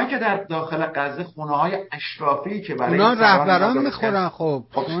 خونه هایی که در داخل غزه، خونه های اشرافی که برای اونا رهبران میخورن. خب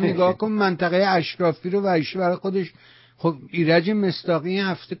شما نگاه کن منطقه اشرافی رو و ایش برای خودش. خب ایرج مصداقی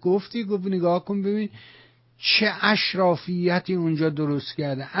هفته گفت نگاه کن ببین چه اشرافیتی اونجا درست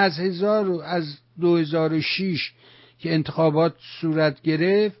کرده. از 2006 که انتخابات صورت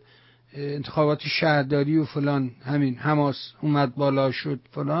گرفت، انتخابات شهرداری و فلان، همین حماس اومد بالا شد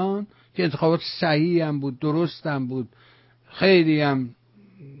فلان، که انتخابات صحیح هم بود، درست هم بود، خیلی هم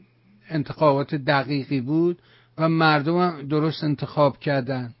انتخابات دقیقی بود و مردم هم درست انتخاب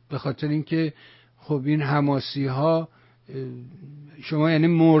کردن. به خاطر اینکه خب این حماسی ها، شما یعنی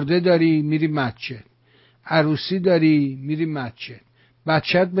مرده داری میری مسجد، عروسی داری میری مسجد،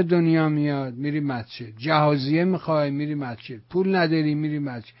 بچت به دنیا میاد میری مسجد، جهازیه میخوای میری مسجد، پول نداری میری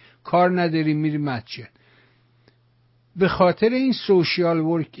مسجد، کار نداری میری مسجد. به خاطر این سوشیال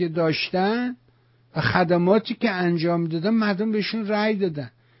ورک که داشتن و خدماتی که انجام دادن مردم بهشون رأی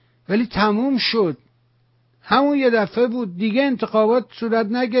دادن. ولی تموم شد، همون یه دفعه بود دیگه. انتخابات صورت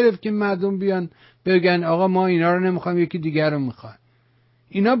نگرفت که مردم بیان بگن آقا ما اینا رو نمیخوایم یکی دیگر رو میخوایم.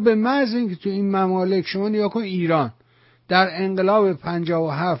 اینا به محض اینکه تو این ممالک، شما نگاه کن ایران در انقلاب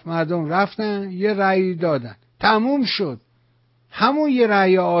 57 مردم رفتن یه رأی دادن، تموم شد. همون یه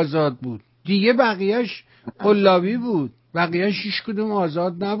رأی آزاد بود دیگه، بقیهش قلابی بود، بقیهش هیچ کدوم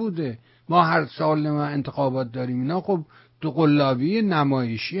آزاد نبوده. ما هر سال انتخابات داریم، اینا خب تو قلابی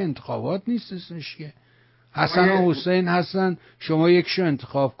نمایشی انتخابات نیستش که حسن و حسین هستن شما یکشو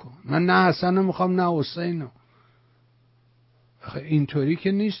انتخاب کن. من نه حسن رو میخوام نه حسین رو. اینطوری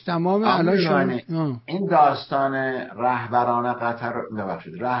که نیست. تمام الان شما این داستان رهبران قطر،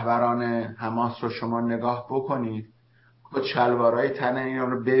 ببخشید رهبران حماس رو شما نگاه بکنید، با شلوارای تن اینا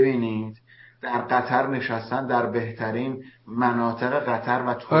رو ببینید، در قطر نشستن، در بهترین مناطق قطر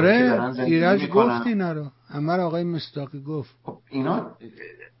و ترکیه دارن زندگی میکنن. گفت اینا رو عمر آقای مصداقی گفت. اینا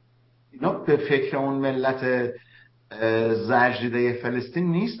به فکر اون ملت زجریده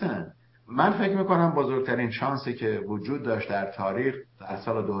فلسطین نیستن. من فکر میکنم بزرگترین شانسی که وجود داشت در تاریخ در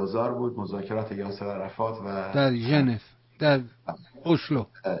سال 2000 بود، مذاکرات یاسر عرفات و در ژنو، در اسلو،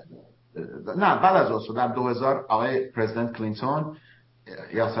 نه بعد از اسلو، در 2000 آقای پرزیدنت کلینتون،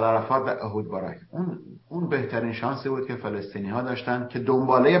 یاسر عرفات و احود بارک. اون بهترین شانسی بود که فلسطینی ها داشتن که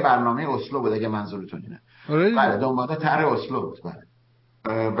دنباله برنامه اسلو بود، اگه منظورتون اینه. بله دنباله طرح اسلو بود. بله.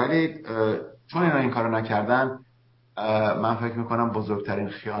 ولی چون اینا این کارو نکردن، من فکر میکنم بزرگترین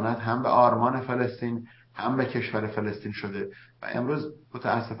خیانت هم به آرمان فلسطین هم به کشور فلسطین شده. و امروز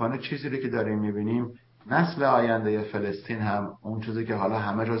متاسفانه چیزی رو که داریم میبینیم، نسل آینده فلسطین هم اون چیزی که حالا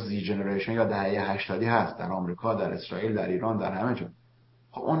همه جا زی جنریشن یا دهه 80 هست، در آمریکا، در اسرائیل، در ایران، در همه جا،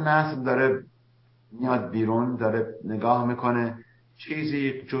 خب اون نسل داره میاد بیرون، داره نگاه میکنه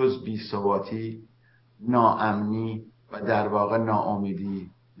چیزی جز بی‌ثباتی، ناامنی و در واقع ناامیدی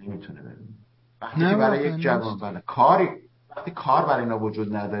نمیتونه ببینه. وقتی که برای یک جوان وقتی کار برای اینا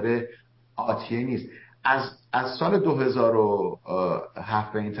وجود نداره، آتیه نیست. از سال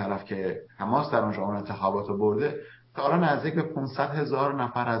 2007 به این طرف که حماس در اونجا اون انتخابات رو برده، تا الان نزدیک به 500,000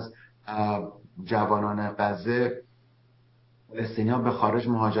 نفر از جوانان غزه فلسطینی ها به خارج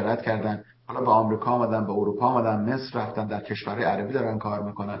مهاجرت کردن. حالا به آمریکا آمدن، به اروپا آمدن، مصر رفتن، در کشورهای عربی دارن کار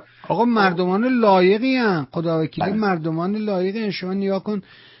میکنن. آقا مردمان لایقی هستن، خدا وکیلی مردمان لایقی هستن. شما نگاه کن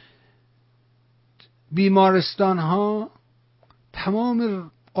بیمارستان ها،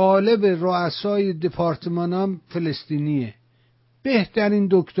 تمام قالب رؤسای دپارتمان ها فلسطینیه، بهترین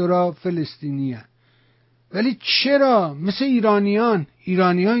دکترها فلسطینی هستن. ولی چرا مثل ایرانیان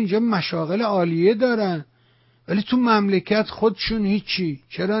اینجا مشاغل عالیه دارن ولی تو مملکت خودشون هیچی؟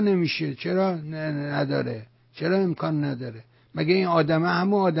 چرا نمیشه؟ چرا نداره؟ چرا امکان نداره؟ مگه این آدمه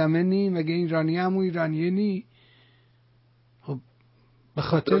همون آدمه نی؟ مگه این ایرانی همون ایرانیه نی؟ خب به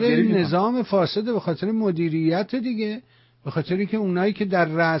خاطر این نظام فاسده، به خاطر مدیریت دیگه، به خاطری که اونایی که در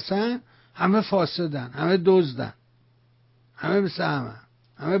رأسن همه فاسدن، همه دزدن، همه مثل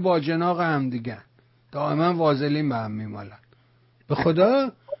همه باجناق هم دیگه. دائما وازلین به هم میمالن به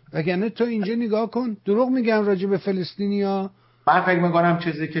خدا. وگرنه تو اینجا نگاه کن، دروغ میگم راجع به فلسطینیا. من فکر میکنم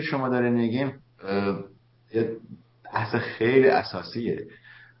چیزی که شما داره نگیم یه بحث خیلی اساسیه.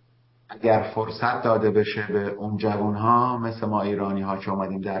 اگر فرصت داده بشه به اون جوانها مثل ما ایرانی ها که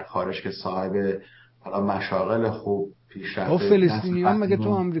اومدیم در خارج که صاحب حالا مشاغل خوب پیشرفته، فلسطینی ها مگه تو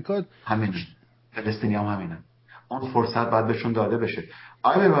آمریکا همین فلسطینی هم همینن، اون فرصت باید بهشون داده بشه.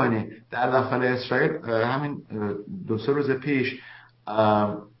 آقای ببانی در داخل اسرائیل همین 2-3 روز پیش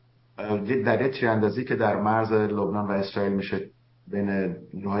در یه تیراندازی که در مرز لبنان و اسرائیل میشه بین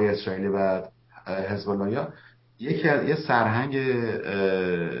نیروهای اسرائیلی و حزب الله، یه سرهنگ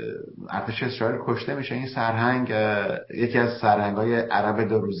ارتش اسرائیل کشته میشه. این سرهنگ یکی از سرهنگای عرب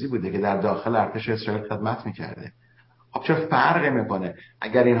دوروزی بوده که در داخل ارتش اسرائیل خدمت میکرده. خب چه فرقی میکنه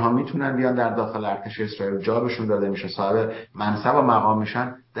اگر اینها میتونن بیان در داخل ارتش اسرائیل، جا بهشون داده میشه، صاحب منصب و مقام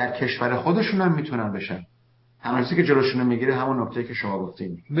میشن، در کشور خودشون هم میتونن بشن. همون چیزی که جلوشون میگیره همون نکته که شما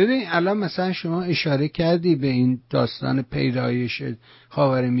گفتین. ببین الان مثلا شما اشاره کردی به این داستان پیدایش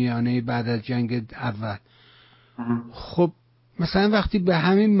خاورمیانه بعد از جنگ اول. خب مثلا وقتی به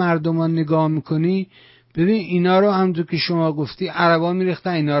همین مردمان نگاه میکنی، ببین اینا رو همونطور که شما گفتی عربا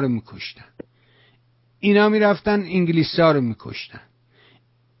میریختن اینا رو میکشتن، اینا میرفتن انگلیسا رو میکشتن،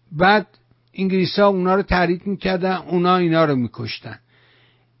 بعد انگلیسا اونا رو تحریک میکردن، اونا اینا رو میکشتن.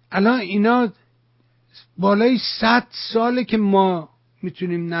 الان اینا بالای 100 ساله که ما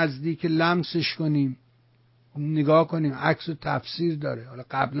میتونیم نزدیک لمسش کنیم، نگاه کنیم، عکس و تفسیر داره. حالا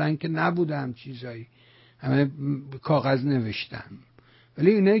قبلا که نبوده هم چیزایی، همه کاغذ نوشتن،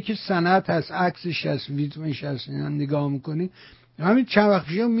 ولی اینایی که سند هست، عکسش هست، ویدیوش هست، اینا نگاه میکنی. همین چند وقت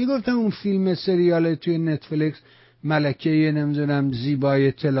پیش میگفتم اون فیلم سریال توی نتفلیکس ملکه نمیدونم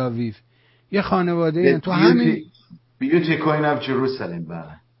زیبای تل‌آویو، یه خانواده تو همین بیوتی کوین اف جروسالم،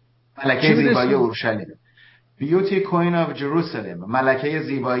 بله ملکه زیبای اورشلیم، بیوتی کوین اف جروسالم، ملکه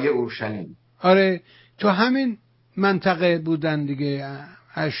زیبای اورشلیم. آره تو همین منطقه بودن دیگه،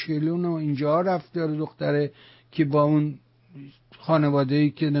 اشکلون و اینجا رفت دختره که با اون خانواده‌ای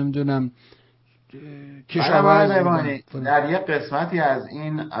که نمیدونم کشاورز در یک قسمتی از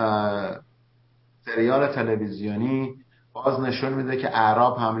این سریال تلویزیونی باز نشون میده که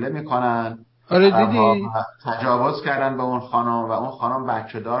اعراب حمله میکنن. آره دیدی؟ تجاوز کردن به اون خانم و اون خانم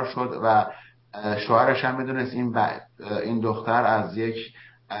بچه دار شد و شوهرش هم میدونست این دختر از یک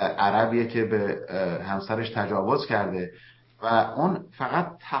عربیه که به همسرش تجاوز کرده و اون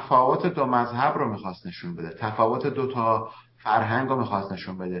فقط تفاوت دو مذهب رو میخواست نشون بده، تفاوت دو تا فرهنگ رو میخواست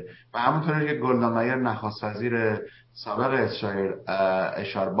نشون بده. و همونطور که گلدا مائیر نخست وزیر سابق اسرائیل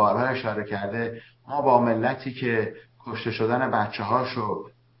بارها اشاره کرده، ما با ملتی که کشته شدن بچه هاشو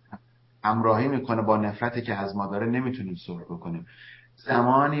همراهی میکنه با نفرتی که از ما داره نمیتونیم صلح بکنیم.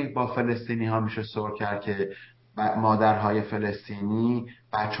 زمانی با فلسطینی ها میشه صلح کرد که مادرهای فلسطینی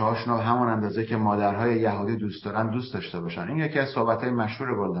بچه هاشون رو همون اندازه که مادرهای یهودی دوست دارن دوست داشته باشن. این یکی از صحبتهای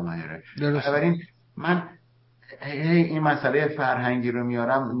مشهور گلدا مائیره. بنابراین من این مسئله فرهنگی رو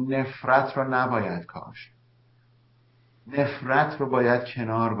میارم، نفرت رو نباید کاشت، نفرت رو باید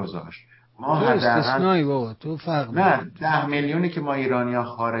کنار گذاشت. ما استثنایی بابا تو فرق نه 10 میلیونی که ما ایرانی‌ها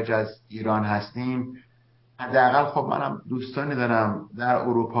خارج از ایران هستیم، حداقل خب منم دوستانی دارم در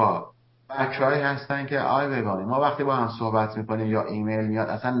اروپا، بچه‌هایی هستن که ببینید ما وقتی با هم صحبت میکنیم یا ایمیل میاد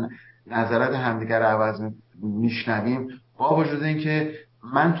اصلا نظرات همدیگر رو عوض میشنویم، با وجود اینکه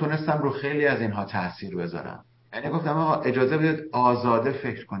من تونستم رو خیلی از اینها تاثیر بذارم. یعنی گفتم آقا اجازه بدید آزاده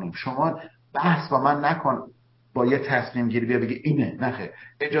فکر کنیم، شما بحث با من نکن با یه تصمیم گیری بیا بگی اینه، نخیر،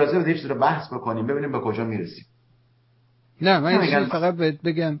 اجازه بدید چیزی رو بحث بکنیم ببینیم به کجا میرسیم. نه من فقط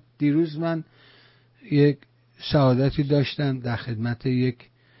بگم دیروز من یک سعادتی داشتم در خدمت یک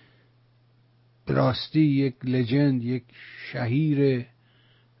راستی یک لژند، یک شهیر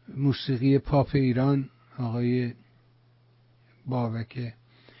موسیقی پاپ ایران، آقای بابک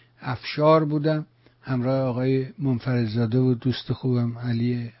افشار بودم، همراه آقای منفردزاده و دوست خوبم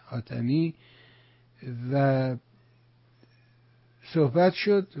علی حاتمی، و صحبت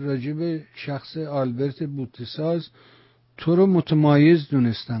شد راجع به شخص البرت بوتساز. تو رو متمایز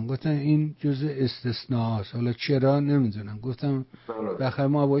دونستن، گفتن این جزء استثناءاست، حالا چرا نمیدونم. گفتم بخیر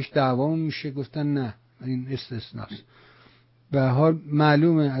ما باش دعوامون میشه، گفتن نه این استثناست. به حال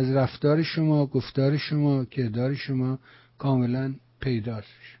معلومه از رفتار شما، گفتار شما، کردار شما کاملا پیداست.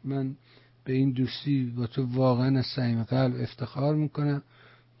 من به این دوستی با تو واقعا از صمیم قلب افتخار میکنم.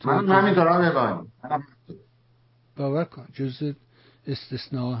 من همینطورا ببینم، باور کن جزء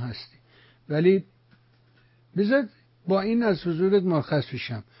استثناء هستی. ولی بذار با این از حضورت مرخص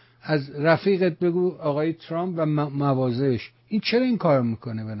بشم، از رفیقت بگو آقای ترامپ و مواضعش، این چرا این کار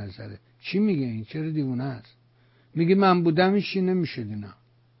میکنه به نظره؟ چی میگه این؟ چرا دیوونه است؟ میگه من بودم ایشی نمیشد اینا.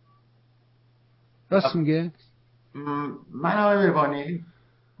 راست میگه؟ من آقای میربانی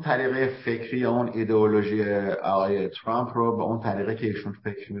طریقه فکری یا اون ایدئولوژی آقای ترامپ رو به اون طریقه که ایشون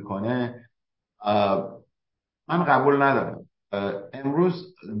فکر میکنه من قبول ندارم.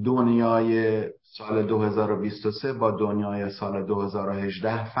 امروز دنیای سال 2023 با دنیای سال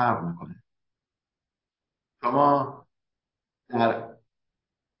 2018 فرق میکنه. شما در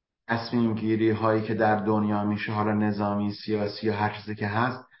تصمیم گیری هایی که در دنیا میشه، حالا نظامی، سیاسی یا هر چیزی که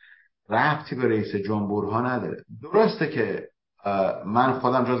هست، ربطی به رئیس جمهورها نداره. درسته که من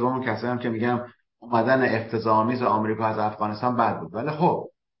خودم جزو اون کسایی هم که میگم اومدن افتضاح‌آمیز آمریکا از افغانستان بد بود، ولی خب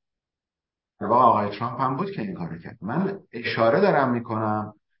واقعا آقای ترامپ هم بود که این کارو کرد. من اشاره دارم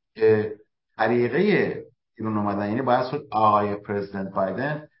میکنم که طریقه ایران اومدن یعنی باید آقای پرزیدنت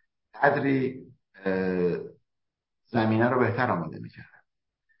بایدن قدری زمینه رو بهتر آماده میکرد.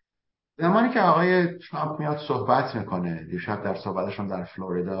 زمانی که آقای ترامپ میاد صحبت میکنه، دیشب در صحبتشون در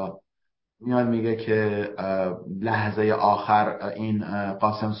فلوریدا میاد میگه که لحظه آخر این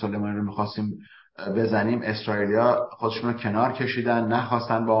قاسم سلیمانی رو میخواستیم بزنیم، اسرائیلیا خودشون رو کنار کشیدن،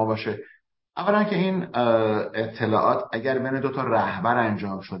 نخواستن با ما باشه. اولا که این اطلاعات اگر بین دو تا رهبر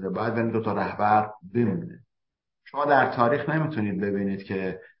انجام شده باید بین دو تا رهبر بمونه. شما در تاریخ نمیتونید ببینید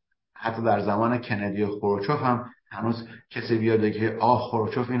که حتی در زمان کندی و خروچوف هم هنوز کسی بیاد بگه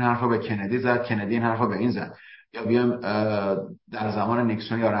خروچوف این حرفو به کندی زد، کندی این حرفو به این زد، یا بیام در زمان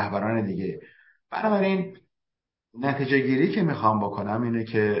نیکسون یا رهبران دیگه. بنابراین نتیجه گیری که میخوام بکنم اینه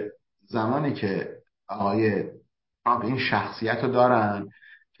که زمانی که آقای ترامپ این شخصیت رو دارن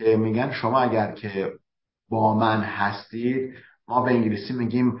که میگن شما اگر که با من هستید، ما به انگلیسی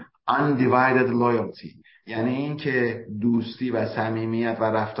میگیم undivided loyalty، یعنی این که دوستی و صمیمیت و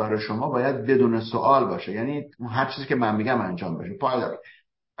رفتار شما باید بدون سوال باشه، یعنی هر چیزی که من میگم انجام بشه، پایدار.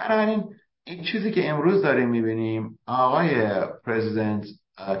 بنابراین این چیزی که امروز داریم میبینیم، آقای پرزیدنت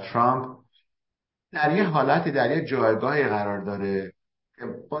ترامپ در یه حالتی، در یه جایگاهی قرار داره که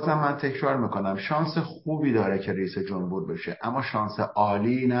بازم من تکرار میکنم شانس خوبی داره که رئیس جمهور بشه، اما شانس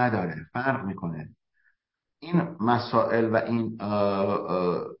عالی نداره. فرق میکنه. این مسائل و این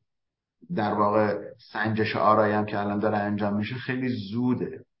در واقع سنجش آرایی هم که الان داره انجام میشه خیلی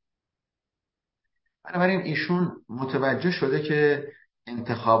زوده. بنابراین ایشون متوجه شده که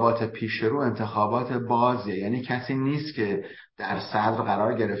انتخابات پیش رو انتخابات بازیه، یعنی کسی نیست که در صدر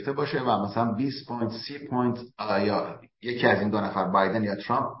قرار گرفته باشه و مثلا 20 پوینت 30 پوینت یا یکی از این دو نفر بایدن یا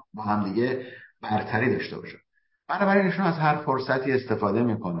ترامپ با هم دیگه برتری داشته باشه. بنابراین ایشون از هر فرصتی استفاده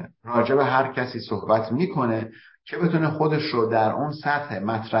میکنه، راجع به هر کسی صحبت میکنه که بتونه خودش رو در اون سطح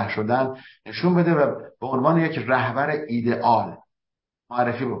مطرح شدن نشون بده و به عنوان یک رهبر ایدئال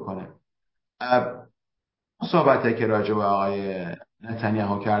معرفی بکنه. صحبتی که راجع به آقای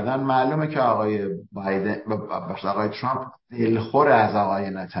نتانیاهو کردن، معلومه که آقای ترامپ دلخور از آقای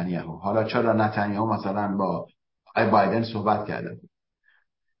نتانیاهو. حالا چرا نتانیاهو مثلا با آقای بایدن صحبت کرده بود؟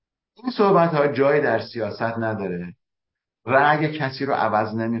 این صحبت ها جایی در سیاست نداره، رأی کسی رو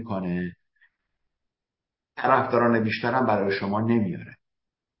عوض نمیکنه، طرفداران بیشتر هم برای شما نمیاره.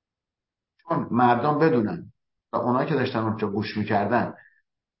 چون مردم بدونن و اونایی که داشتن اونجا گوش میکردن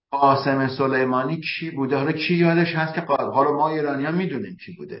قاسم سلیمانی کی بوده. حالا کی یادش هست که حالا ما ایرانی ها میدونیم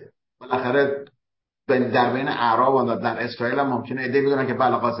کی بوده، بالاخره در بین اعراب و در اسرائیل هم ممکنه ایده بدونن که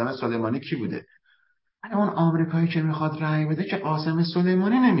بله قاسم سلیمانی کی بوده. ولی اون آمریکایی که میخواد رأی بده که قاسم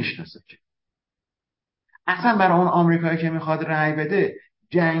سلیمانی نمیشناسه، که اصلا برای اون آمریکایی که میخواد رأی بده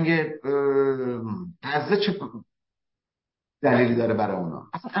جنگ غزه چه دلیلی داره برای اونا؟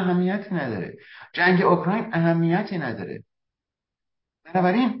 اصلا اهمیتی نداره. جنگ اوکراین اهمیتی نداره.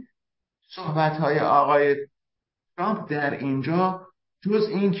 بنابراین صحبت‌های آقای ترامپ در اینجا جز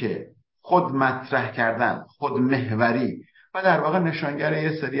این که خود مطرح کردن، خود محوری و در واقع نشانگر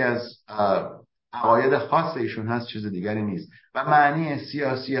یه سری از عقاید خاص ایشون هست، چیز دیگری نیست و معنی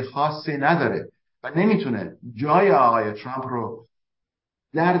سیاسی خاصی نداره و نمیتونه جای آقای ترامپ رو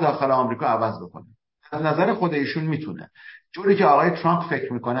در داخل آمریکا عوض بکنه. از نظر خود ایشون میتونه. جوری که آقای ترامپ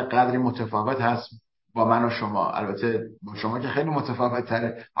فکر میکنه قدری متفاوت هست با من و شما، البته با شما که خیلی متفاوت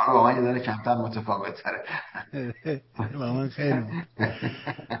تره، حالا با من یه ذره کمتر متفاوت تره. با من خیلی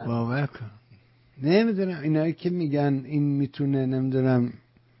باور کن. نمیدونم اینایی که میگن این میتونه نمیدونم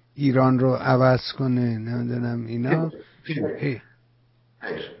ایران رو عوض کنه، نمیدونم اینا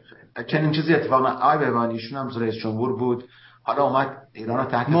چنین چیزی اتفاقا آقای بهبانی ایشون هم رئیس جمهور بود، حالا اومد ایران رو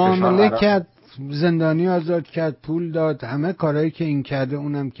تحت معامله کرد، زندانی آزاد کرد، پول داد، همه کارهایی که این کرده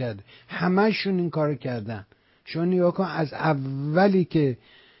اونم کرده، همه‌شون این کارو کردن. چون نگاه کن از اولی که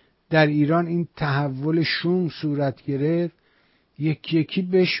در ایران این تحول شوم صورت گرفت یکی یکی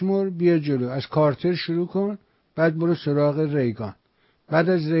بشمر بیا جلو. از کارتر شروع کن، بعد برو سراغ ریگان، بعد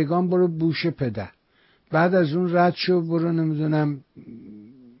از ریگان برو بوش پدر، بعد از اون رد شو برو نمیدونم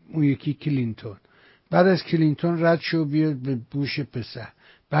اون یکی کلینتون، بعد از کلینتون رد شو بیا به بوش پسر،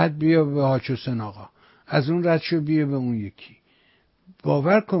 بعد بیا به هاچوسن آقا، از اون رد شو بیا به اون یکی.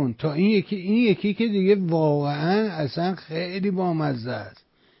 باور کن تا این یکی که دیگه واقعا اصلا خیلی بامزه است.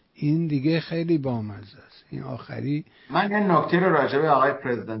 این دیگه خیلی بامزه است. این آخری. من یه نکته رو راجع به آقای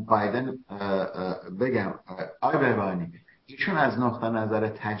پرزیدنت بایدن بگم. آقای بهبانی ایشون از نقطه نظر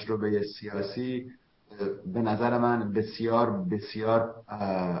تجربه سیاسی به نظر من بسیار بسیار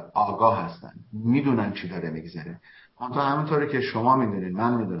آگاه هستن، میدونن چی داره میگذره. منتها همونطوری که شما میدونید،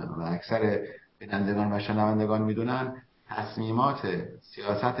 من میدونم و اکثر بینندگان و شنوندگان میدونن، تصمیمات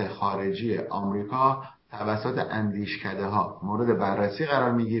سیاست خارجی آمریکا توسط اندیشکده ها مورد بررسی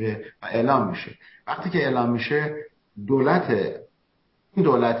قرار میگیره و اعلام میشه. وقتی که اعلام میشه این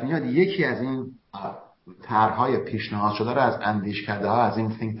دولت میاد یکی از این طرحهای پیشنهاد شده رو از اندیشکده ها، از این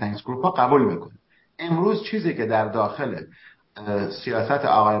think tanks گروپ ها قبول میکنه. امروز چیزی که در داخل سیاست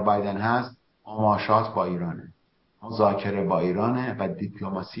آقای بایدن هست مماشات با ایرانه، مذاکره با ایرانه و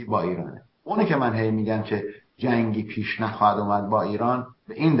دیپلماسی با ایرانه. اونی که من هی میگم که جنگی پیش نخواهد اومد با ایران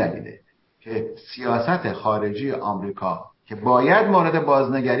به این دلیله که سیاست خارجی آمریکا که باید مورد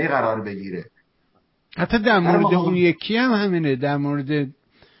بازنگری قرار بگیره. حتی در مورد اون یکی هم همینه، در مورد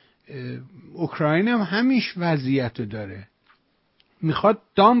اوکراین هم همیش وضعیت داره، میخواد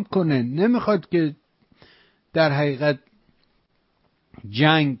دامپ کنه، نمیخواد که در حقیقت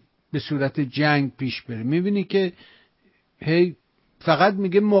جنگ به صورت جنگ پیش بره. میبینی که هی فقط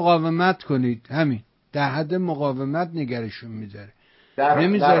میگه مقاومت کنید، همین در حد مقاومت نگرشون میذاره،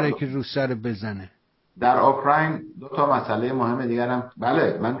 نمیذاره که رو سر بزنه. در اوکراین دو تا مسئله مهم دیگر هم،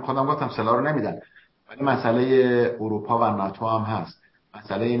 بله من خودم گفتم سلاح رو نمیدن، ولی مسئله اروپا و ناتو هم هست.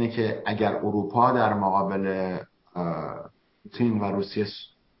 مسئله اینه که اگر اروپا در مقابل چین و روسیه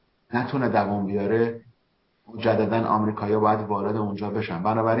نتونه دوام بیاره، مجددا آمریکایی‌ها باید وارد اونجا بشن.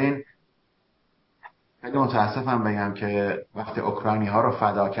 بنابراین خیلی متاسفم بگم که وقتی اوکراینی‌ها رو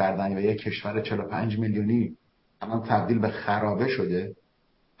فدا کردن و یک کشور 45 میلیونی الان تبدیل به خرابه شده،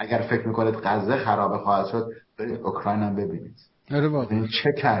 اگر فکر میکنید غزه خرابه خواهد شد، برید اوکراین هم ببینید. ببینید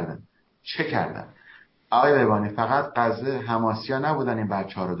چه کردن. آقای بهبانی فقط غزه حماسیا نبودن این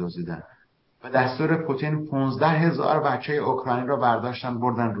بچه‌ها رو دزدیدن. به دستور پوتین 15,000 بچه اوکراین رو برداشتن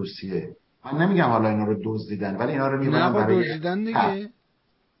بردن روسیه. من نمیگم حالا اینا رو دزدیدن، ولی اینا رو میبرن برای دزدیدن دیگه.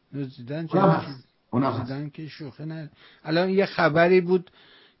 دزدیدن که شوخی نه. الان یه خبری بود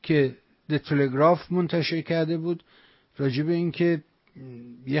که د تلگراف منتشر کرده بود راجع به این که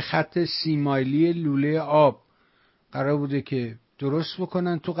یه خط 30 مایلی لوله آب قرار بوده که درست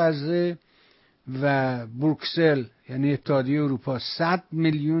بکنن تو غزه و بروکسل یعنی اتحادیه اروپا 100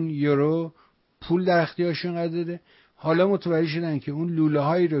 میلیون یورو پول در اختیارشون قرار داده. حالا متوجه شدن که اون لوله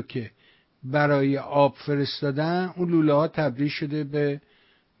هایی رو که برای آب فرستادن، اون لوله ها تبدیل شده به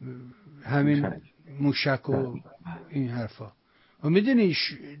همین موشک و این حرفا. و میدونی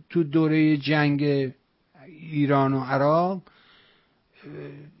تو دوره جنگ ایران و عراق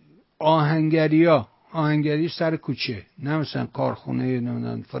آهنگری سر کوچه، نه مثلا کارخونه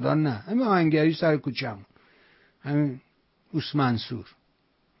نمیدونم فلان، نه همین آهنگری سر کوچه همین اوس منصور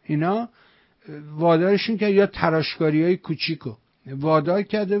اینا وادارشون که یا تراشکاری های کوچیکو وادار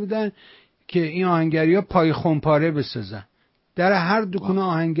کرده بودن که این آهنگری ها پای خمپاره بسازن. در هر دکون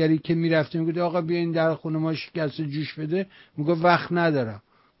آهنگری که میرفتیم میگه آقا بیا این در خونه ما شکست جوش بده، میگه وقت ندارم،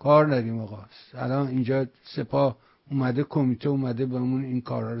 کار نداریم آقا. الان اینجا سپاه اومده، کمیته اومده بهمون این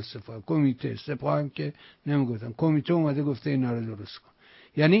کارا رو سپاه هم که نمیگفتن، کمیته اومده گفته اینا رو درست کن.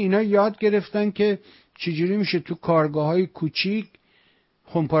 یعنی اینا یاد گرفتن که چجوری میشه تو کارگاه‌های کوچیک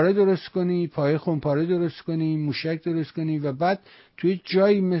خمپاره درست کنی، پای خمپاره درست کنی، موشک درست کنی. و بعد توی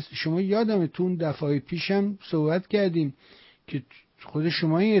جایی مثل شما یادمه تو اون دفعه پیشم صحبت کردیم که خود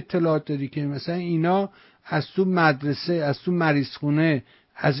شما این اطلاعات داری که مثلا اینا از تو مدرسه، از تو مریضخونه،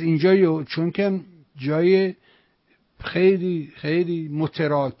 از اینجا، چون که جای خیلی خیلی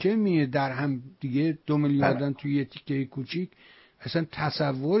متراکمیه در هم دیگه، 2 میلیون آدم توی یه تیکه کوچیک، اصلا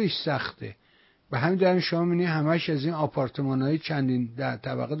تصورش سخته. و همین دارم شما می‌بینی همش از این آپارتمان‌های چندین در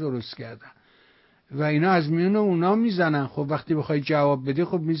طبقه درست کردن و اینا از میون اونا میزنن. خب وقتی بخوای جواب بدی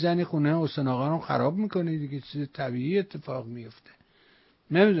خب میزنی خونه حسین آقا رو خراب میکنی دیگه، چیز طبیعی اتفاق میفته.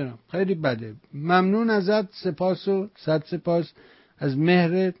 نمیدونم، خیلی بده. ممنون ازت، سپاس و صد سپاس از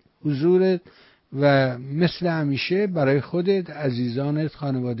مهرت، حضورت و مثل همیشه برای خودت، عزیزانت،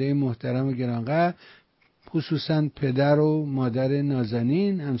 خانواده محترم و گرانقدر، خصوصا پدر و مادر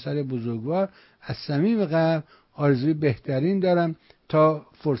نازنین، همسر بزرگوار، از صمیم قلب آرزوی بهترین دارم تا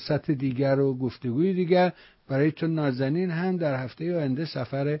فرصت دیگر و گفتگوی دیگر. برای تو نازنین هم در هفته آینده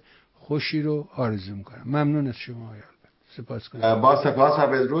سفر خوشی رو آرزو میکنم. ممنون از شما آقای البرت. سپاس کنم. با سپاس و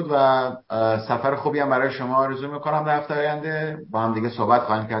بدرود و سفر خوبی هم برای شما آرزو میکنم در هفته آینده. با هم دیگه صحبت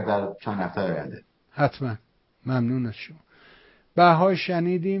خواهیم کرد در چند هفته آینده. حتما. ممنون از شما. بها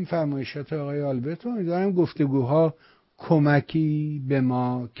شنیدیم فرمایشات آقای البرت. امیدوارم گفتگوها کمکی به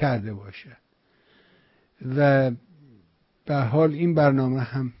ما کرده باشه و به حال این برنامه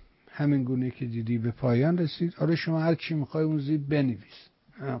هم همین گونه که دیدی به پایان رسید. آره شما هر چی میخوای اون زیر بنویس،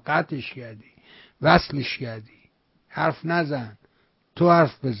 قطعش کردی، وصلش کردی، حرف نزن، تو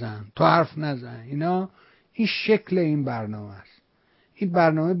حرف بزن، تو حرف نزن. این شکل این برنامه است. این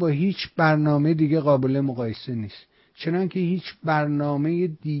برنامه با هیچ برنامه دیگه قابل مقایسه نیست، چنانکه هیچ برنامه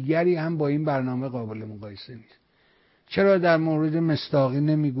دیگری هم با این برنامه قابل مقایسه نیست. چرا در مورد مصداقی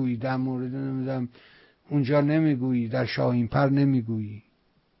نمیگویی، در مورد نمیدونم اونجا نمیگویی، در شاهین‌پر نمیگویی؟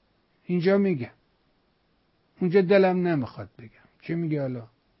 اینجا میگم، اونجا دلم نمیخواد بگم. چه میگی حالا؟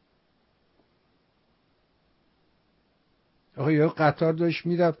 آقا یا قطار داشت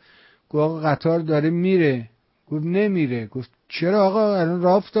میرفت، گفت آقا قطار داره میره، گفت نمیره. گفت چرا آقا الان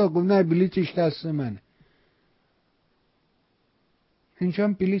راه افتاد؟ گفت نه بلیتش دست منه. اینجا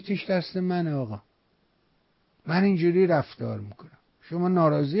هم بلیتش دست منه آقا، من اینجوری رفتار میکنم. شما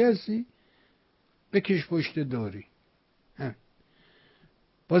ناراضی هستی؟ بکش پشت دوری.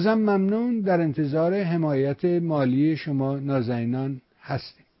 بازم ممنون. در انتظار حمایت مالی شما نازنینان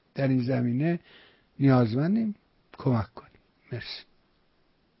هستیم. در این زمینه نیازمندیم، کمک کنیم. مرسی.